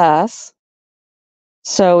 hours or less.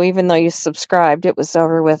 So even though you subscribed, it was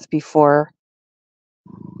over with before.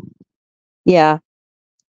 Yeah.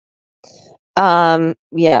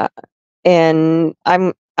 Yeah. And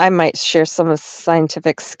I might share some of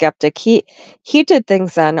Scientific Skeptic. He did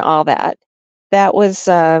things on all that. That was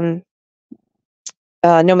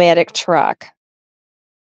Nomadic Truck.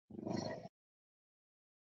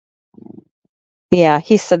 Yeah,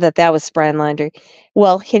 he said that was Brian Laundrie.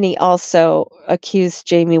 Well, Hinney also accused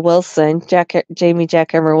Jamie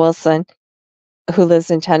Jackhammer Wilson, who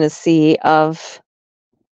lives in Tennessee, of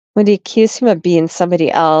when he accused him of being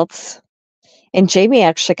somebody else. And Jamie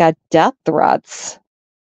actually got death threats.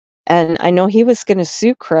 And I know he was going to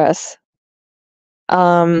sue Chris.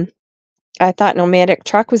 I thought Nomadic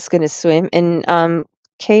Truck was going to sue him. And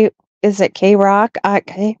is it K-Rock?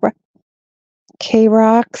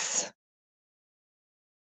 K-Rock's.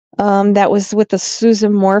 That was with the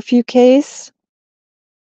Susan Morphew case.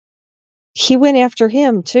 He went after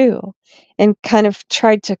him too, and kind of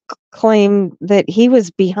tried to claim that he was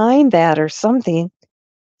behind that or something.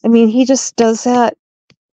 I mean, he just does that.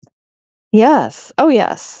 Yes. Oh,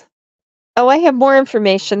 yes. Oh, I have more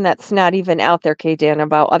information that's not even out there, K-Dan,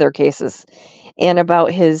 about other cases and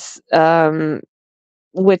about his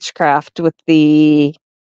witchcraft with the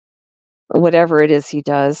whatever it is he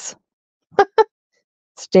does.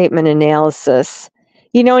 Statement analysis.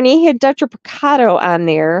 And he had Dr. Picato on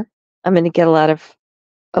there. I'm going to get a lot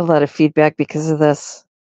of feedback because of this.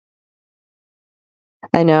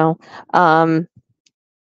 I know.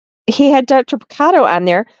 He had Dr. Picato on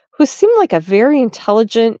there, who seemed like a very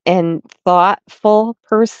intelligent and thoughtful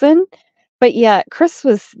person, but yet Chris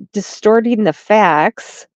was distorting the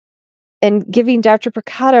facts and giving Dr.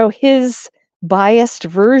 Picato his biased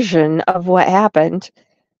version of what happened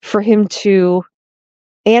for him to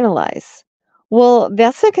analyze. Well,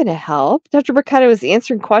 that's not going to help. Dr. Picato was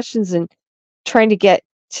answering questions and trying to get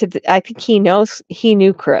to I think he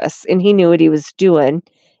knew Chris, and he knew what he was doing, and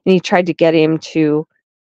he tried to get him to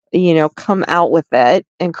come out with it,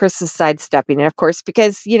 and Chris is sidestepping it, of course,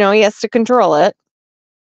 because, he has to control it.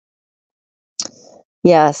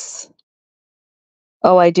 Yes.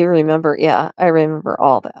 Oh, I do remember. Yeah, I remember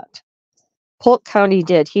all that. Polk County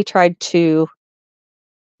did. He tried to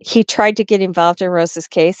get involved in Rose's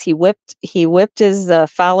case. He whipped his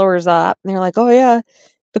followers up, and they're like, "Oh yeah,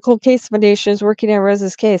 the Cold Case Foundation is working on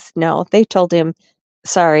Rose's case." No, they told him,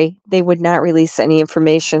 sorry, they would not release any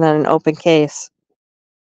information on an open case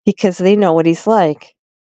because they know what he's like.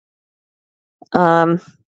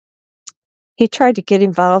 He tried to get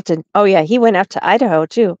involved in, oh yeah, he went up to Idaho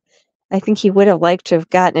too. I think he would have liked to have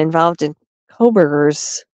gotten involved in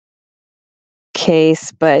Koberger's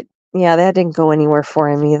case, but yeah, that didn't go anywhere for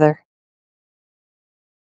him either.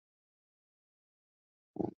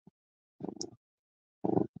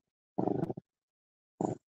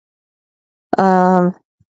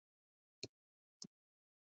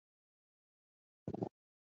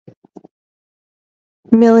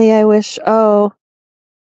 Millie, I wish. Oh,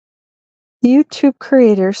 YouTube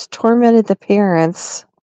creators tormented the parents.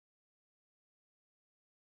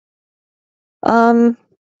 Do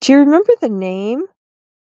you remember the name,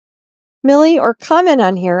 Millie? Or comment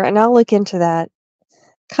on here, and I'll look into that.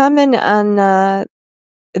 Comment on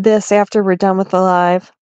this after we're done with the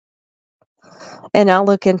live, and I'll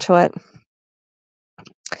look into it.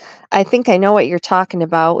 I think I know what you're talking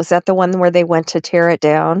about. Was that the one where they went to tear it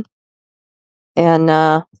down?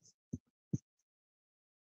 And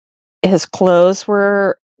his clothes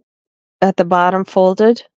were at the bottom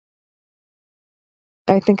folded?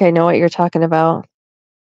 I think I know what you're talking about.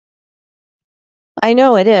 I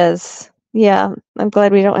know it is. Yeah, I'm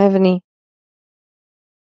glad we don't have any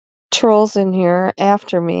trolls in here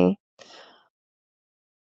after me.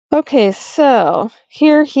 Okay, so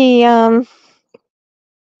here he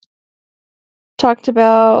talked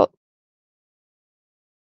about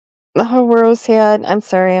how Rose had. I'm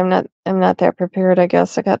sorry, I'm not that prepared, I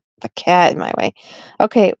guess. I got the cat in my way.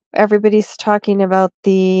 Okay, everybody's talking about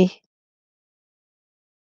the.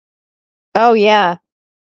 Oh yeah.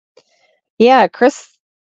 Yeah, Chris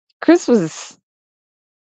was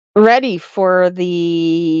ready for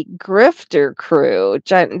the grifter crew.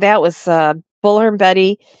 That was Bullhorn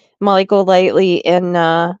Betty, Molly Golightly, and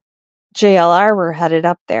JLR were headed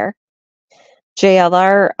up there.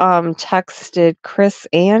 JLR texted Chris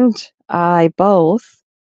and I both.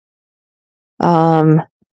 Yeah,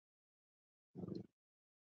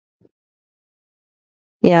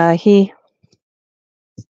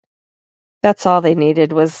 that's all they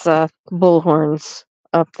needed was bullhorns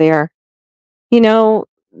up there. You know,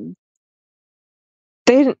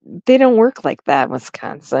 they don't work like that in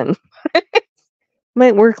Wisconsin.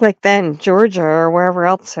 Might work like that in Georgia or wherever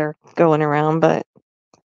else they're going around, but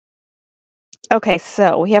okay,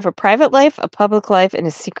 so we have a private life, a public life, and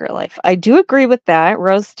a secret life. I do agree with that.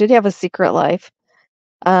 Rose did have a secret life.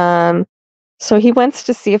 So he wants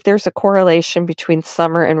to see if there's a correlation between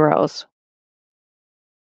Summer and Rose.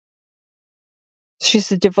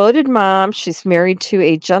 She's a devoted mom. She's married to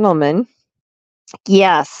a gentleman.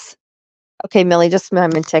 Yes. Okay, Millie, just a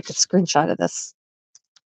moment, take a screenshot of this.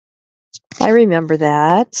 I remember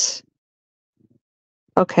that.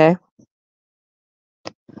 Okay.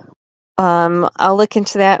 I'll look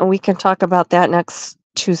into that and we can talk about that next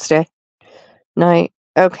Tuesday night.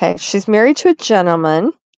 Okay, she's married to a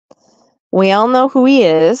gentleman. We all know who he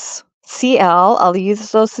is. CL. I'll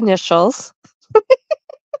use those initials.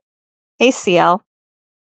 Hey, CL.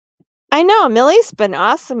 I know, Millie's been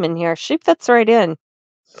awesome in here. She fits right in.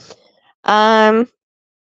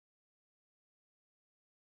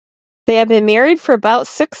 They have been married for about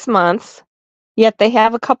 6 months, yet they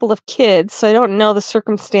have a couple of kids, so I don't know the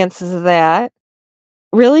circumstances of that.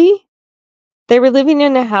 Really? They were living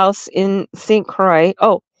in a house in St. Croix.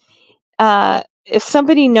 Oh, if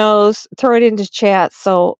somebody knows, throw it into chat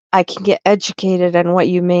so I can get educated on what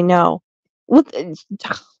you may know.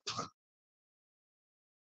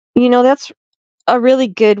 That's a really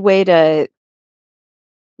good way to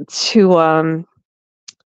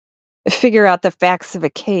figure out the facts of a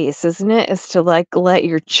case, isn't it? Is to let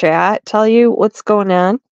your chat tell you what's going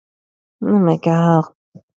on. Oh my god.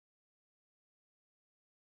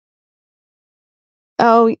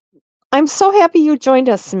 Oh, I'm so happy you joined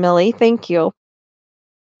us, Millie. Thank you.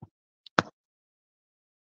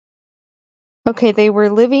 Okay, they were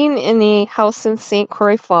living in a house in St.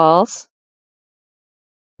 Croix Falls.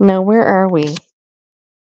 Now, where are we?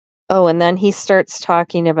 Oh, and then he starts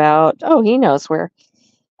talking about, he knows where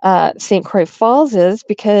St. Croix Falls is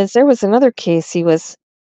because there was another case he was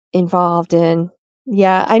involved in.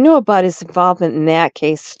 Yeah, I know about his involvement in that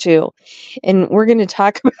case too. And we're going to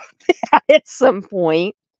talk about that at some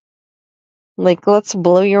point. Let's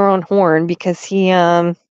blow your own horn because he,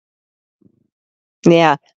 a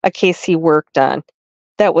case he worked on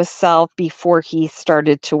that was solved before he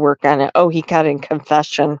started to work on it. Oh, he got a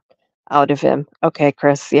confession out of him. Okay,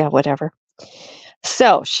 Chris. Yeah, whatever.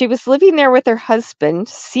 So she was living there with her husband,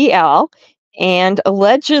 CL, and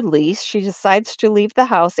allegedly she decides to leave the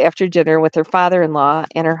house after dinner with her father-in-law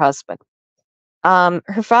and her husband.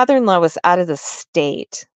 Her father-in-law was out of the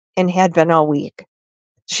state and had been all week.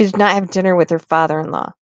 She did not have dinner with her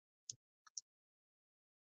father-in-law.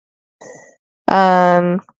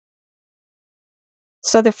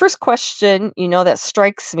 So the first question, that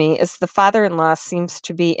strikes me is the father-in-law seems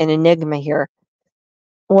to be an enigma here.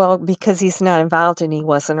 Well, because he's not involved and he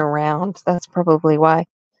wasn't around. That's probably why.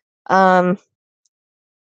 I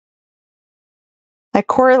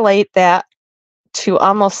correlate that to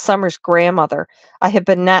almost Summer's grandmother. I have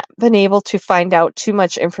not been able to find out too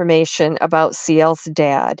much information about CL's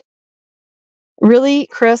dad. Really,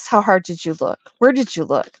 Chris? How hard did you look? Where did you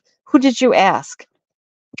look? Who did you ask?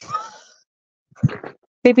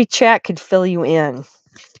 Maybe chat could fill you in.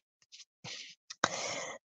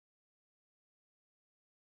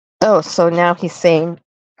 Oh, so now he's saying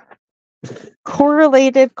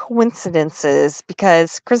correlated coincidences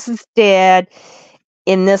because Chris's dad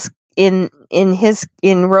in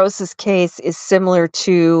Rose's case is similar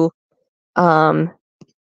to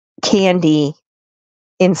Candy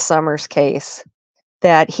in Summer's case,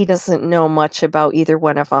 that he doesn't know much about either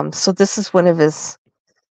one of them. So this is one of his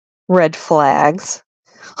red flags.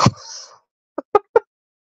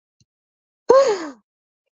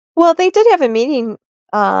 Well, they did have a meeting,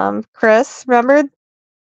 Chris, remember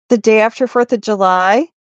the day after 4th of July?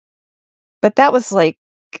 But that was like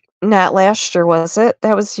not last year, was it?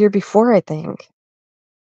 That was the year before, I think.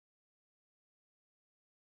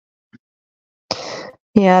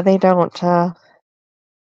 Yeah, they don't, I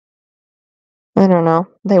don't know.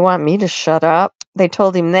 They want me to shut up. They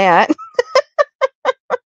told him that.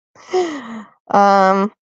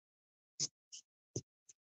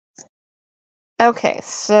 Okay,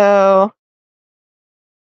 so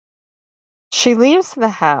she leaves the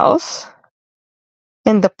house,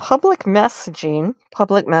 and the public messaging,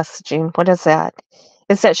 what is that?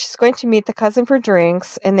 Is that she's going to meet the cousin for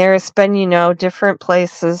drinks, and there's been, different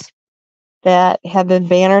places that have been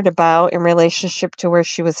bannered about in relationship to where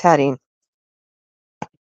she was heading.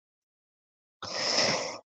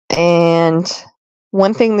 And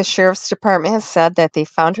one thing the sheriff's department has said that they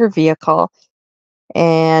found her vehicle,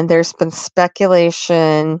 and there's been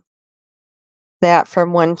speculation that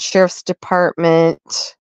from one sheriff's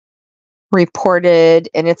department reported,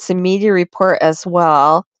 and it's a media report as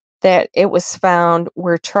well, that it was found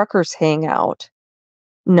where truckers hang out.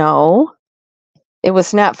 No, it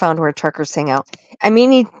was not found where truckers hang out. I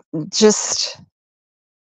mean, he just,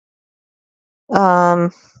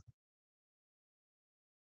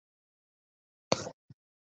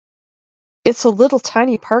 it's a little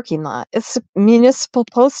tiny parking lot. It's a municipal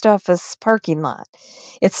post office parking lot.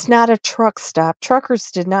 It's not a truck stop.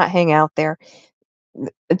 Truckers did not hang out there.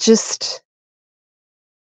 Just,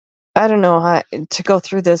 I don't know how to go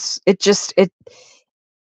through this. Like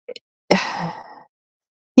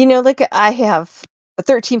I have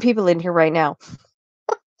 13 people in here right now.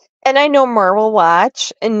 And I know Mar will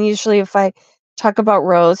watch. And usually if I talk about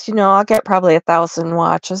Rose, I'll get probably 1,000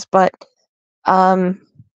 watches. But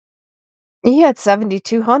he had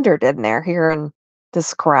 7,200 in there hearing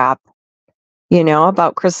this crap,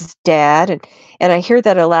 about Chris's dad. And I hear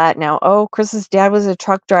that a lot now. Oh, Chris's dad was a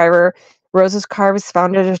truck driver. Rose's car was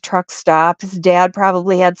found at a truck stop. His dad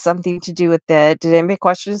probably had something to do with it. Did anybody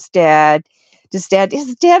question his dad? His dad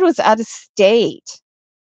was out of state.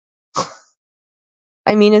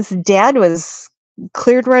 I mean, his dad was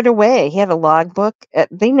cleared right away. He had a logbook.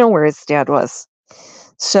 They know where his dad was.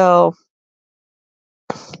 So,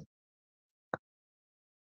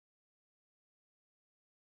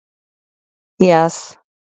 yes.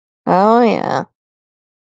 Oh, yeah.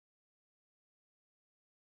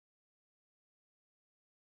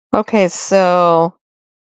 Okay, so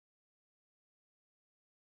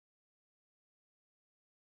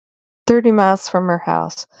 30 miles from her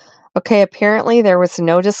house. Okay, apparently there was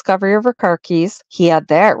no discovery of her car keys. He had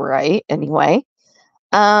that right, anyway.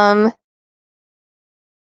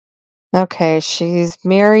 Okay, she's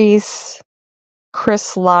marries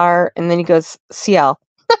Chris Lar, and then he goes, CL.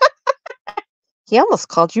 He almost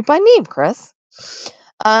called you by name, Chris.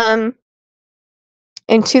 In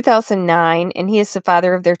 2009, and he is the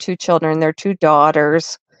father of their 2 children, their 2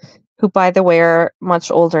 daughters, who, by the way, are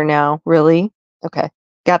much older now. Really? Okay,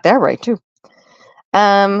 got that right, too.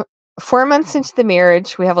 4 months into the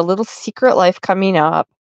marriage, we have a little secret life coming up.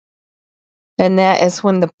 And that is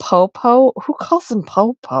when the Popo, who calls him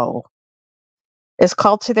Popo, is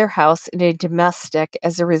called to their house in a domestic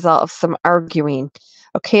as a result of some arguing.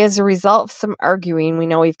 Okay, as a result of some arguing, we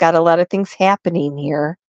know we've got a lot of things happening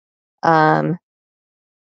here.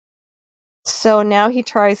 So now he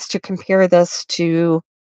tries to compare this to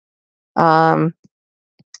the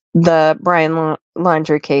Brian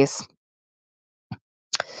Laundrie case.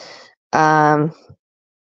 And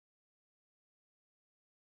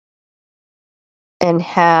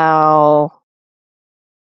how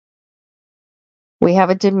we have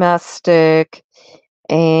a domestic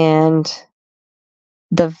and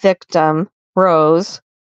the victim, Rose,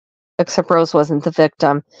 except Rose wasn't the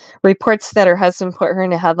victim, reports that her husband put her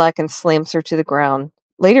in a headlock and slams her to the ground.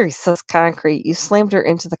 Later he says concrete. You slammed her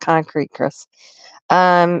into the concrete, Chris.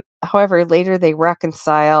 However, later they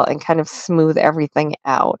reconcile and kind of smooth everything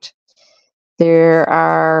out. There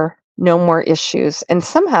are no more issues. And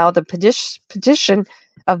somehow the petition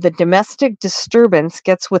of the domestic disturbance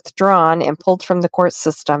gets withdrawn and pulled from the court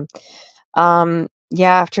system. Yeah,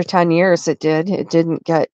 after 10 years it did. It didn't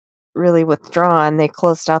get really withdrawn. They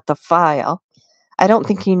closed out the file. I don't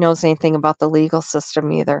think he knows anything about the legal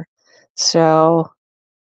system either. So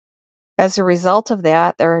as a result of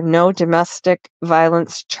that, there are no domestic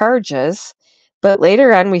violence charges. But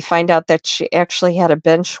later on, we find out that she actually had a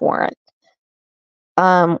bench warrant.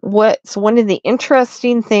 What's one of the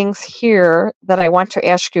interesting things here that I want to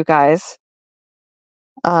ask you guys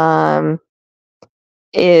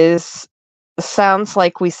is sounds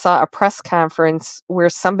like we saw a press conference where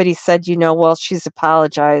somebody said, well, she's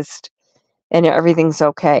apologized and everything's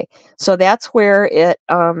okay. So that's where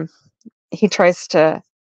he tries to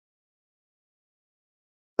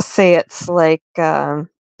say it's like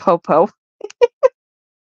Popo.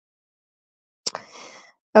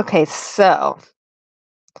 Okay, so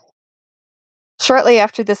shortly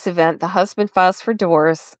after this event, the husband files for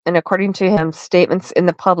divorce, and according to him, statements in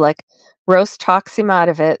the public, Rose talks him out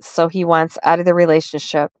of it, so he wants out of the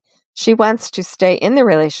relationship. She wants to stay in the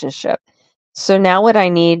relationship. So now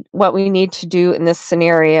what we need to do in this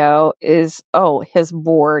scenario is, his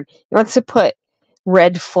board. He wants to put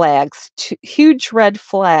red flags, huge red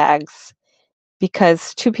flags,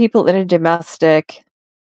 because two people in a domestic,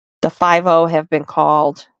 the 5-0 have been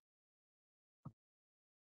called.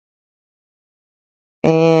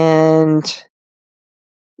 And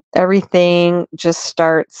everything just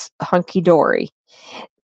starts hunky-dory.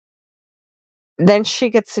 Then she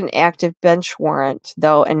gets an active bench warrant,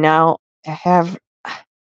 though, and now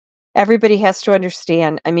everybody has to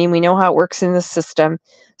understand. I mean, we know how it works in the system.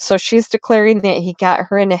 So she's declaring that he got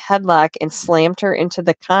her in a headlock and slammed her into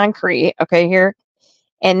the concrete. Okay, here.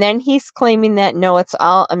 And then he's claiming that, no, it's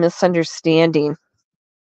all a misunderstanding.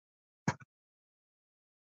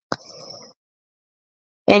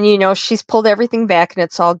 And, she's pulled everything back and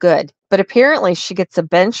it's all good. But apparently she gets a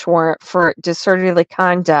bench warrant for disorderly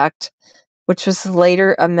conduct, which was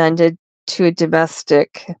later amended to a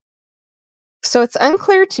domestic. So it's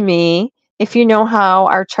unclear to me if you know how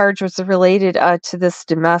our charge was related to this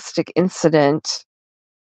domestic incident.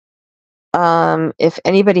 If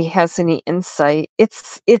anybody has any insight,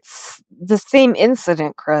 it's the same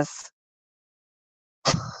incident, Chris.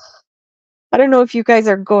 I don't know if you guys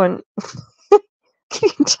are getting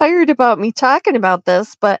tired about me talking about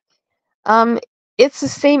this, but it's the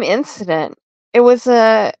same incident. It was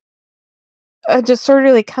a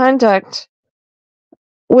disorderly conduct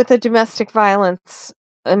with a domestic violence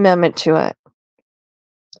amendment to it.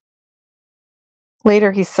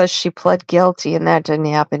 Later, he says she pled guilty, and that didn't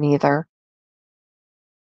happen either.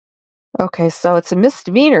 Okay, so it's a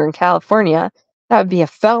misdemeanor in California. That would be a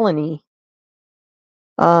felony.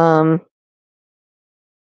 There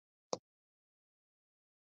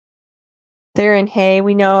in Hay,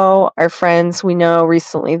 we know, our friends, we know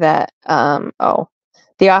recently that,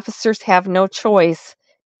 the officers have no choice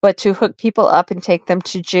but to hook people up and take them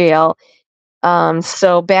to jail.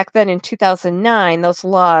 So back then in 2009, those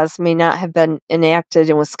laws may not have been enacted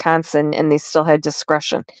in Wisconsin and they still had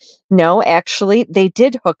discretion. No, actually, they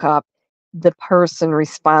did hook up the person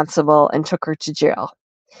responsible and took her to jail.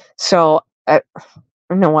 So I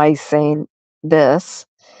don't know why he's saying this.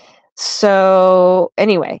 So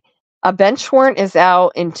anyway, a bench warrant is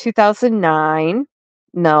out in 2009.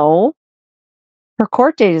 No, her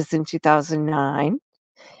court date is in 2009.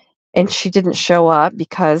 And she didn't show up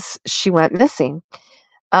because she went missing.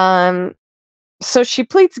 So she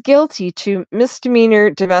pleads guilty to misdemeanor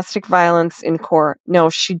domestic violence in court. No,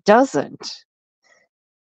 she doesn't.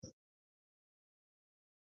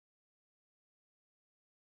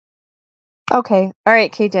 Okay. All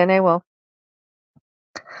right, Kayden, I will.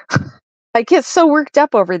 I get so worked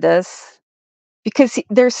up over this because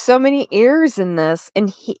there's so many errors in this,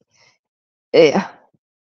 and it's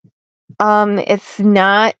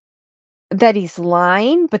not that he's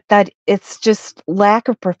lying, but that it's just lack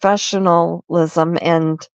of professionalism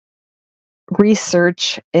and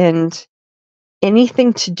research and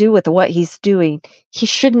anything to do with what he's doing. He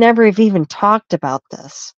should never have even talked about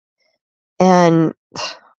this. And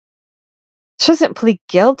she doesn't plead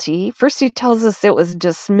guilty. First he tells us it was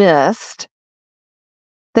dismissed.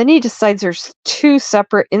 Then he decides there's two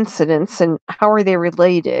separate incidents and how are they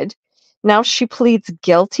related. Now she pleads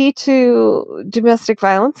guilty to domestic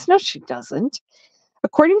violence. No, she doesn't.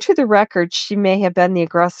 According to the record, she may have been the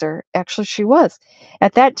aggressor. Actually, she was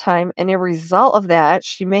at that time. And a result of that,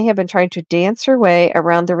 she may have been trying to dance her way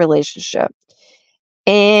around the relationship.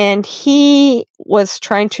 And he was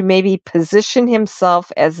trying to maybe position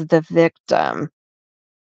himself as the victim.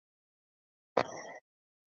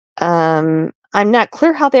 I'm not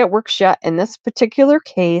clear how that works yet in this particular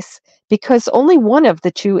case because only one of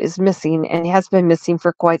the two is missing and has been missing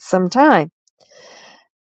for quite some time.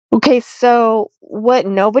 Okay, so what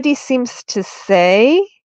nobody seems to say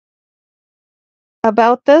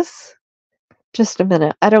about this, just a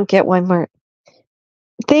minute, I don't get why more.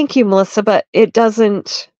 Thank you, Melissa, but it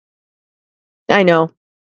doesn't, I know.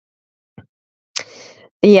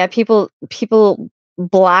 Yeah, people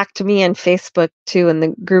blocked me on Facebook too in the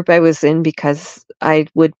group I was in because I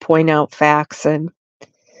would point out facts, and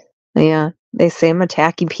yeah, they say I'm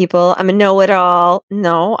attacking people. I'm a know-it-all.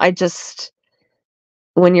 No, I just,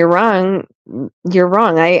 when you're wrong, you're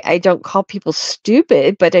wrong. I don't call people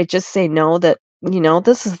stupid, but I just say no, that,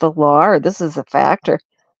 this is the law, or this is a fact, or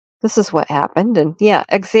this is what happened. And yeah,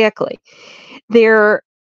 exactly. There,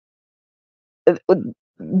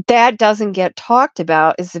 that doesn't get talked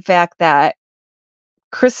about is the fact that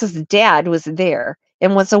Chris's dad was there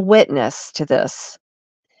and was a witness to this.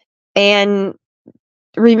 And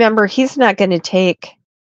remember, he's not going to take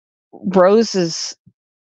Chris's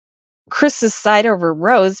side over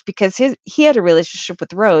Rose because he had a relationship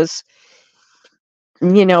with Rose,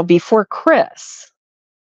 before Chris,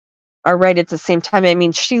 or right at the same time. I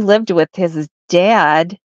mean, she lived with his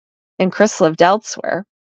dad and Chris lived elsewhere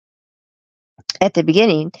at the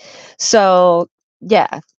beginning. So,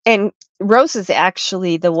 yeah. And Rose is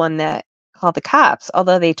actually the one that called the cops,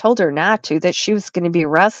 although they told her not to, that she was going to be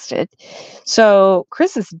arrested. So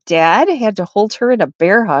Chris's dad had to hold her in a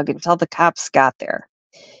bear hug until the cops got there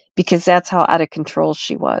because that's how out of control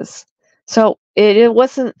she was. So it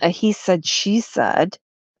wasn't a he said, she said.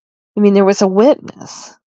 I mean, there was a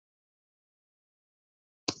witness.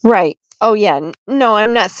 Right. Oh, yeah. No,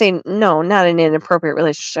 I'm not saying, no, not an inappropriate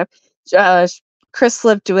relationship. Chris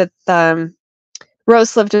lived with,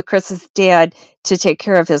 Rose lived with Chris's dad to take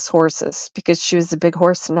care of his horses because she was a big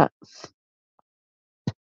horse nut.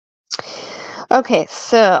 Okay,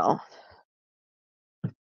 so,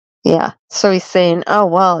 yeah. So he's saying, oh,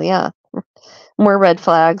 well, yeah. More red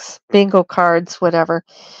flags, bingo cards, whatever.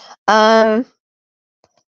 On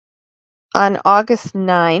August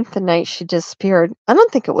 9th, the night she disappeared, I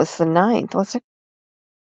don't think it was the 9th, was it,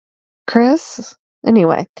 Chris?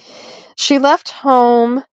 Anyway, she left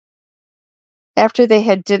home after they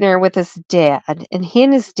had dinner with his dad, and he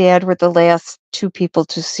and his dad were the last two people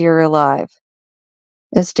to see her alive.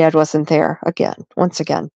 His dad wasn't there once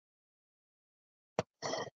again.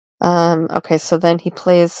 Okay, so then he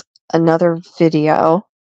plays another video.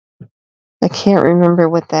 I can't remember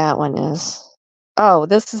what that one is. Oh,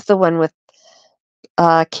 this is the one with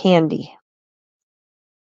Candy.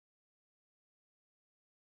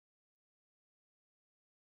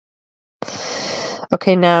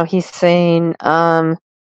 Okay, now he's saying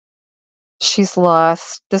she's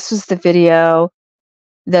lost. This was the video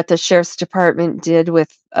that the sheriff's department did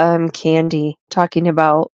with Candy, talking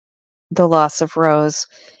about the loss of Rose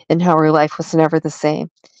and how her life was never the same.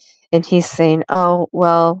 And he's saying, oh,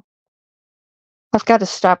 well, I've got to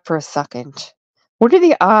stop for a second. What are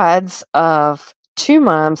the odds of two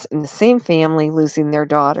moms in the same family losing their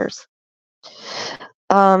daughters?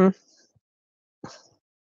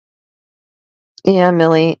 Yeah,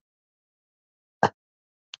 Millie.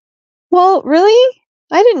 Well, really?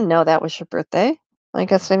 I didn't know that was your birthday. I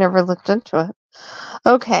guess I never looked into it.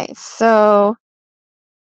 Okay, so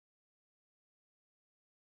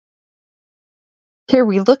here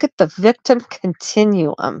we look at the victim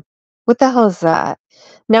continuum. What the hell is that?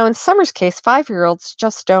 Now, in Summer's case, 5-year-olds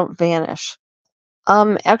just don't vanish.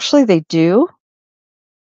 Actually, they do.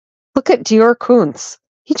 Look at Dior Koontz.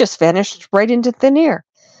 He just vanished right into thin air.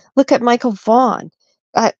 Look at Michael Vaughn.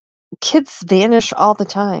 Kids vanish all the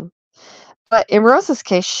time. But in Rose's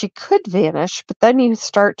case, she could vanish, but then you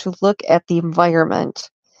start to look at the environment,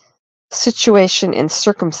 situation, and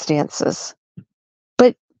circumstances.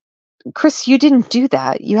 But, Chris, you didn't do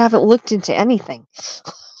that. You haven't looked into anything.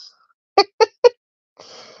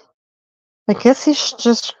 I guess he's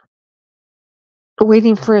just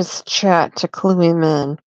waiting for his chat to clue him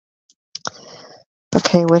in.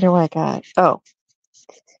 Okay, what do I got? Oh.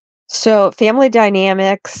 So family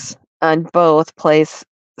dynamics on both place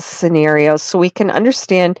scenarios, so we can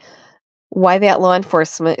understand why that law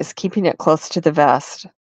enforcement is keeping it close to the vest.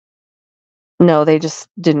 No, they just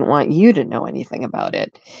didn't want you to know anything about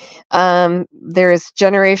it. There is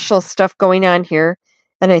generational stuff going on here.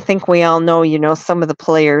 And I think we all know, some of the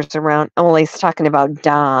players around. Emily's talking about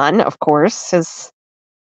Don, of course, his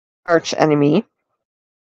arch enemy.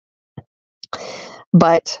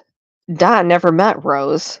 But Don never met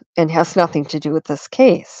Rose and has nothing to do with this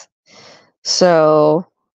case. So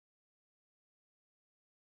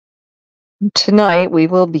tonight we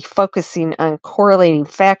will be focusing on correlating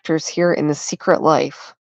factors here in The Secret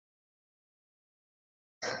Life.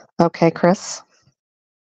 Okay, Chris.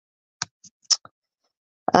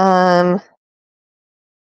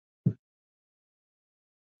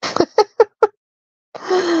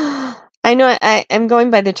 I know I'm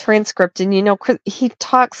going by the transcript, and Chris, he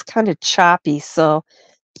talks kind of choppy, so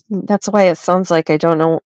that's why it sounds like I don't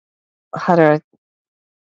know how to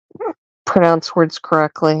pronounce words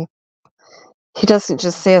correctly. He doesn't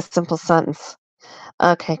just say a simple sentence.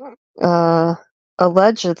 Okay.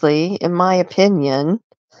 Allegedly, in my opinion,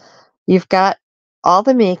 you've got all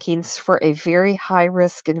the makings for a very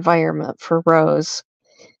high-risk environment for Rose,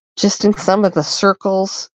 just in some of the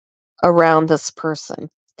circles around this person.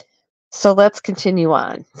 So let's continue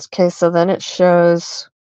on. Okay, so then it shows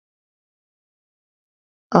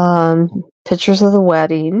pictures of the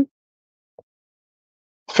wedding,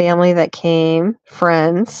 family that came,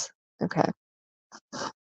 friends. Okay.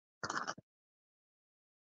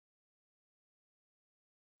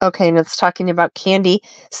 Okay, and it's talking about Candy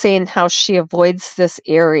saying how she avoids this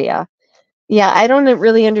area. Yeah, I don't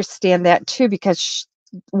really understand that too, because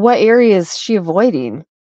what area is she avoiding?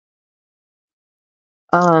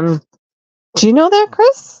 Do you know that,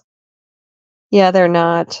 Chris? Yeah, they're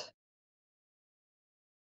not.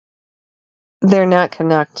 They're not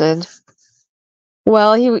connected.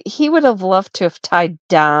 Well, he would have loved to have tied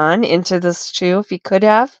Don into this too if he could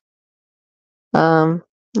have. The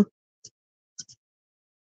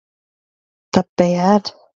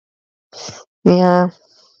bad. Yeah.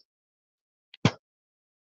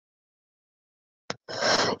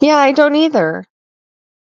 Yeah, I don't either.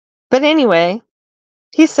 But anyway,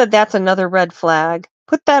 he said that's another red flag.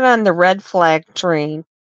 Put that on the red flag train.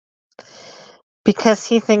 Because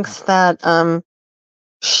he thinks that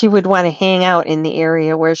she would want to hang out in the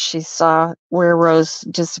area where she saw where Rose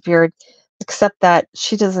disappeared, except that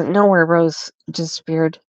she doesn't know where Rose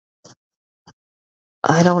disappeared.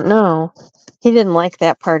 I don't know. He didn't like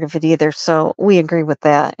that part of it either, so we agree with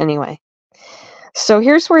that anyway. So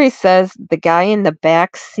here's where he says the guy in the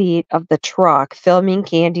back seat of the truck filming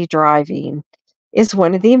Candy driving is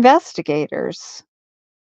one of the investigators.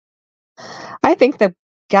 I think the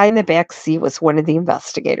guy in the back seat was one of the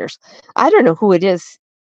investigators. I don't know who it is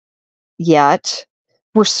yet.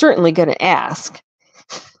 We're certainly going to ask.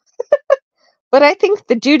 But I think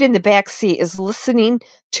the dude in the back seat is listening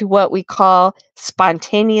to what we call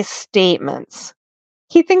spontaneous statements.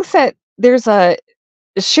 He thinks that there's a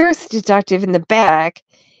sheriff's detective in the back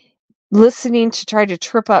listening to try to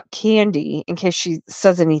trip up Candy in case she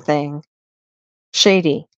says anything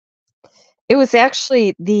shady. It was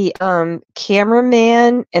actually the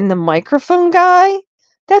cameraman and the microphone guy.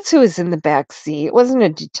 That's who was in the back seat. It wasn't a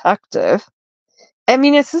detective. I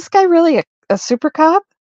mean, is this guy really a super cop?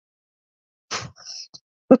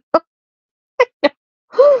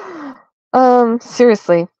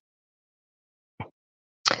 Seriously.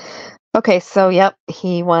 Okay, so yep,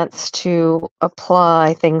 he wants to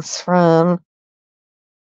apply things from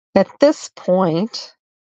at this point.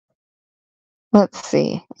 Let's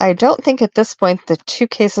see. I don't think at this point the two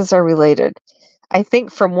cases are related. I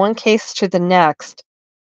think from one case to the next,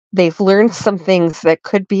 they've learned some things that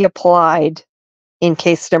could be applied in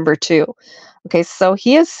case number 2. Okay, so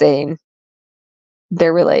he is saying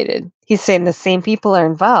they're related. He's saying the same people are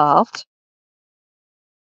involved.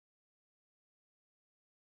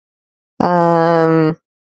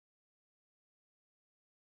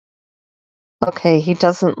 Okay, he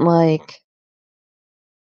doesn't like.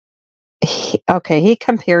 He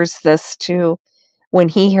compares this to when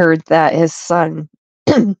he heard that his son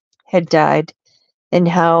had died and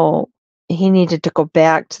how he needed to go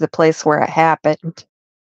back to the place where it happened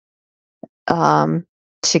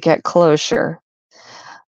to get closure.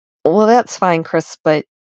 Well, that's fine, Chris, but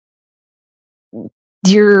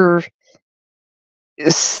you're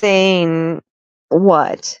saying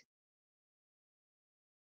what?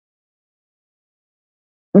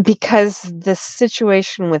 Because the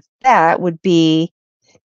situation with that would be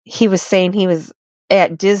he was saying he was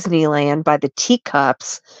at Disneyland by the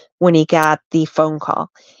teacups when he got the phone call,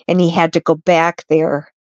 and he had to go back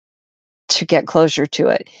there to get closure to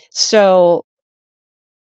it. So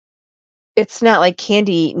it's not like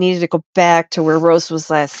Candy needed to go back to where Rose was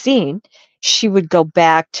last seen. She would go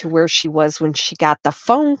back to where she was when she got the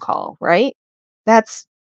phone call, right? That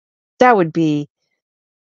would be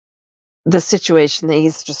the situation that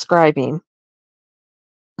he's describing.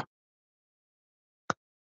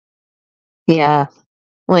 Yeah.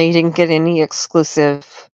 Well, you didn't get any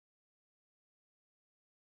exclusive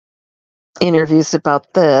interviews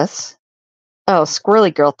about this. Oh,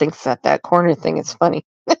 Squirrely Girl thinks that corner thing is funny.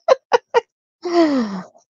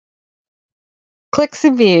 Clicks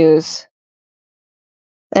and views.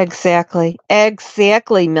 Exactly.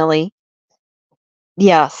 Exactly, Millie.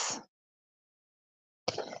 Yes.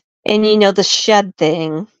 And the shed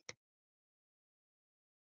thing.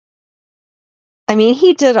 I mean,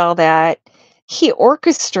 he did all that. He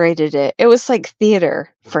orchestrated it. It was like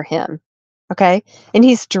theater for him. Okay? And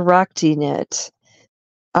he's directing it.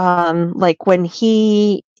 Like when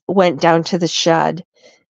he went down to the shed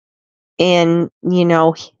and,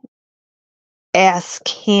 asked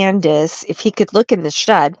Candace if he could look in the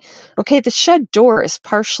shed. Okay, the shed door is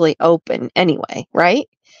partially open anyway, right?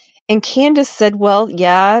 And Candace said, well,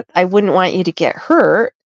 yeah, I wouldn't want you to get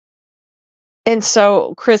hurt. And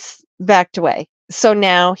so Chris backed away. So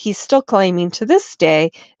now he's still claiming to this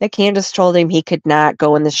day that Candace told him he could not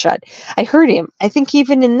go in the shed. I heard him. I think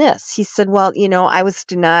even in this, he said, well, I was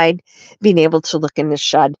denied being able to look in the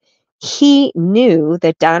shed. He knew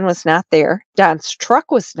that Don was not there. Don's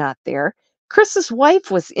truck was not there. Chris's wife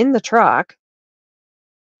was in the truck,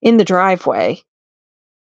 in the driveway,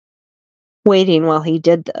 waiting while he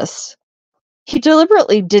did this. He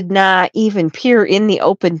deliberately did not even peer in the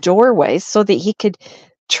open doorway so that he could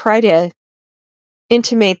try to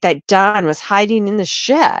intimate that Don was hiding in the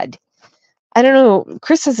shed. I don't know.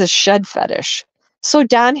 Chris has a shed fetish. So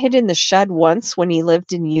Don hid in the shed once when he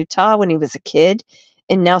lived in Utah when he was a kid.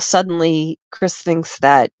 And now suddenly Chris thinks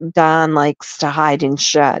that Don likes to hide in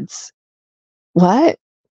sheds. What?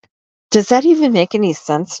 Does that even make any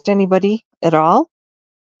sense to anybody at all?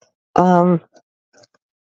 Okay.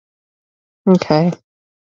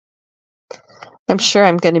 I'm sure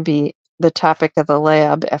I'm going to be the topic of the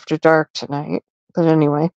lab after dark tonight. But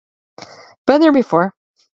anyway, been there before.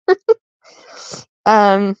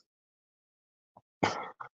 Oh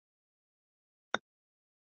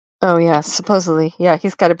yeah, supposedly. Yeah,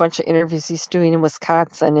 he's got a bunch of interviews he's doing in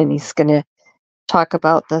Wisconsin, and he's going to talk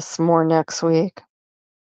about this more next week.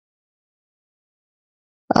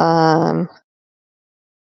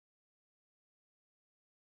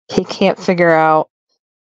 He can't figure out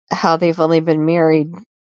how they've only been married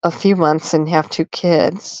a few months and have 2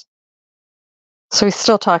 kids. So he's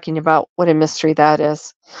still talking about what a mystery that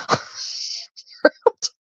is.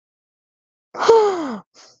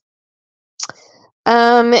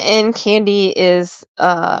 And Candy is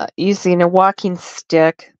using a walking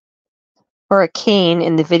stick or a cane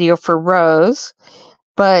in the video for Rose,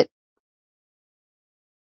 but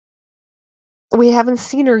we haven't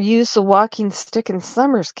seen her use the walking stick in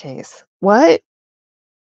Summer's case. What?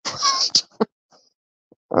 I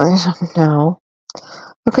don't know.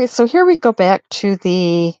 Okay, so here we go back to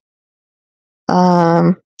the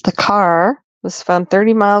car was found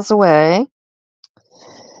 30 miles away.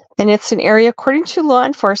 And it's an area, according to law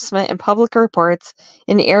enforcement and public reports,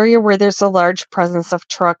 an area where there's a large presence of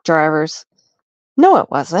truck drivers. No,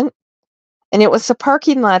 it wasn't. And it was a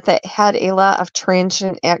parking lot that had a lot of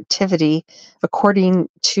transient activity, according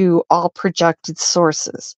to all projected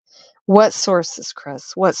sources. What sources,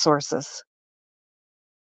 Chris? What sources?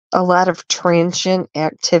 A lot of transient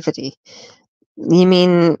activity. You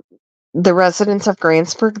mean the residents of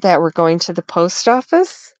Grantsburg that were going to the post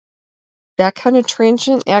office? That kind of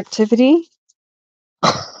transient activity?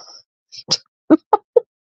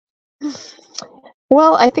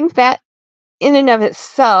 Well, I think that in and of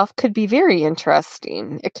itself could be very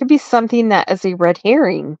interesting. It could be something that is a red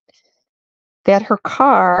herring. That her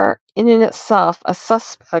car, in and itself, a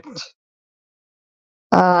suspect,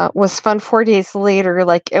 was found 4 days later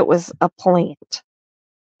like it was a plant.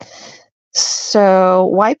 So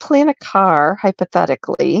why plant a car,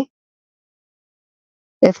 hypothetically,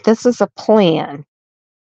 if this is a plan?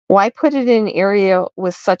 Why put it in an area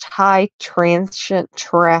with such high transient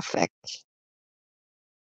traffic?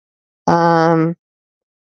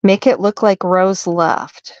 Make it look like Rose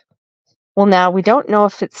left. Well, now we don't know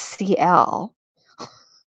if it's CL.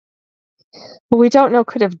 Well, we don't know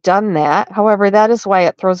could have done that. However, that is why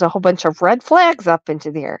it throws a whole bunch of red flags up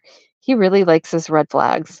into the air. He really likes his red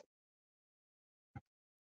flags.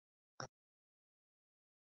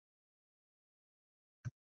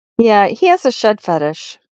 Yeah, he has a shed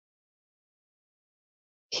fetish.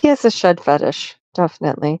 He has a shed fetish,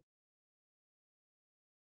 definitely.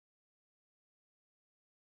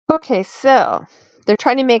 Okay, so they're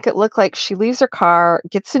trying to make it look like she leaves her car,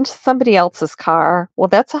 gets into somebody else's car. Well,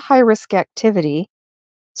 that's a high-risk activity.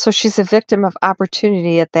 So she's a victim of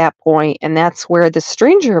opportunity at that point, and that's where the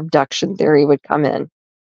stranger abduction theory would come in.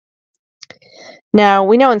 Now,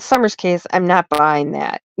 we know in Summer's case, I'm not buying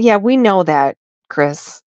that. Yeah, we know that,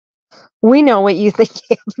 Chris. We know what you think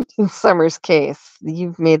happened in Summer's case.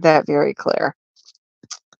 You've made that very clear.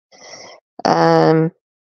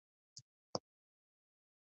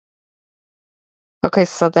 Okay,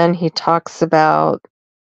 so then he talks about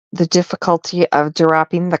the difficulty of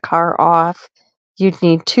dropping the car off. You'd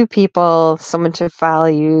need two people, someone to follow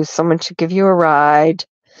you, someone to give you a ride,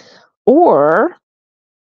 or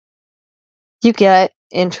you get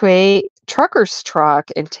into a trucker's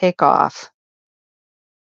truck and take off.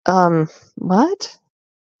 What?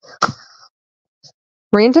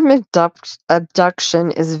 Random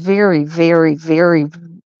abduction is very, very, very,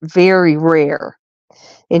 very rare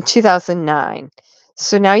in 2009.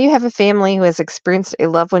 So now you have a family who has experienced a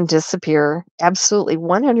loved one disappear, absolutely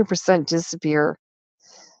 100% disappear.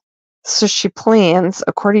 So she plans,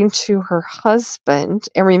 according to her husband,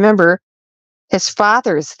 and remember, his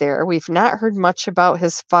father's there. We've not heard much about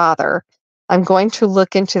his father. I'm going to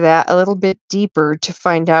look into that a little bit deeper to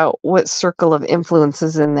find out what circle of influence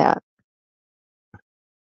is in that.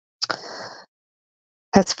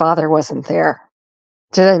 His father wasn't there.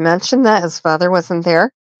 Did I mention that his father wasn't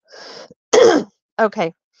there?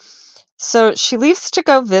 Okay. So she leaves to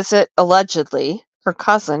go visit, allegedly, her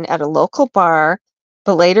cousin at a local bar,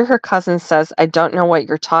 but later her cousin says, I don't know what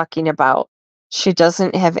you're talking about. She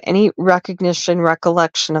doesn't have any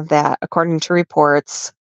recollection of that, according to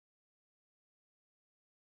reports.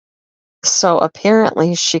 So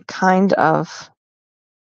apparently she kind of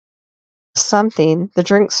the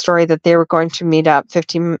drink story that they were going to meet up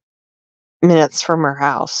 15 minutes from her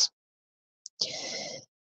house.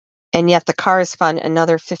 And yet the car is found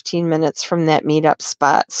another 15 minutes from that meetup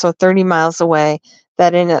spot. So 30 miles away.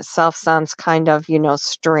 That in itself sounds kind of,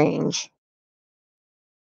 strange.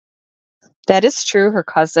 That is true. Her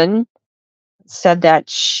cousin said that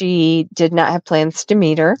she did not have plans to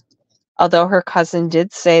meet her, although her cousin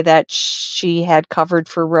did say that she had covered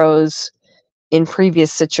for Rose in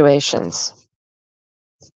previous situations.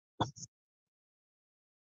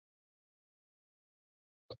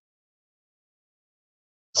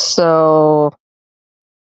 So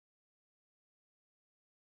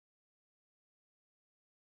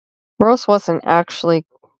Rose wasn't actually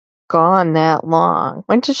gone that long.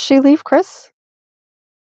 When did she leave, Chris?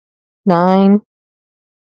 9.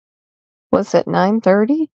 Was it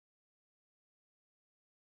 9:30?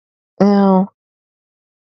 Oh.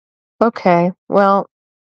 Okay. Well,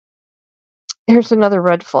 here's another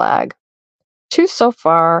red flag. 2 so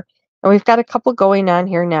far, and we've got a couple going on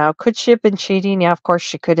here now. Could she have been cheating? Yeah, of course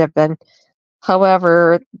she could have been.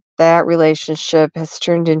 However, that relationship has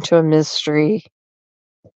turned into a mystery.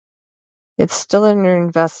 It's still under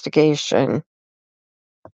investigation.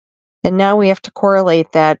 And now we have to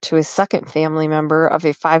correlate that to a second family member of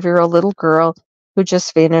a 5-year-old little girl who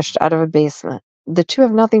just vanished out of a basement. The two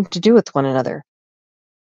have nothing to do with one another.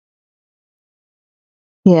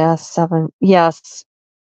 Yeah, 7. Yes.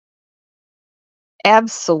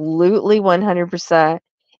 Absolutely 100%.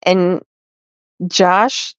 And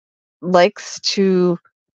Josh likes to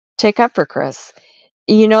take up for Chris.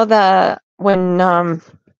 You know when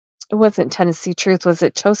it wasn't Tennessee Truth, was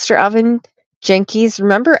it Toaster Oven Jenkies?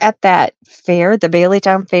 Remember at that fair, the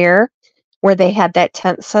Baileytown Fair, where they had that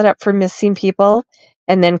tent set up for missing people,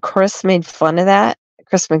 and then Chris made fun of that,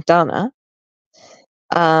 Chris Mcdonough,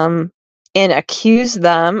 and accused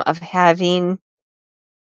them of hanging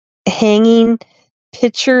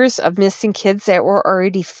pictures of missing kids that were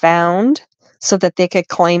already found so that they could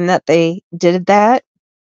claim that they did that.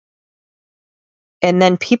 And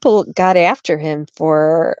then people got after him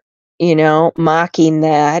for, mocking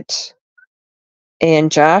that.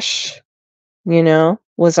 And Josh,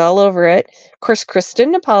 was all over it. Of course, Chris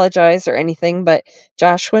didn't apologize or anything, but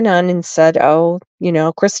Josh went on and said, oh,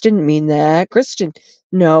 Chris didn't mean that.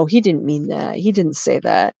 No, he didn't mean that. He didn't say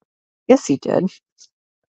that. Yes, he did.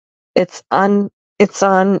 It's on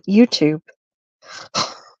YouTube.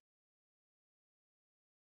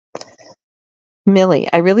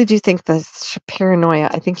 Millie, I really do think that's paranoia.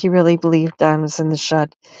 I think he really believed Don was in the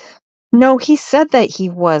shed. No, he said that he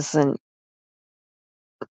wasn't.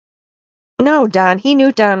 No, Don, he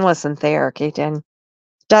knew Don wasn't there, Kaden.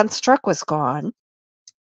 Don's truck was gone.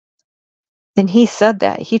 And he said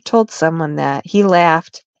that. He told someone that. He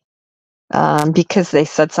laughed because they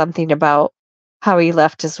said something about how he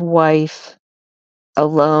left his wife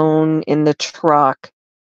alone in the truck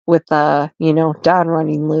with, Don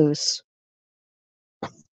running loose.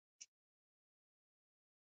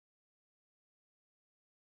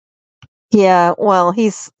 Yeah, well,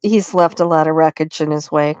 he's left a lot of wreckage in his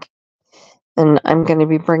wake, and I'm going to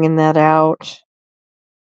be bringing that out.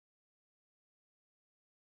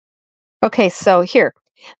 Okay, so here,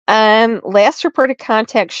 Last reported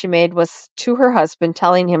contact she made was to her husband,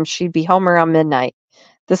 telling him she'd be home around midnight.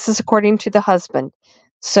 This is according to the husband.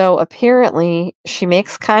 So apparently she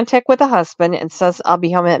makes contact with the husband and says, I'll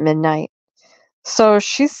be home at midnight. So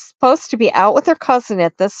she's supposed to be out with her cousin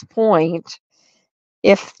at this point.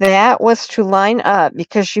 If that was to line up,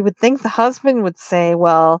 because you would think the husband would say,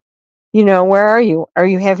 well, you know, where are you? Are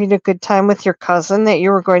you having a good time with your cousin that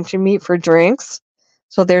you were going to meet for drinks?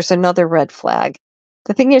 So there's another red flag.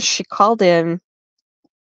 The thing is, she called in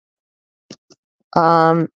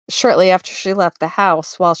shortly after she left the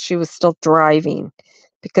house while she was still driving,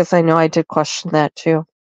 because I know I did question that too.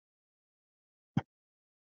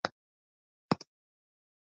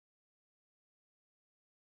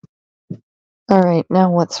 All right,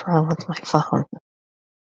 now what's wrong with my phone?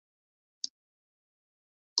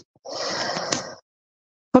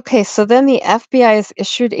 Okay, so then the FBI has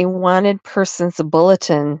issued a wanted persons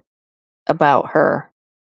bulletin about her.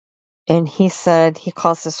 And he said he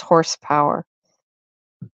calls this horsepower.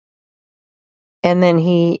 And then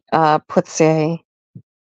he puts a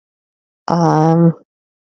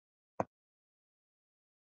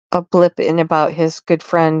blip in about his good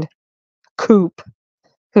friend Coop,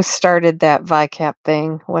 who started that VICAP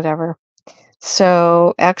thing, whatever.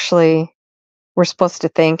 So actually, we're supposed to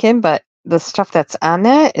thank him, but the stuff that's on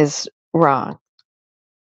that is wrong.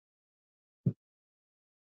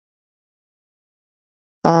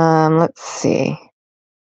 Let's see.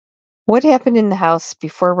 What happened in the house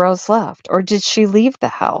before Rose left? Or did she leave the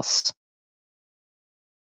house?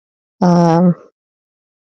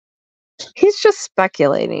 He's just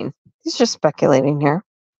speculating. He's just speculating here.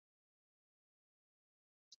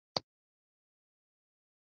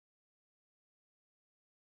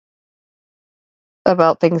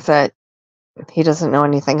 About things that he doesn't know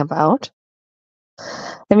anything about.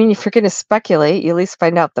 I mean, if you're going to speculate, you at least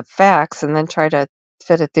find out the facts and then try to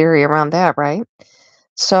fit a theory around that, right?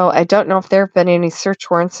 So I don't know if there have been any search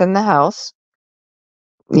warrants in the house.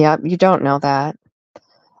 Yeah, you don't know that.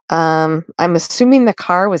 I'm assuming the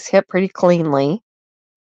car was hit pretty cleanly.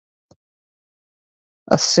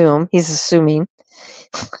 He's assuming.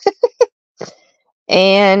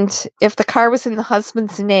 And if the car was in the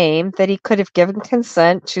husband's name, that he could have given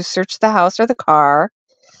consent to search the house or the car.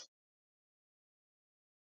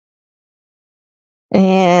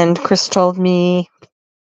 And Chris told me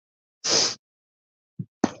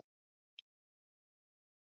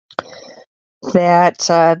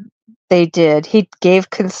that they did. He gave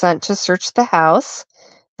consent to search the house,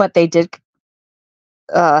 but they did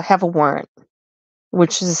have a warrant,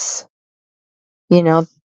 which is,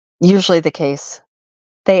 usually the case.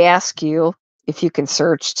 They ask you if you can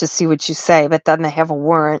search to see what you say, but then they have a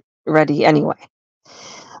warrant ready anyway.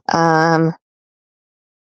 I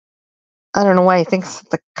don't know why he thinks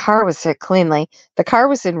the car was hit cleanly. The car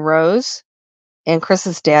was in Rose and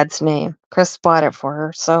Chris's dad's name. Chris bought it for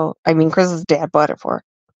her. Chris's dad bought it for her.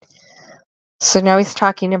 So now he's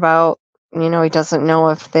talking about, he doesn't know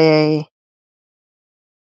if they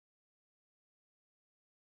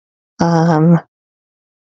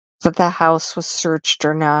that the house was searched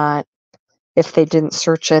or not. If they didn't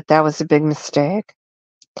search it, that was a big mistake.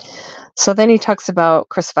 So then he talks about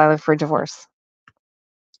Chris filing for divorce.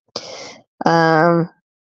 Her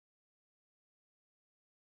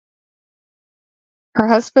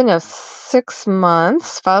husband of 6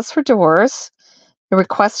 months files for divorce and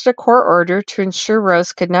requested a court order to ensure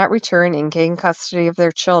Rose could not return and gain custody of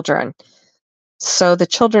their children. So the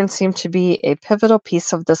children seem to be a pivotal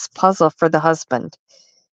piece of this puzzle for the husband.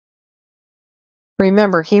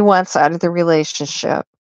 Remember, he wants out of the relationship.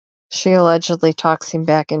 She allegedly talks him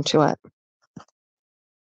back into it.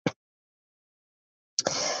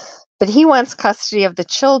 But he wants custody of the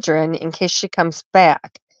children in case she comes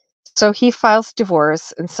back. So he files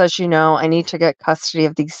divorce and says, I need to get custody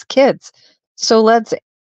of these kids. So let's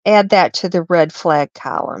add that to the red flag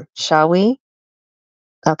column, shall we?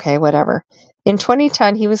 Okay, whatever. In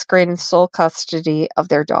 2010, he was granted sole custody of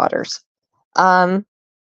their daughters.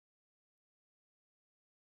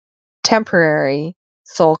 Temporary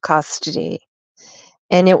sole custody.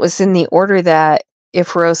 And it was in the order that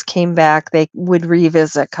if Rose came back, they would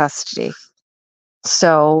revisit custody.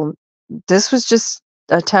 So this was just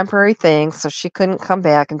a temporary thing, so she couldn't come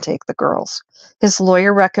back and take the girls. His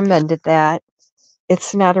lawyer recommended that.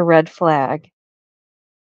 It's not a red flag.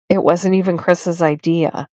 It wasn't even Chris's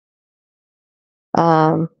idea.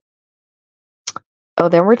 Then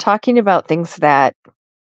we're talking about things that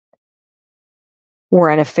were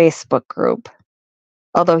in a Facebook group,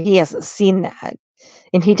 although he hasn't seen that,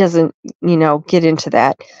 and he doesn't, get into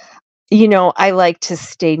that. I like to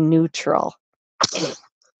stay neutral.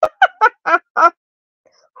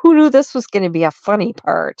 Who knew this was going to be a funny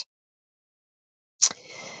part?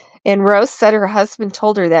 And Rose said her husband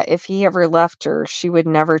told her that if he ever left her, she would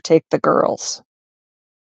never take the girls.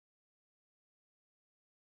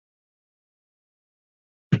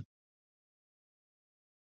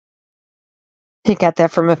 He got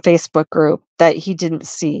that from a Facebook group that he didn't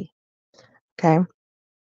see. Okay.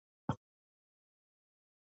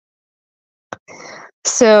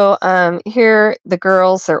 So here the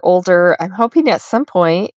girls are older. I'm hoping at some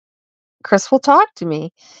point Chris will talk to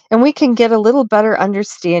me and we can get a little better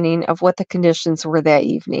understanding of what the conditions were that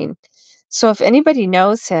evening. So if anybody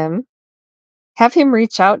knows him, have him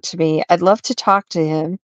reach out to me. I'd love to talk to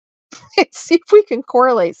him and see if we can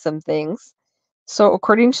correlate some things. So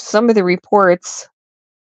according to some of the reports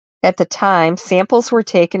at the time, samples were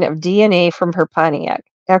taken of DNA from her Pontiac.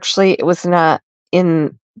 Actually, it was not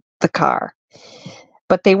in the car,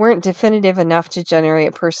 but they weren't definitive enough to generate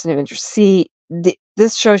a person of interest. See,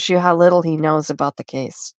 this shows you how little he knows about the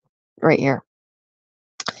case right here.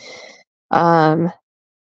 So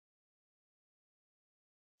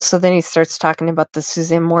then he starts talking about the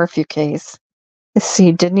Suzanne Morphew case. Let's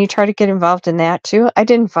see, didn't he try to get involved in that too? I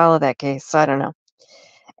didn't follow that case, so I don't know.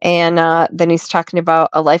 And then he's talking about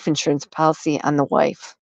a life insurance policy on the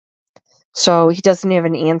wife. So he doesn't have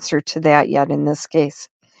an answer to that yet in this case.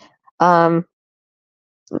 No,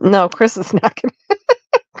 Chris is not going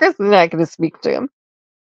to speak to him.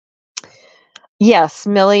 Yes,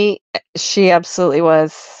 Millie, she absolutely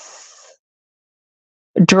was.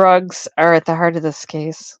 Drugs are at the heart of this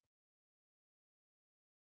case.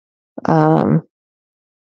 Well,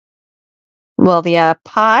 the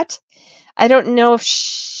pot, I don't know if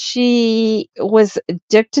she was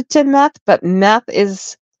addicted to meth, but meth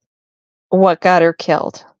is what got her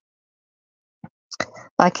killed.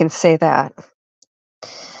 I can say that.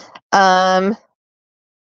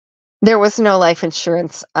 There was no life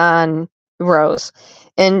insurance on Rose.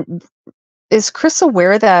 And is Chris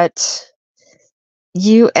aware that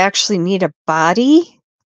you actually need a body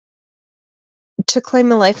to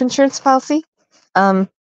claim a life insurance policy?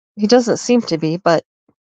 He doesn't seem to be, but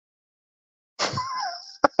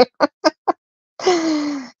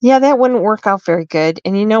yeah, that wouldn't work out very good.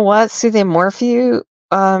 And you know what? Suzanne Morphew,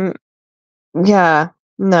 yeah,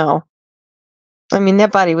 no. I mean,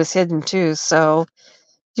 that body was hidden too, so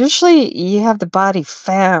usually you have the body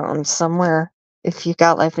found somewhere if you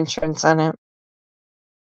got life insurance on it.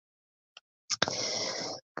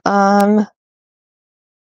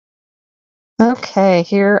 Okay,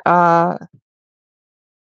 here,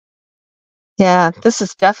 yeah, this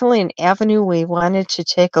is definitely an avenue we wanted to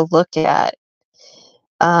take a look at.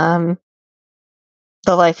 The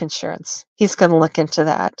life insurance. He's going to look into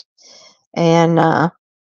that. And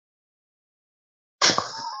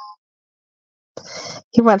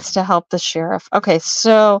he wants to help the sheriff. Okay,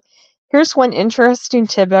 so here's one interesting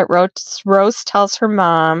tidbit. Rose tells her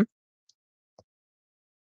mom.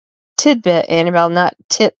 Tidbit, Annabelle, not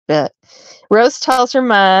titbit. Rose tells her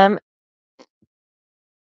mom,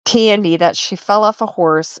 Candy, that she fell off a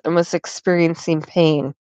horse and was experiencing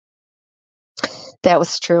pain. That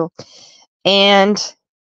was true. And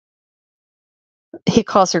he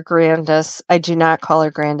calls her Grandis. I do not call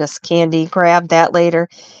her Grandis. Candy grabbed that later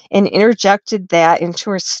and interjected that into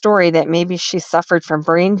her story that maybe she suffered from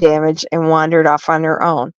brain damage and wandered off on her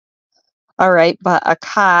own. All right, but a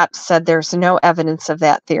cop said there's no evidence of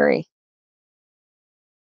that theory.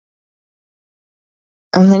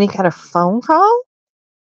 And then he got a phone call?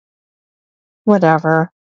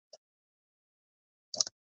 Whatever.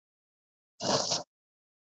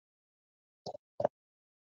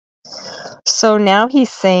 So now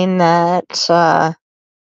he's saying that,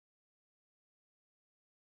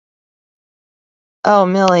 oh,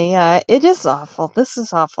 Millie, it is awful. This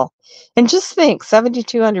is awful. And just think,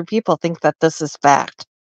 7,200 people think that this is fact.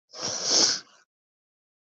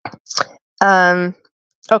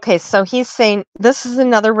 Okay, so he's saying this is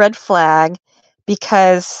another red flag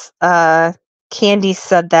because Candy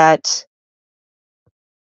said that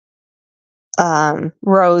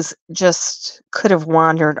Rose just could have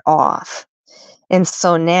wandered off. And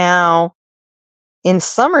so now, in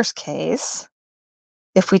Summer's case,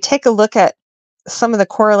 if we take a look at some of the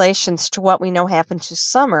correlations to what we know happened to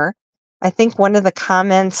Summer, I think one of the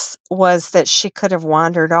comments was that she could have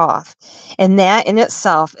wandered off. And that in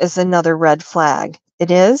itself is another red flag.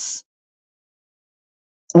 It is?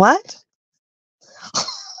 What?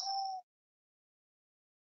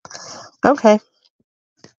 Okay.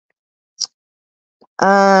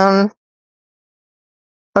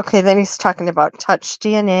 Okay, then he's talking about touch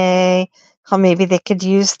DNA, how maybe they could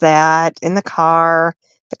use that in the car.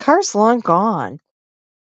 The car's long gone.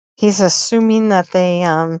 He's assuming that they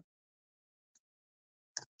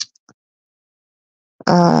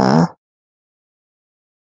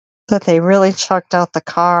really chucked out the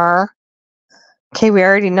car. Okay, we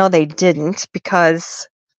already know they didn't, because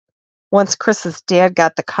once Chris's dad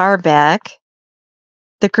got the car back,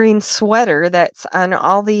 the green sweater that's on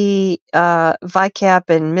all the VICAP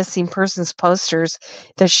and missing persons posters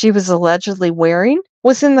that she was allegedly wearing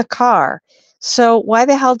was in the car. So why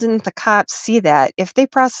the hell didn't the cops see that? If they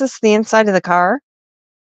processed the inside of the car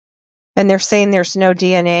and they're saying there's no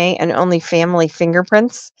DNA and only family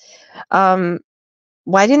fingerprints,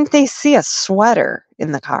 why didn't they see a sweater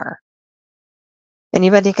in the car?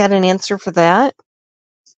 Anybody got an answer for that?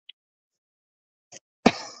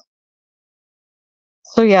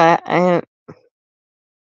 So yeah,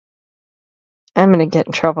 I'm going to get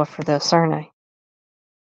in trouble for this, aren't I?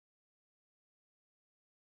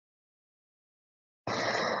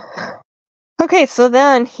 Okay, so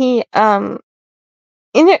then he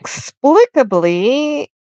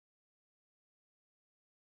inexplicably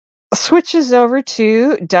switches over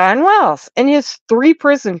to Don Wells and he has 3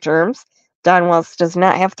 prison terms. Don Wells does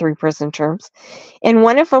not have 3 prison terms. And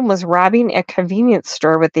one of them was robbing a convenience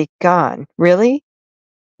store with a gun. Really?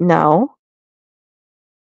 No.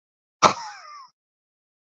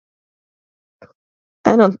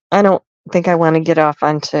 I don't think I want to get off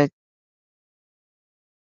onto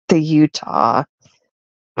the Utah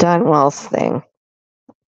Don Wells thing.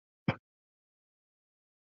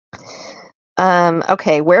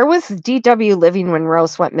 Okay, where was DW living when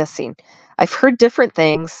Rose went missing? I've heard different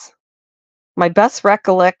things. My best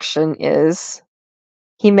recollection is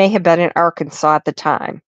he may have been in Arkansas at the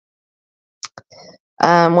time.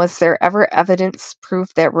 Was there ever evidence,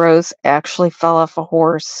 proof that Rose actually fell off a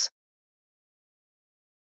horse?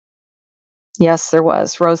 Yes, there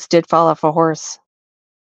was. Rose did fall off a horse.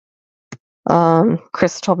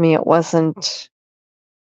 Chris told me it wasn't.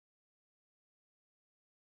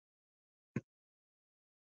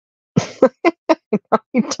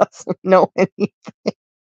 He doesn't know anything.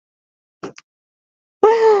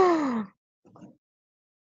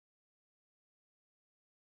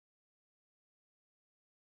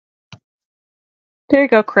 There you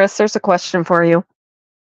go, Chris. There's a question for you.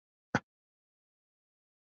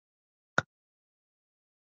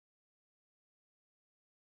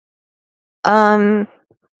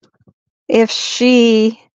 If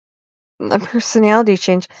she a personality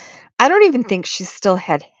change, I don't even think she still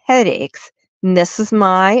had headaches. And this is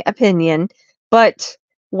my opinion, but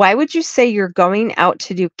why would you say you're going out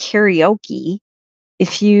to do karaoke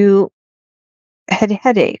if you had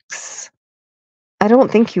headaches? I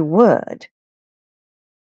don't think you would.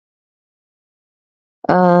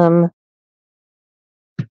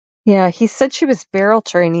 Yeah, he said she was barrel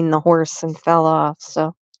training the horse and fell off.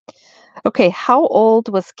 So, okay, how old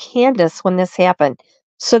was Candace when this happened?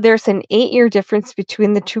 So there's an 8-year difference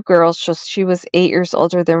between the 2 girls. So she was 8 years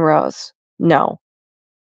older than Rose. No.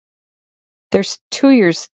 There's 2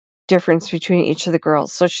 years difference between each of the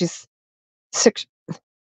girls. So she's 6.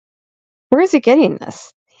 Where is he getting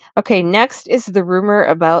this? Okay, next is the rumor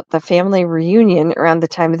about the family reunion around the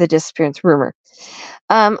time of the disappearance. Rumor.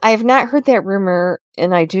 I have not heard that rumor,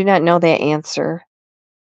 and I do not know that answer.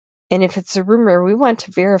 And if it's a rumor, we want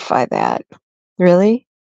to verify that. Really?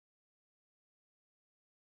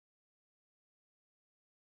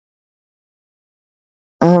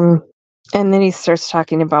 And then he starts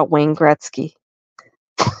talking about Wayne Gretzky.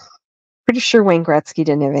 Pretty sure Wayne Gretzky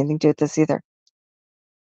didn't have anything to do with this either.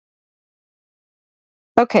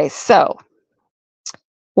 Okay, so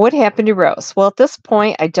what happened to Rose? Well, at this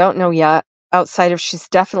point, I don't know yet, outside of she's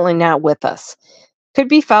definitely not with us. Could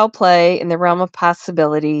be foul play in the realm of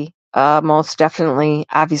possibility. Most definitely,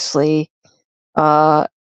 obviously.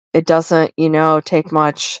 It doesn't, take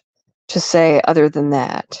much to say other than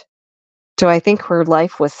that. Do I think her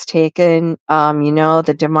life was taken?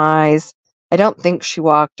 The demise. I don't think she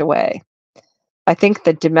walked away. I think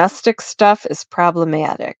the domestic stuff is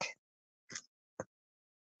problematic.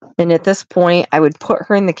 And at this point, I would put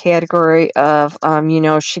her in the category of,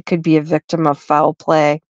 she could be a victim of foul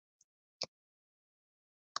play.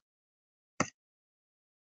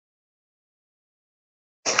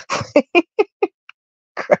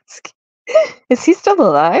 Gretzky. Is he still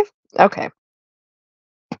alive? Okay.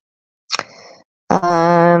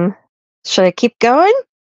 Should I keep going?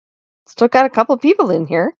 Still got a couple people in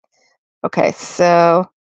here. Okay, so,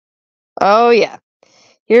 oh yeah,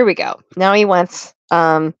 here we go. Now he wants,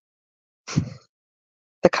 the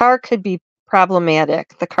car could be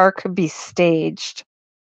problematic. The car could be staged.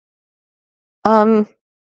 It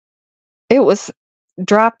was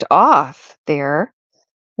dropped off there.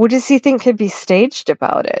 What does he think could be staged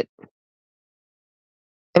about it?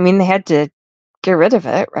 I mean, they had to get rid of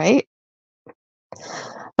it, right?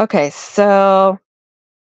 Okay, so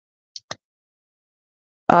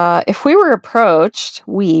if we were approached,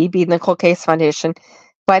 we, being the Cold Case Foundation,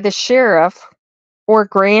 by the sheriff or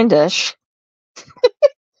Grandish,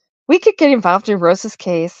 we could get involved in Rose's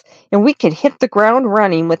case, and we could hit the ground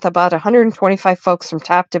running with about 125 folks from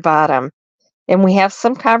top to bottom. And we have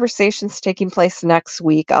some conversations taking place next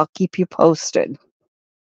week. I'll keep you posted.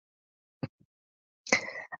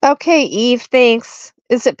 Okay, Eve, thanks.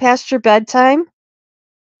 Is it past your bedtime?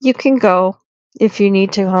 You can go if you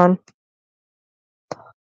need to, hon.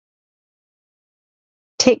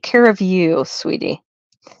 Take care of you, sweetie.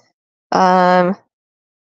 In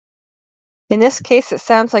this case, it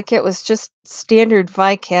sounds like it was just standard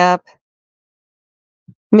VICAP.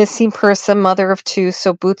 Missing person, mother of two,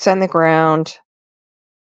 so boots on the ground.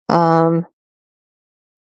 In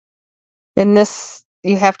this,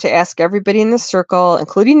 you have to ask everybody in the circle,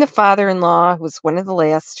 including the father-in-law, who was one of the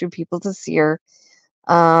last two people to see her.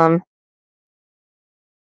 I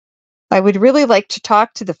would really like to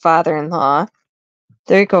talk to the father-in-law.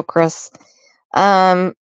 There you go, Chris.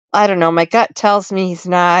 I don't know. My gut tells me he's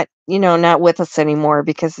not, not with us anymore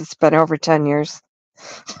because it's been over 10 years.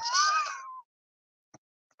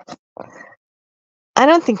 I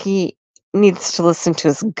don't think he needs to listen to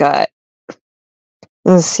his gut.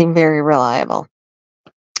 Doesn't seem very reliable.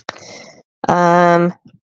 And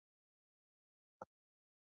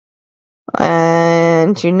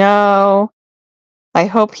I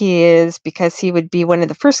hope he is, because he would be one of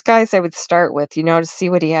the first guys I would start with, to see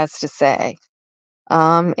what he has to say.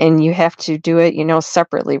 And you have to do it,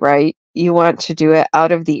 separately, right? You want to do it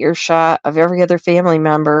out of the earshot of every other family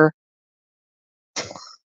member.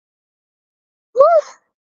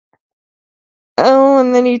 Oh,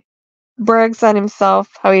 and then he brags on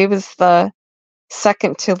himself how he was the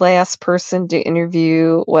second to last person to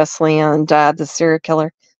interview Wesley on Dodd, the serial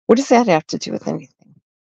killer. What does that have to do with anything?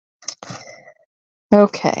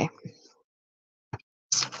 Okay.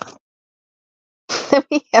 Then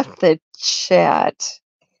we have the chat.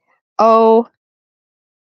 Oh,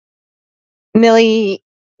 Millie,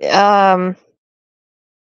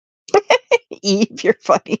 Eve, you're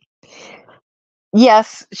funny.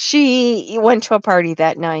 Yes, she went to a party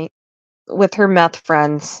that night with her meth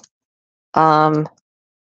friends. And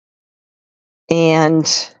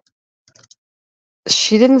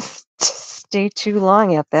she didn't stay too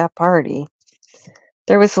long at that party.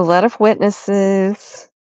 There was a lot of witnesses.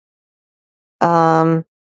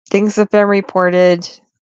 Things have been reported.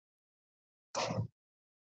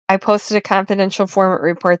 I posted a confidential informant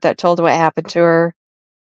report that told what happened to her.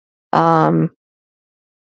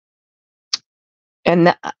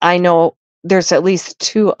 And I know there's at least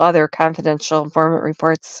 2 other confidential informant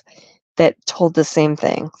reports that told the same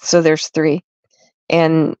thing. So there's 3.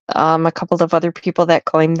 And a couple of other people that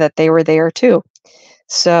claimed that they were there too.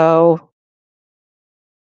 So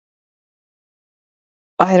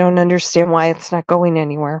I don't understand why it's not going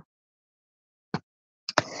anywhere.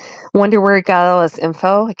 Wonder where he got all his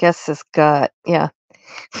info? I guess his gut. Yeah.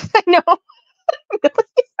 I know.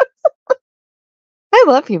 I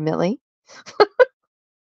love you, Millie.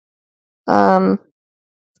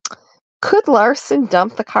 Could Larson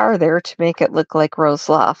dump the car there to make it look like Rose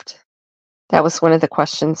Loft? That was one of the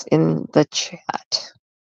questions in the chat.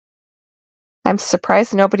 I'm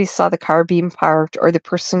surprised nobody saw the car being parked or the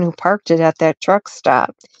person who parked it at that truck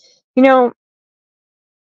stop. I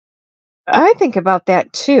think about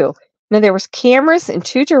that too. Now, there was cameras in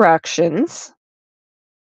 2 directions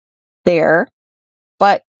there,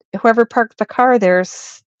 but whoever parked the car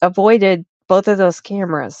there's avoided both of those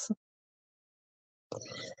cameras.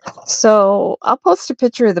 So I'll post a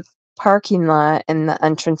picture of the parking lot and the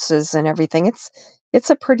entrances and everything. It's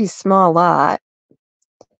a pretty small lot.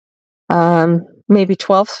 Maybe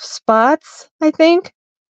 12 spots, I think.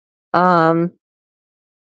 Yeah,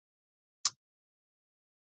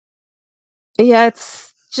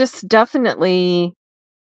 it's just definitely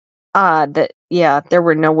odd that, there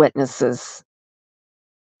were no witnesses,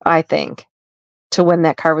 I think, to when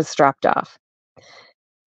that car was dropped off.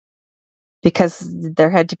 Because there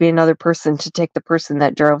had to be another person to take the person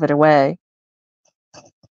that drove it away.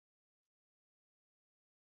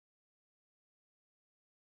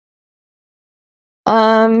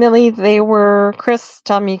 Millie, they were, Chris,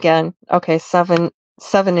 tell me again. Okay, 7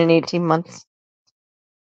 and 18 months.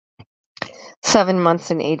 7 months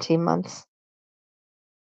and 18 months.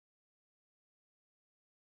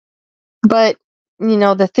 But,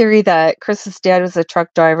 the theory that Chris's dad was a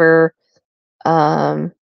truck driver,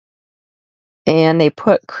 and they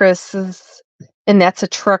put Chris's And that's a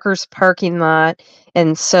trucker's parking lot.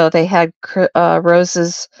 And so they had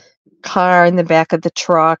Rose's car in the back of the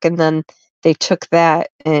truck, and then they took that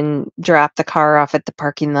and dropped the car off at the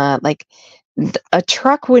parking lot. Like, a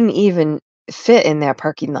truck wouldn't even fit in that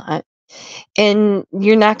parking lot. And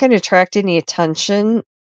you're not going to attract any attention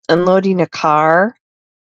unloading a car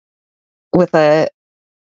with a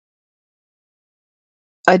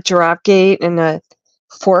drop gate and a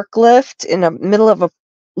forklift in the middle of a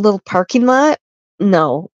little parking lot.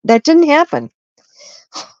 No, that didn't happen.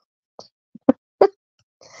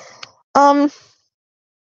 I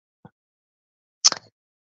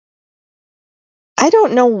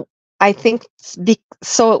don't know. I think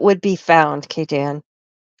so it would be found, K-Dan.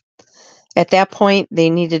 At that point, they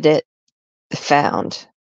needed it found.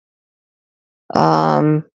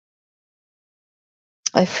 I've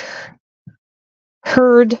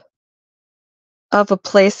heard of a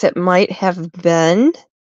place it might have been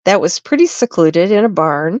that was pretty secluded in a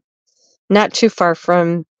barn, not too far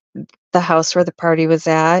from the house where the party was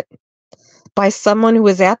at, by someone who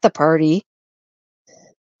was at the party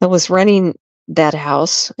that was renting that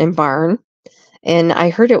house and barn. And I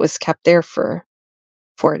heard it was kept there for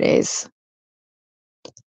 4 days.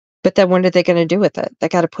 But then what are they going to do with it? They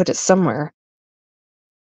got to put it somewhere.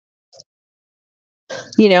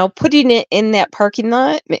 You know, putting it in that parking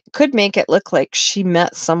lot could make it look like she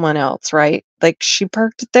met someone else, right? Like she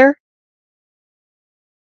parked it there.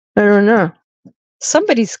 I don't know.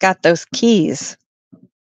 Somebody's got those keys.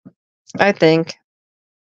 I think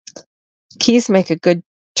keys make a good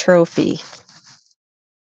trophy.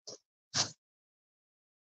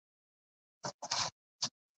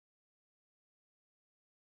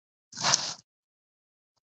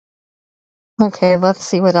 Okay, let's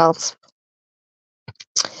see what else.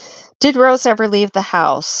 Did Rose ever leave the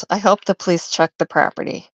house? I hope the police check the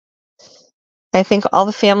property. I think all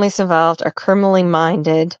the families involved are criminally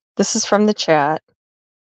minded. This is from the chat.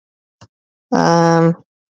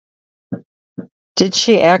 Did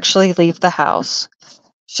she actually leave the house?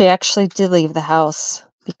 She actually did leave the house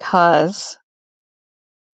because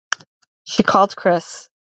she called Chris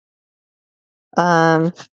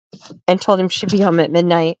and told him she'd be home at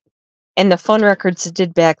midnight. And the phone records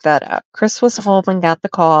did back that up. Chris was home and got the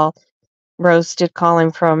call. Rose did call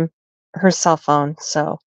him from her cell phone,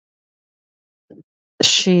 so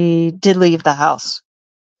she did leave the house.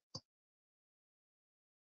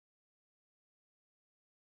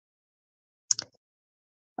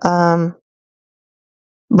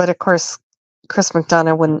 But of course, Chris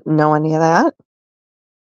Mcdonough wouldn't know any of that.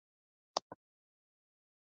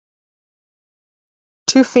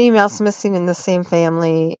 2 females missing in the same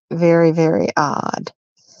family. Very, very odd.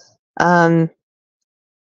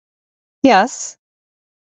 Yes,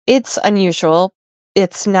 it's unusual.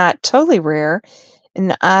 It's not totally rare.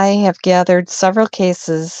 And I have gathered several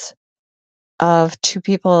cases of 2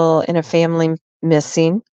 people in a family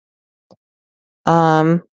missing.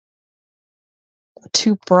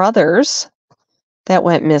 2 brothers that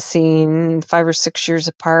went missing 5 or 6 years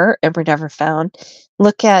apart and were never found.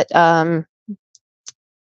 Look at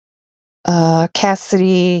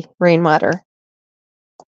Cassidy Rainwater,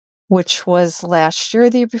 which was last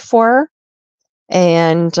year, the year before.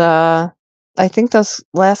 And I think this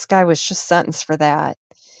last guy was just sentenced for that.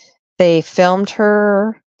 They filmed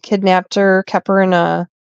her, kidnapped her, kept her in a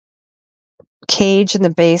cage in the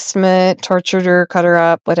basement, tortured her, cut her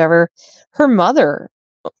up, whatever. Her mother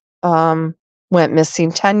went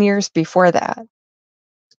missing 10 years before that.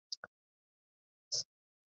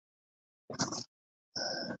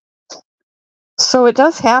 So it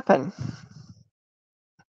does happen.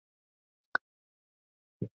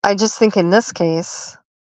 I just think in this case,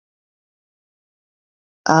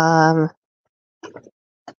 in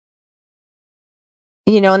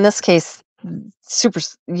this case, super,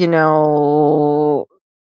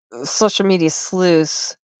 social media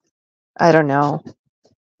sleuths, I don't know.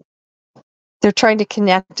 They're trying to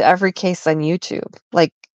connect every case on YouTube,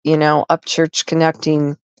 like, Upchurch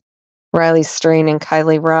connecting Riley Strain and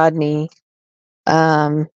Kylie Rodney.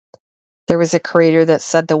 There was a creator that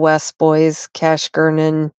said the West Boys, Cash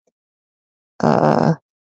Gernon, I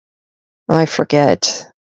forget.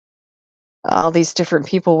 All these different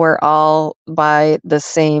people were all by the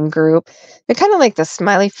same group. They're kind of like the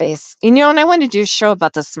smiley face. And I wanted to do a show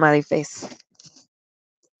about the smiley face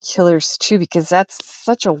killers too, because that's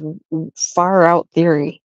such a far out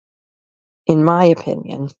theory, in my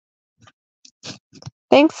opinion.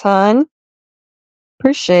 Thanks, hon.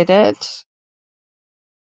 Appreciate it.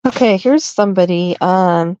 Okay, here's somebody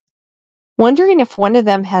wondering if one of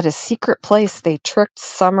them had a secret place they tricked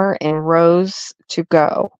Summer and Rose to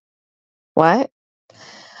go. What?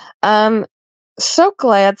 So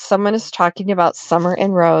glad someone is talking about Summer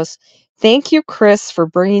and Rose. Thank you, Chris, for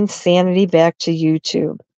bringing sanity back to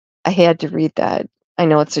YouTube. I had to read that. I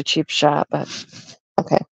know it's a cheap shot, but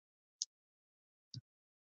okay.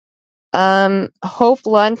 Hope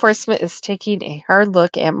law enforcement is taking a hard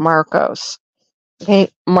look at Marcos. Okay,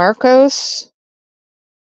 Marcos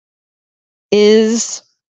is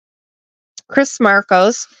Chris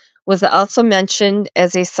Marcos was also mentioned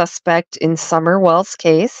as a suspect in Summer Wells'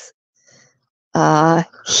 case.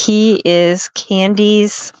 He is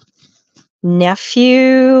Candy's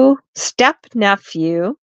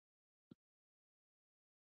step-nephew,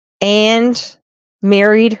 and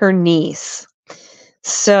married her niece.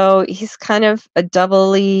 So he's kind of a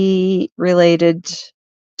doubly related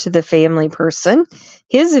to the family person.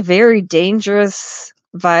 He is a very dangerous,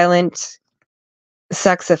 violent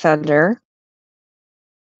sex offender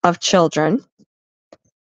of children.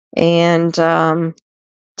 And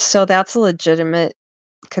so that's a legitimate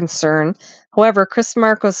concern. However, Chris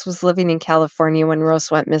Marcos was living in California when Rose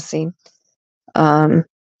went missing. And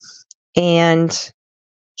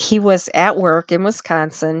he was at work in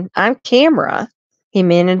Wisconsin on camera. He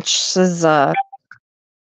manages a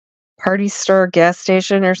party store, gas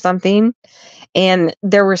station, or something. And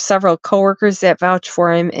there were several coworkers that vouched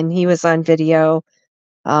for him, and he was on video.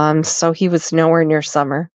 So he was nowhere near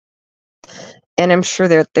Summer. And I'm sure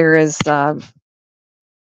that there is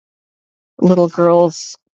little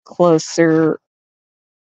girls closer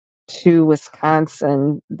to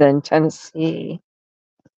Wisconsin than Tennessee.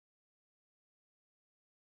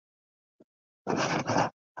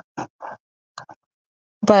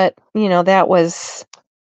 But, that was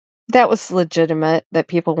legitimate that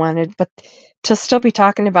people wanted. But to still be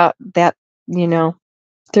talking about that,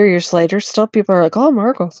 3 years later, still people are like, oh,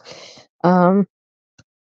 Marcos.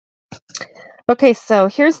 Okay, so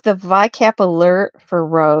here's the VICAP alert for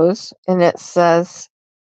Rose, and it says,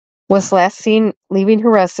 was last seen leaving her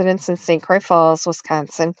residence in St. Croix Falls,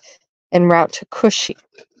 Wisconsin, en route to Cushing.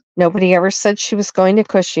 Nobody ever said she was going to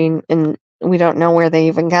Cushing, and we don't know where they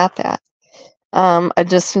even got that. A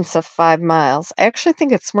distance of 5 miles. I actually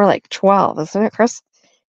think it's more like 12, isn't it, Chris?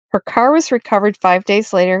 Her car was recovered 5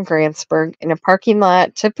 days later in Grantsburg in a parking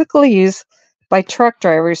lot typically used by truck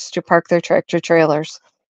drivers to park their tractor trailers.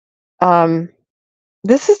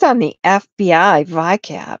 This is on the FBI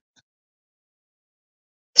VICAP.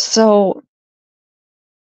 So,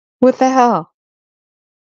 what the hell?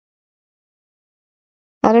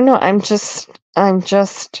 I don't know. I'm just, and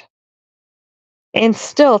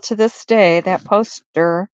still to this day, that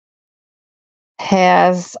poster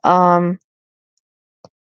has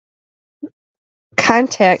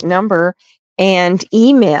contact number and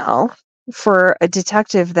email for a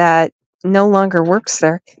detective that no longer works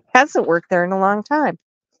there, hasn't worked there in a long time.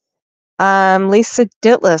 Lisa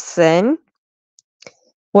Ditlevson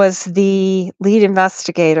was the lead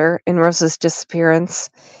investigator in Rose's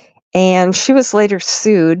disappearance, and she was later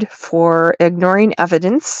sued for ignoring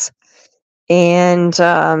evidence and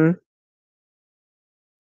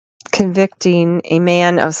convicting a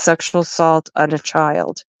man of sexual assault on a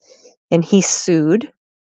child. And he sued,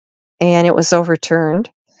 and it was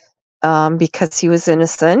overturned because he was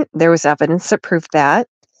innocent. There was evidence that proved that.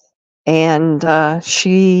 And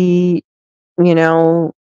she,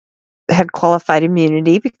 had qualified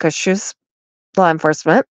immunity because she was law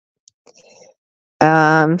enforcement.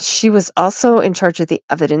 She was also in charge of the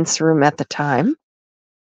evidence room at the time.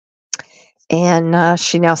 And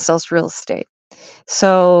she now sells real estate.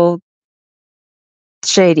 So,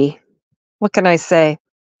 shady. What can I say?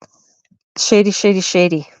 Shady, shady,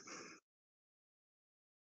 shady.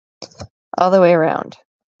 All the way around.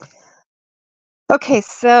 Okay,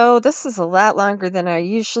 so this is a lot longer than I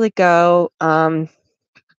usually go.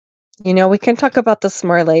 We can talk about this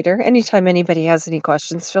more later. Anytime anybody has any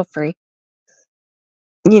questions, feel free.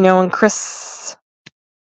 And Chris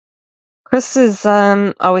is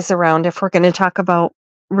always around if we're going to talk about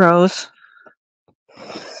Rose.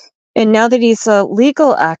 And now that he's a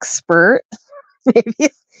legal expert, maybe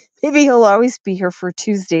he'll always be here for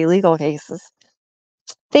Tuesday legal cases.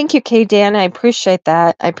 Thank you, Kay Dan. I appreciate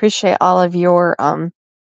that. I appreciate all of your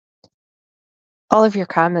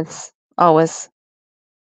comments always.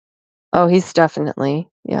 Oh, he's definitely,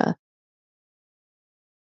 yeah.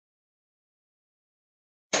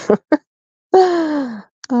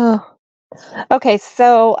 Oh. Okay,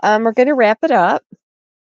 so we're going to wrap it up.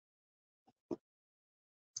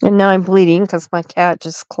 And now I'm bleeding because my cat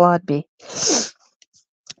just clawed me.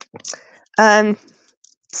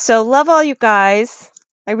 So love all you guys.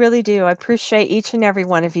 I really do. I appreciate each and every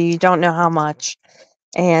one of you. You don't know how much.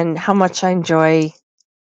 And how much I enjoy,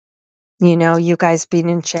 you guys being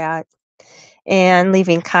in chat. and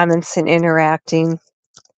leaving comments and interacting.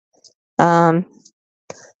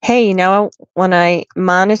 Hey, you know, when I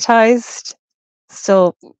monetized,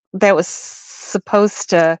 so that was supposed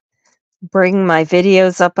to bring my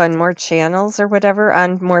videos up on more channels or whatever,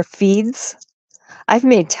 on more feeds. I've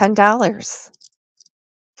made $10.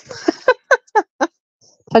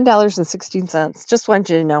 $10.16. Just wanted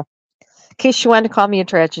you to know. In case you wanted to call me a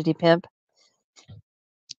tragedy pimp.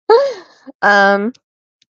 Thanks,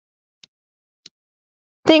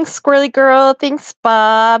 Squirrely Girl. Thanks,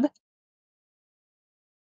 Bob.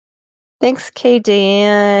 Thanks, K.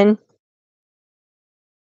 Dan.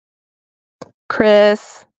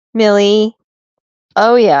 Chris. Millie.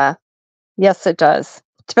 Oh, yeah. Yes, it does.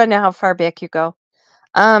 Depending on how far back you go.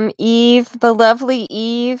 Eve, the lovely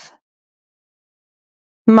Eve.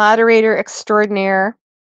 Moderator extraordinaire.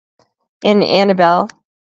 And Annabelle.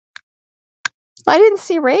 I didn't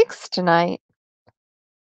see Rakes tonight.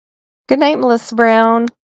 Good night, Melissa Brown.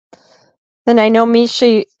 And I know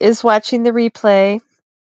Misha is watching the replay.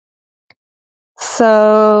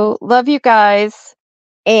 So, love you guys.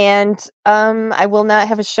 And I will not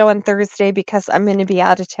have a show on Thursday because I'm going to be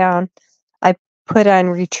out of town. I put on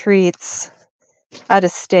retreats out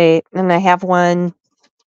of state, and I have one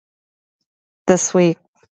this week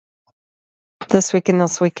and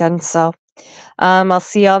this weekend. So, I'll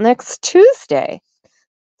see y'all next Tuesday.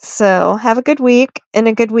 So, have a good week and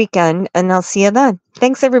a good weekend, and I'll see you then.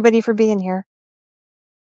 Thanks, everybody, for being here.